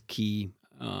is key,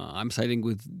 I'm siding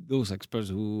with those experts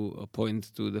who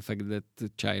point to the fact that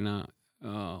China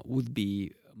would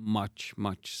be much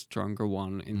stronger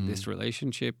one in this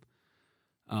relationship.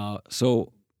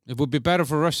 So it would be better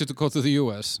for Russia to go to the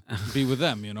US, be with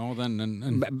them,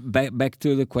 than back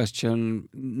to the question,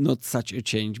 not such a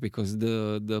change because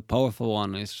the powerful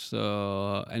one is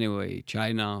anyway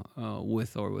China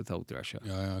with or without Russia.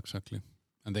 Yeah, exactly.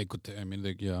 And they could,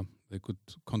 they could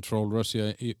control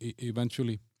Russia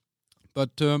eventually.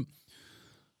 But the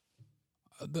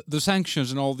sanctions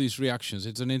and all these reactions,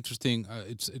 it's an interesting.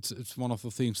 It's one of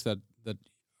the things that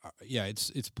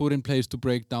it's put in place to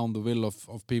break down the will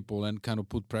of people and kind of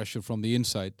put pressure from the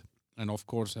inside, and of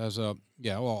course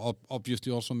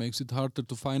obviously also makes it harder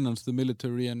to finance the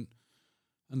military and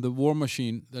the war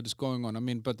machine that is going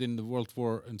on. But in the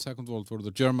Second World War,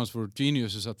 the Germans were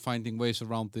geniuses at finding ways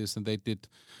around this, and they did.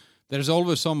 There's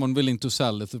always someone willing to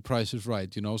sell if the price is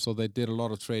right, so they did a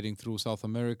lot of trading through South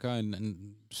America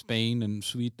and Spain and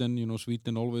Sweden.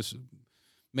 Sweden always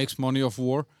makes money off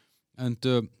war, and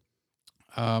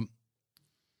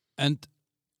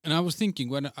I was thinking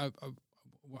when I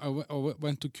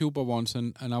went to Cuba once,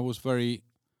 and I was very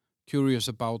curious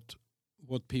about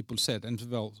what people said, and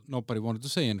nobody wanted to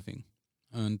say anything,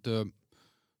 and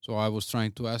so I was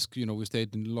trying to ask. We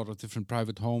stayed in a lot of different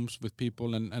private homes with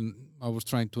people, and I was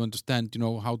trying to understand,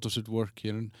 how does it work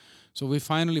here, and so we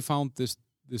finally found this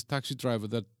taxi driver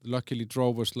that luckily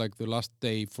drove us like the last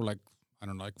day for like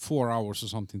 4 hours or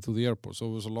something to the airport. So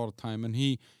it was a lot of time, and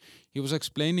he was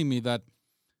explaining me that,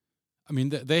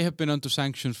 they have been under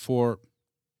sanctions for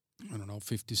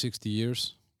 50, 60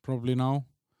 years probably now,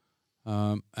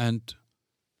 and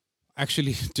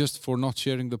actually just for not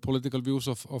sharing the political views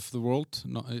of the world.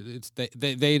 No,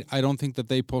 they I don't think that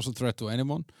they pose a threat to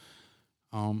anyone.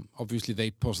 Obviously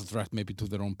they pose a threat maybe to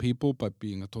their own people by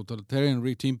being a totalitarian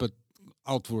regime, but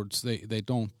outwards they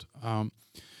don't.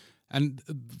 And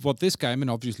what this guy,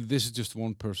 obviously this is just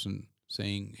one person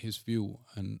saying his view,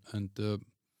 and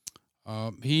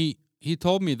he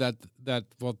told me that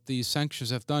what these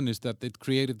sanctions have done is that it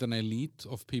created an elite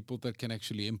of people that can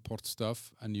actually import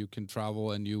stuff, and you can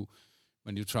travel, and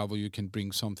when you travel you can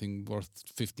bring something worth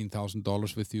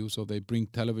 $15,000 with you. So they bring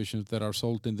televisions that are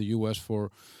sold in the US for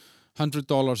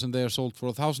 $100 and they are sold for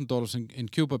 $1,000 in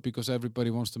Cuba, because everybody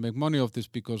wants to make money off this,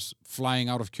 because flying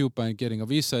out of Cuba and getting a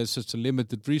visa is such a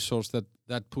limited resource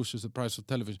that pushes the price of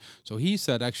television. So he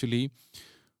said actually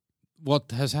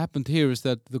what has happened here is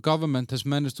that the government has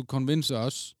managed to convince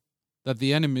us that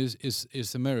the enemy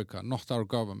is America, not our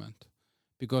government,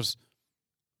 because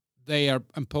they are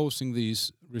imposing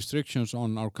these restrictions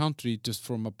on our country just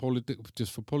for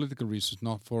political reasons,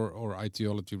 not for or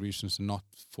ideology reasons, and not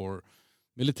for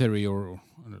military or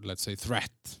let's say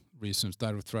threat reasons,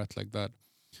 direct threat like that.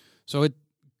 So it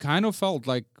kind of felt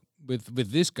like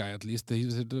with this guy at least, he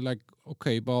said like,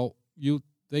 okay, well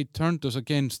they turned us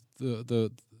against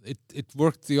it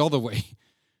worked the other way.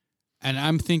 And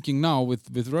I'm thinking now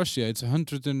with Russia, it's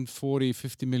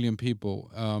 50 million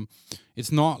people.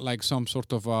 It's not like some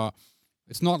sort of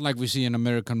it's not like we see in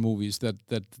American movies that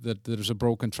there's a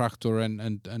broken tractor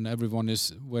and everyone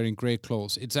is wearing grey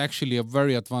clothes. It's actually a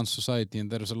very advanced society,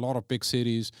 and there's a lot of big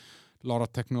cities, a lot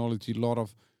of technology, a lot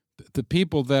of the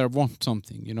people there want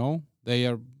something. They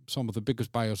are some of the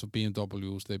biggest buyers of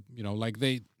BMWs.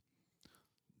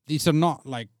 These are not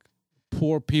like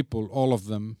poor people, all of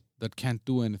them, that can't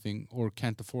do anything or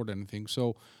can't afford anything.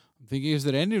 So I'm thinking, is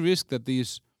there any risk that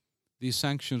these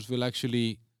sanctions will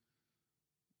actually,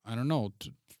 I don't know,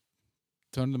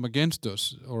 turn them against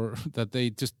us, or that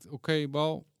they just, okay,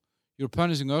 well, you're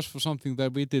punishing us for something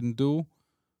that we didn't do.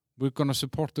 We're going to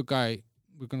support the guy.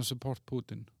 We're going to support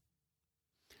Putin.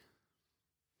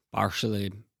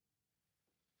 Partially,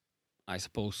 I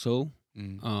suppose so.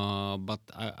 But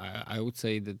I would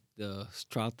say that the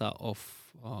strata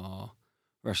of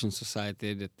Russian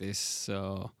society that is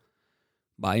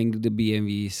buying the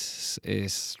BMWs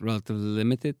is relatively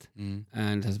limited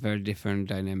and has very different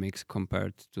dynamics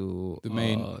compared to the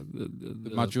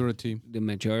majority. The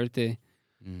majority.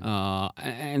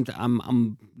 And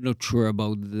I'm not sure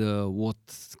about what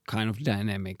kind of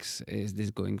dynamics is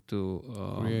this going to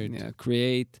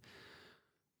create.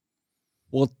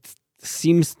 What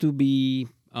seems to be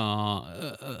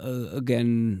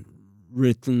again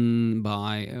written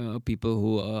by people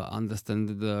who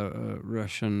understand the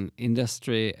Russian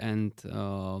industry and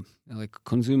like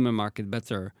consumer market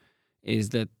better is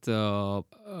that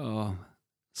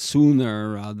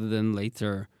sooner rather than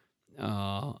later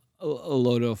a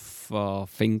lot of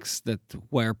things that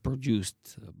were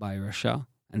produced by Russia,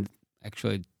 and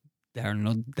actually there are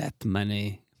not that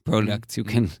many products you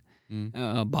can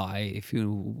buy. If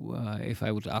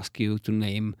I would ask you to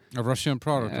name a Russian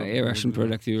product,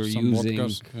 product you're using,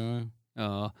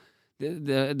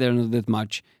 they're not that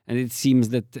much, and it seems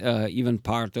that even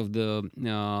part of the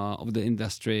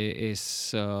industry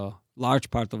is large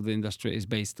part of the industry is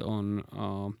based on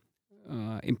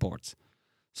imports.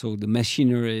 So the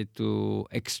machinery to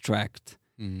extract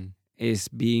is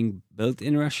being built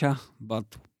in Russia, but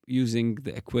using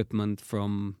the equipment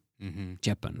from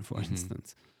Japan, for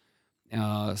instance.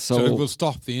 So it will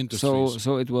stop the industries.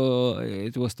 So it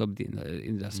will stop the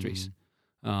industries.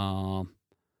 But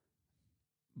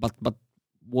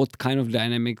what kind of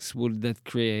dynamics would that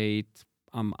create?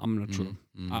 I'm not sure.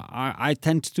 I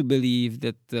tend to believe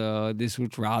that this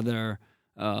would rather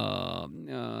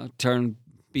turn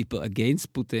people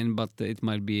against Putin, but it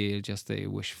might be just a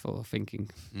wishful thinking.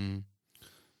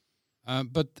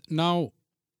 But now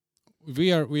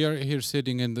we are here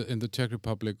sitting in the Czech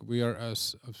Republic. We are,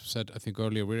 as I've said, I think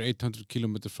earlier, we're 800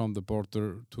 kilometers from the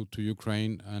border to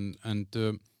Ukraine, and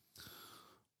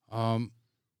I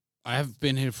have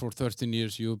been here for 13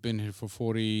 years. You've been here for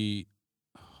 2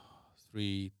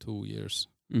 years.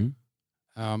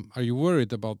 Are you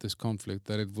worried about this conflict,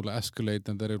 that it will escalate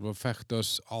and that it will affect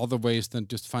us other ways than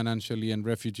just financially and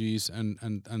refugees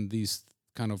and these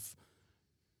kind of,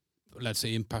 let's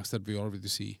say, impacts that we already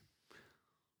see?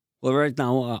 Well, right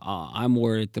now I'm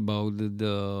worried about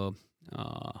the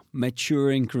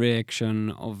maturing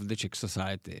reaction of the Czech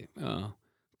society.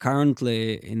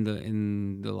 Currently, in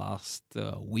the last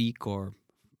week or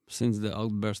since the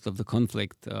outburst of the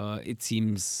conflict, it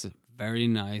seems very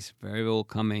nice, very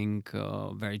welcoming,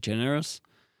 very generous.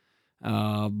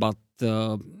 But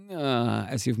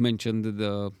as you've mentioned,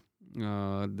 the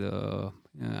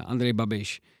Andrej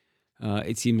Babiš,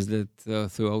 it seems that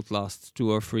throughout last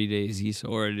 2 or 3 days, he's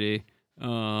already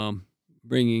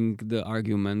bringing the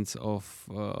arguments of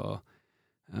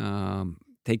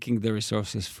taking the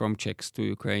resources from Czechs to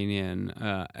Ukrainian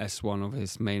as one of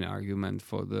his main arguments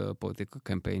for the political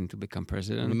campaign to become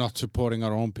president. We're not supporting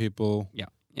our own people. Yeah.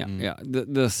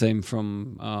 The same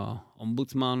from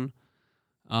ombudsman.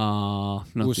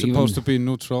 Who's supposed to be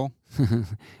neutral.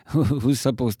 Who's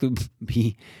supposed to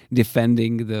be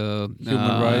defending the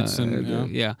human rights and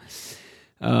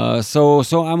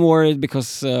so I'm worried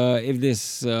because if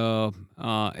this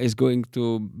is going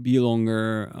to be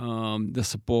longer, the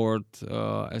support,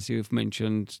 as you've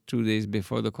mentioned, 2 days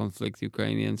before the conflict,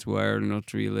 Ukrainians were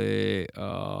not really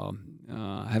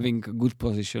having a good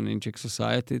position in Czech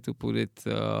society, to put it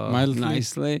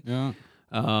nicely. Yeah.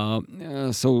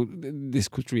 So this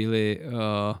could really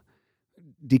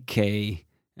decay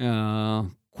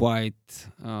quite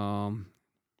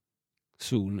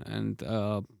soon, and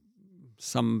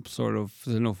some sort of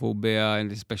xenophobia,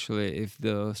 and especially if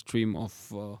the stream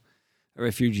of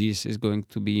refugees is going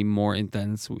to be more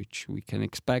intense, which we can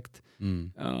expect.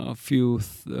 A few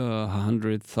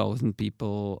 100,000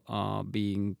 people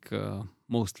being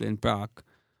mostly in Prague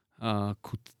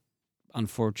could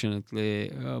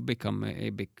unfortunately become a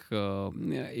big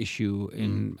issue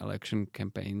in election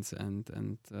campaigns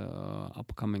and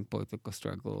upcoming political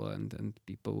struggle, and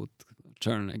people would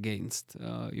turn against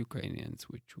Ukrainians,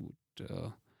 which would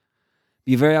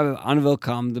be very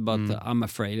unwelcomed. But I'm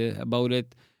afraid about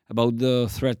it. About the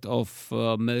threat of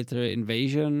military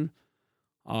invasion,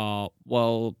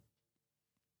 well,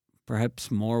 perhaps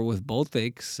more with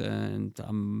Baltics, and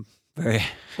I'm very.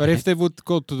 But if they would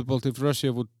go to the Baltics, if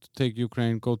Russia would take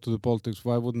Ukraine, go to the Baltics,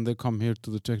 why wouldn't they come here to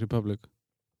the Czech Republic?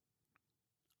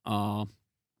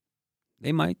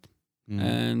 They might,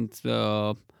 and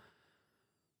I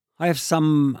have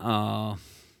some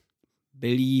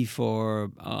belief,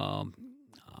 or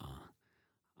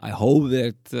I hope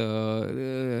that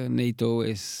NATO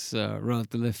is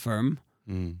relatively firm,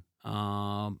 and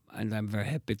I'm very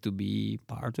happy to be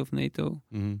part of NATO.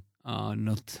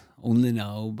 Not only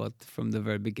now, but from the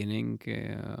very beginning,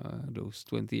 those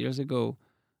 20 years ago.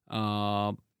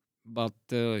 But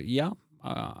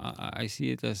I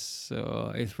see it as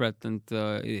a threat, and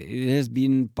it has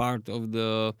been part of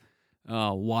the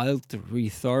wild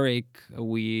rhetoric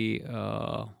we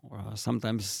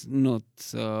sometimes not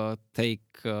take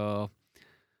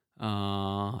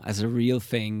as a real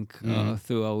thing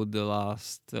throughout the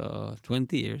last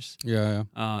 20 years.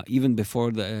 Even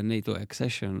before the NATO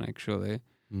accession, actually.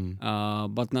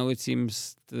 But now it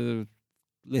seems to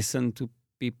listen to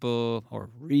people or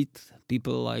read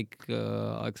people like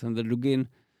Alexander Dugin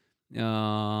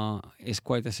is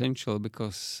quite essential,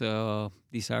 because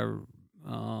these are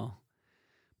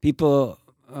people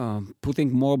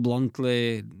putting more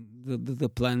bluntly the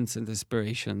plans and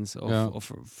aspirations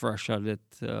of Russia that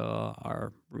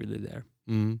are really there.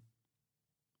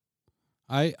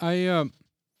 I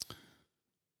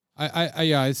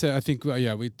think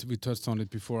we touched on it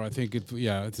before. I think it's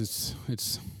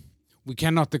we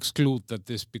cannot exclude that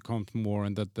this becomes more,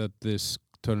 and that this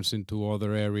turns into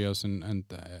other areas and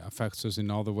affects us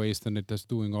in other ways than it is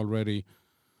doing already.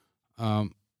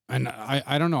 And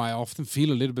I don't know, I often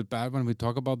feel a little bit bad when we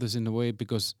talk about this in a way,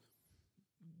 because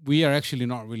we are actually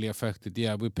not really affected.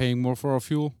 Yeah, we're paying more for our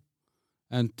fuel,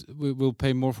 and we will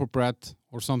pay more for bread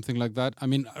or something like that. I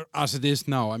mean, as it is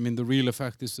now, I mean, the real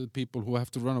effect is the people who have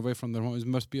to run away from their homes. It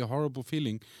must be a horrible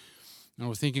feeling. And I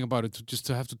was thinking about it,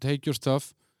 to have to take your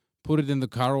stuff, put it in the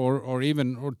car, or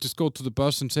just go to the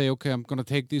bus and say, okay, I'm going to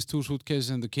take these 2 suitcases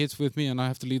and the kids with me, and I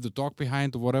have to leave the dog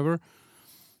behind or whatever.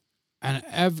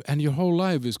 And your whole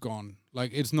life is gone.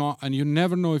 Like, it's not, and you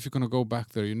never know if you're going to go back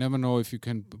there. You never know if you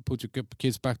can put your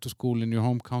kids back to school in your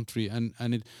home country. And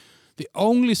the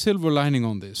only silver lining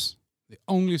on this,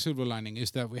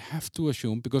 is that we have to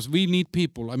assume, because we need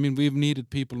people. I mean, we've needed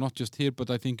people, not just here, but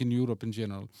I think in Europe in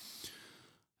general.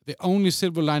 The only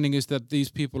silver lining is that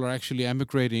these people are actually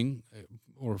emigrating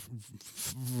or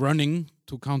running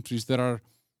to countries that are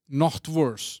not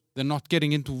worse. They're not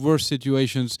getting into worse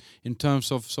situations in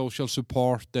terms of social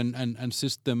support and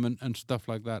system and stuff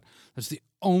like that. That's the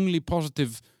only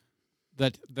positive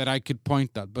that I could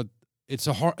point at. But it's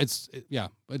hard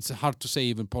to say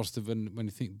even positive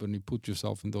when you put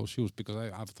yourself in those shoes, because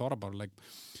I've thought about it, like,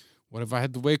 what if I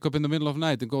had to wake up in the middle of the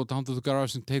night and go down to the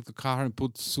garage and take the car and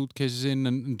put suitcases in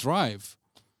and drive?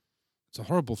 It's a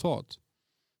horrible thought.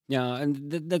 Yeah,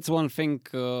 and that's one thing.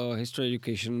 History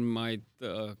education might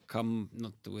come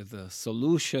not with a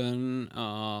solution,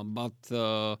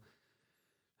 but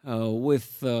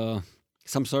with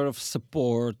some sort of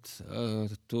support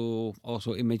to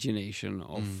also imagination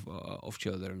of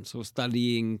children. So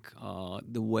studying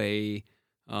the way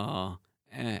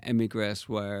immigrants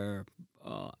were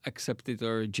accepted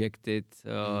or rejected,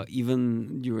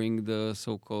 even during the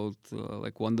so-called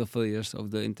wonderful years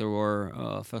of the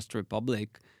interwar First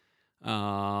Republic.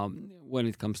 When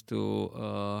it comes to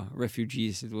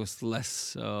refugees, it was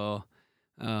less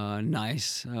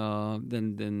nice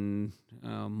than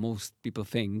most people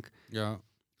think. Yeah.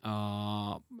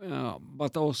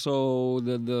 But also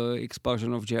the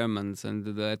expulsion of Germans and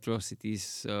the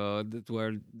atrocities that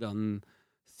were done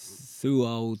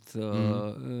throughout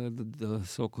the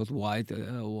so-called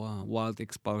wild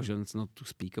expulsions, not to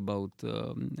speak about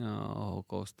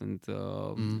Holocaust and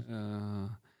the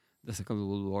Second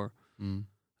World War.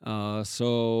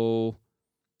 So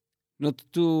not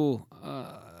to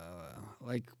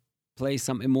play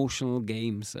some emotional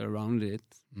games around it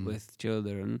with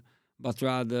children, but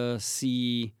rather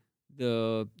see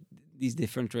these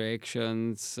different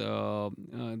reactions,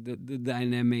 the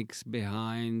dynamics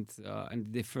behind,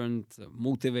 and different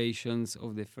motivations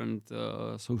of different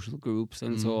social groups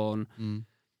and so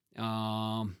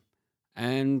on.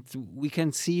 And we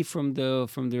can see from the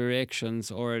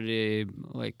reactions already,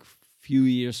 like few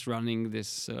years running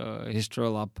this History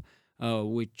Lab,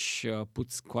 which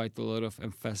puts quite a lot of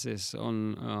emphasis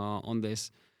on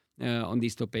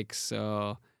these topics,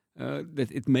 that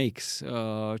it makes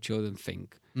children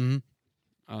think,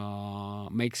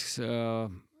 makes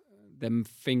them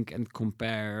think and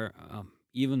compare,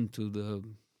 even to the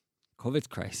COVID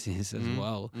crisis as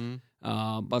well.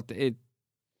 But it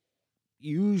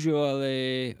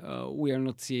usually we are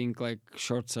not seeing like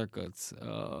short circuits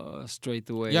straight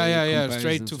away.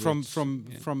 Straight to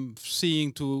from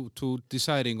seeing to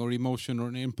deciding, or emotion or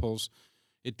an impulse.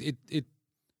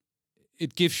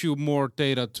 It gives you more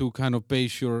data to kind of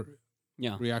base your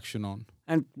reaction on.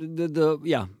 And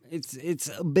it's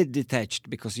a bit detached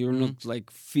because you're not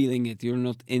like feeling it. You're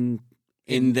not in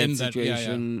that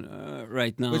situation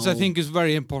right now. Which I think is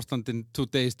very important in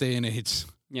today's day and age.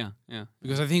 Yeah.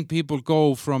 Because I think people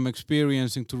go from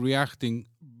experiencing to reacting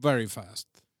very fast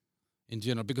in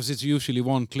general, because it's usually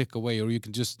one click away, or you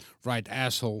can just write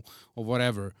asshole or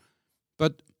whatever.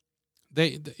 But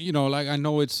they like, I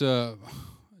know it's the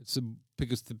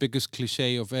biggest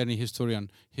cliche of any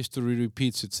historian. History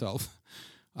repeats itself.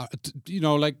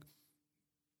 Like,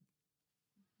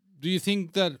 do you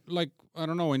think that, like, I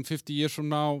don't know, in 50 years from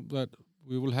now, that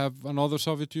we will have another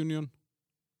Soviet Union?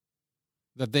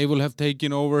 That they will have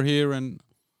taken over here, and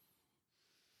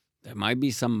there might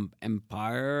be some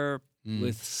empire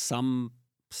with some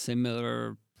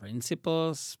similar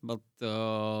principles, but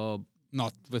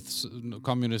not with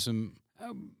communism.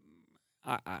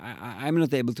 I'm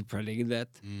not able to predict that,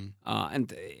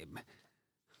 and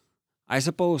I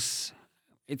suppose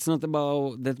it's not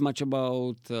that much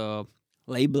about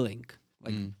labeling.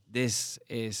 Like this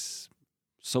is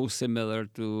so similar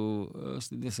to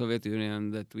the Soviet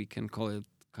Union that we can call it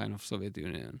kind of Soviet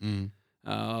Union,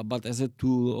 but as a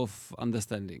tool of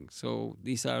understanding. So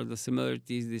these are the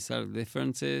similarities, these are the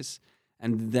differences,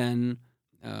 and then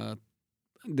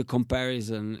the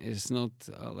comparison is not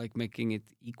like making it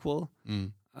equal,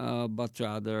 but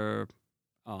rather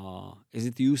is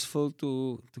it useful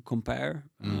to compare?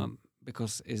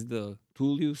 Because is the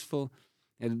tool useful?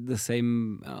 And the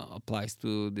same applies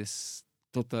to this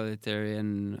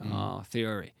totalitarian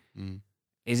theory.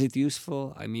 Is it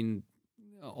useful? I mean,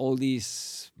 all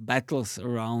these battles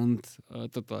around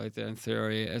totalitarian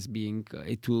theory as being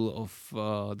a tool of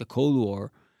the Cold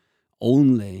War,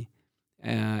 only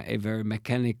a very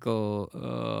mechanical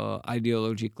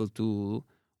ideological tool,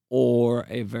 or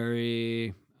a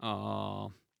very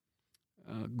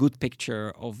good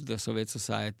picture of the Soviet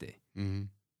society.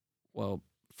 Well,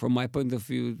 from my point of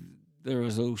view, the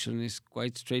resolution is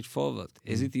quite straightforward.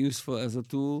 Is it useful as a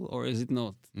tool, or is it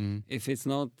not? If it's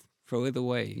not, throw it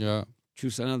away.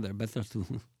 Choose another better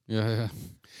tool.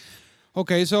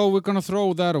 Okay, so we're gonna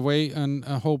throw that away, and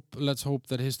let's hope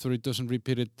that history doesn't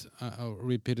repeat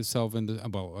itself.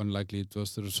 Unlikely it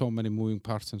was. There are so many moving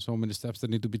parts and so many steps that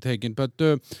need to be taken. But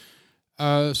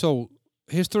so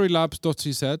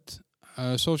historylabs.cz,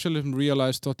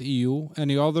 socialismrealized.eu.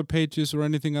 Any other pages or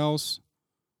anything else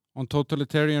on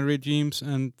totalitarian regimes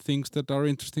and things that are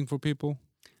interesting for people?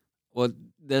 Well,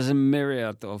 there's a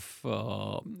myriad of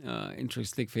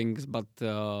interesting things, but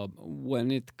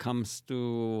when it comes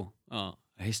to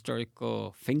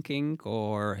historical thinking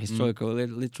or historical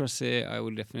literacy, I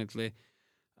would definitely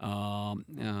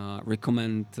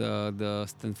recommend the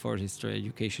Stanford History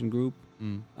Education Group.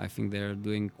 I think they're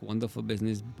doing wonderful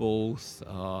business both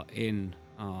in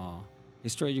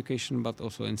history education, but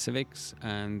also in civics,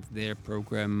 and their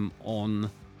program on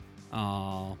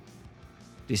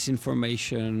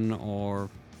disinformation or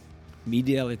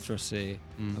media literacy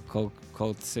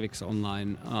called Civics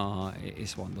Online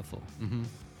is wonderful.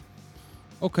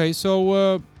 Okay,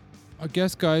 so I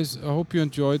guess, guys, I hope you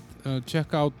enjoyed.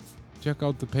 Check out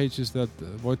the pages that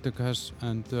Vojtěch has,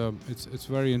 and it's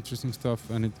very interesting stuff,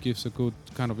 and it gives a good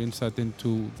kind of insight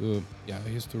into the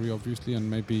history, obviously, and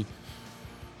maybe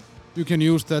you can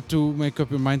use that to make up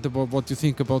your mind about what you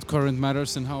think about current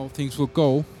matters and how things will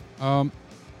go.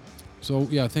 So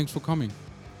thanks for coming.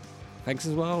 Thanks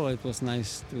as well. It was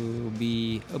nice to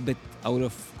be a bit out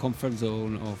of comfort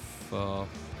zone of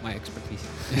my expertise.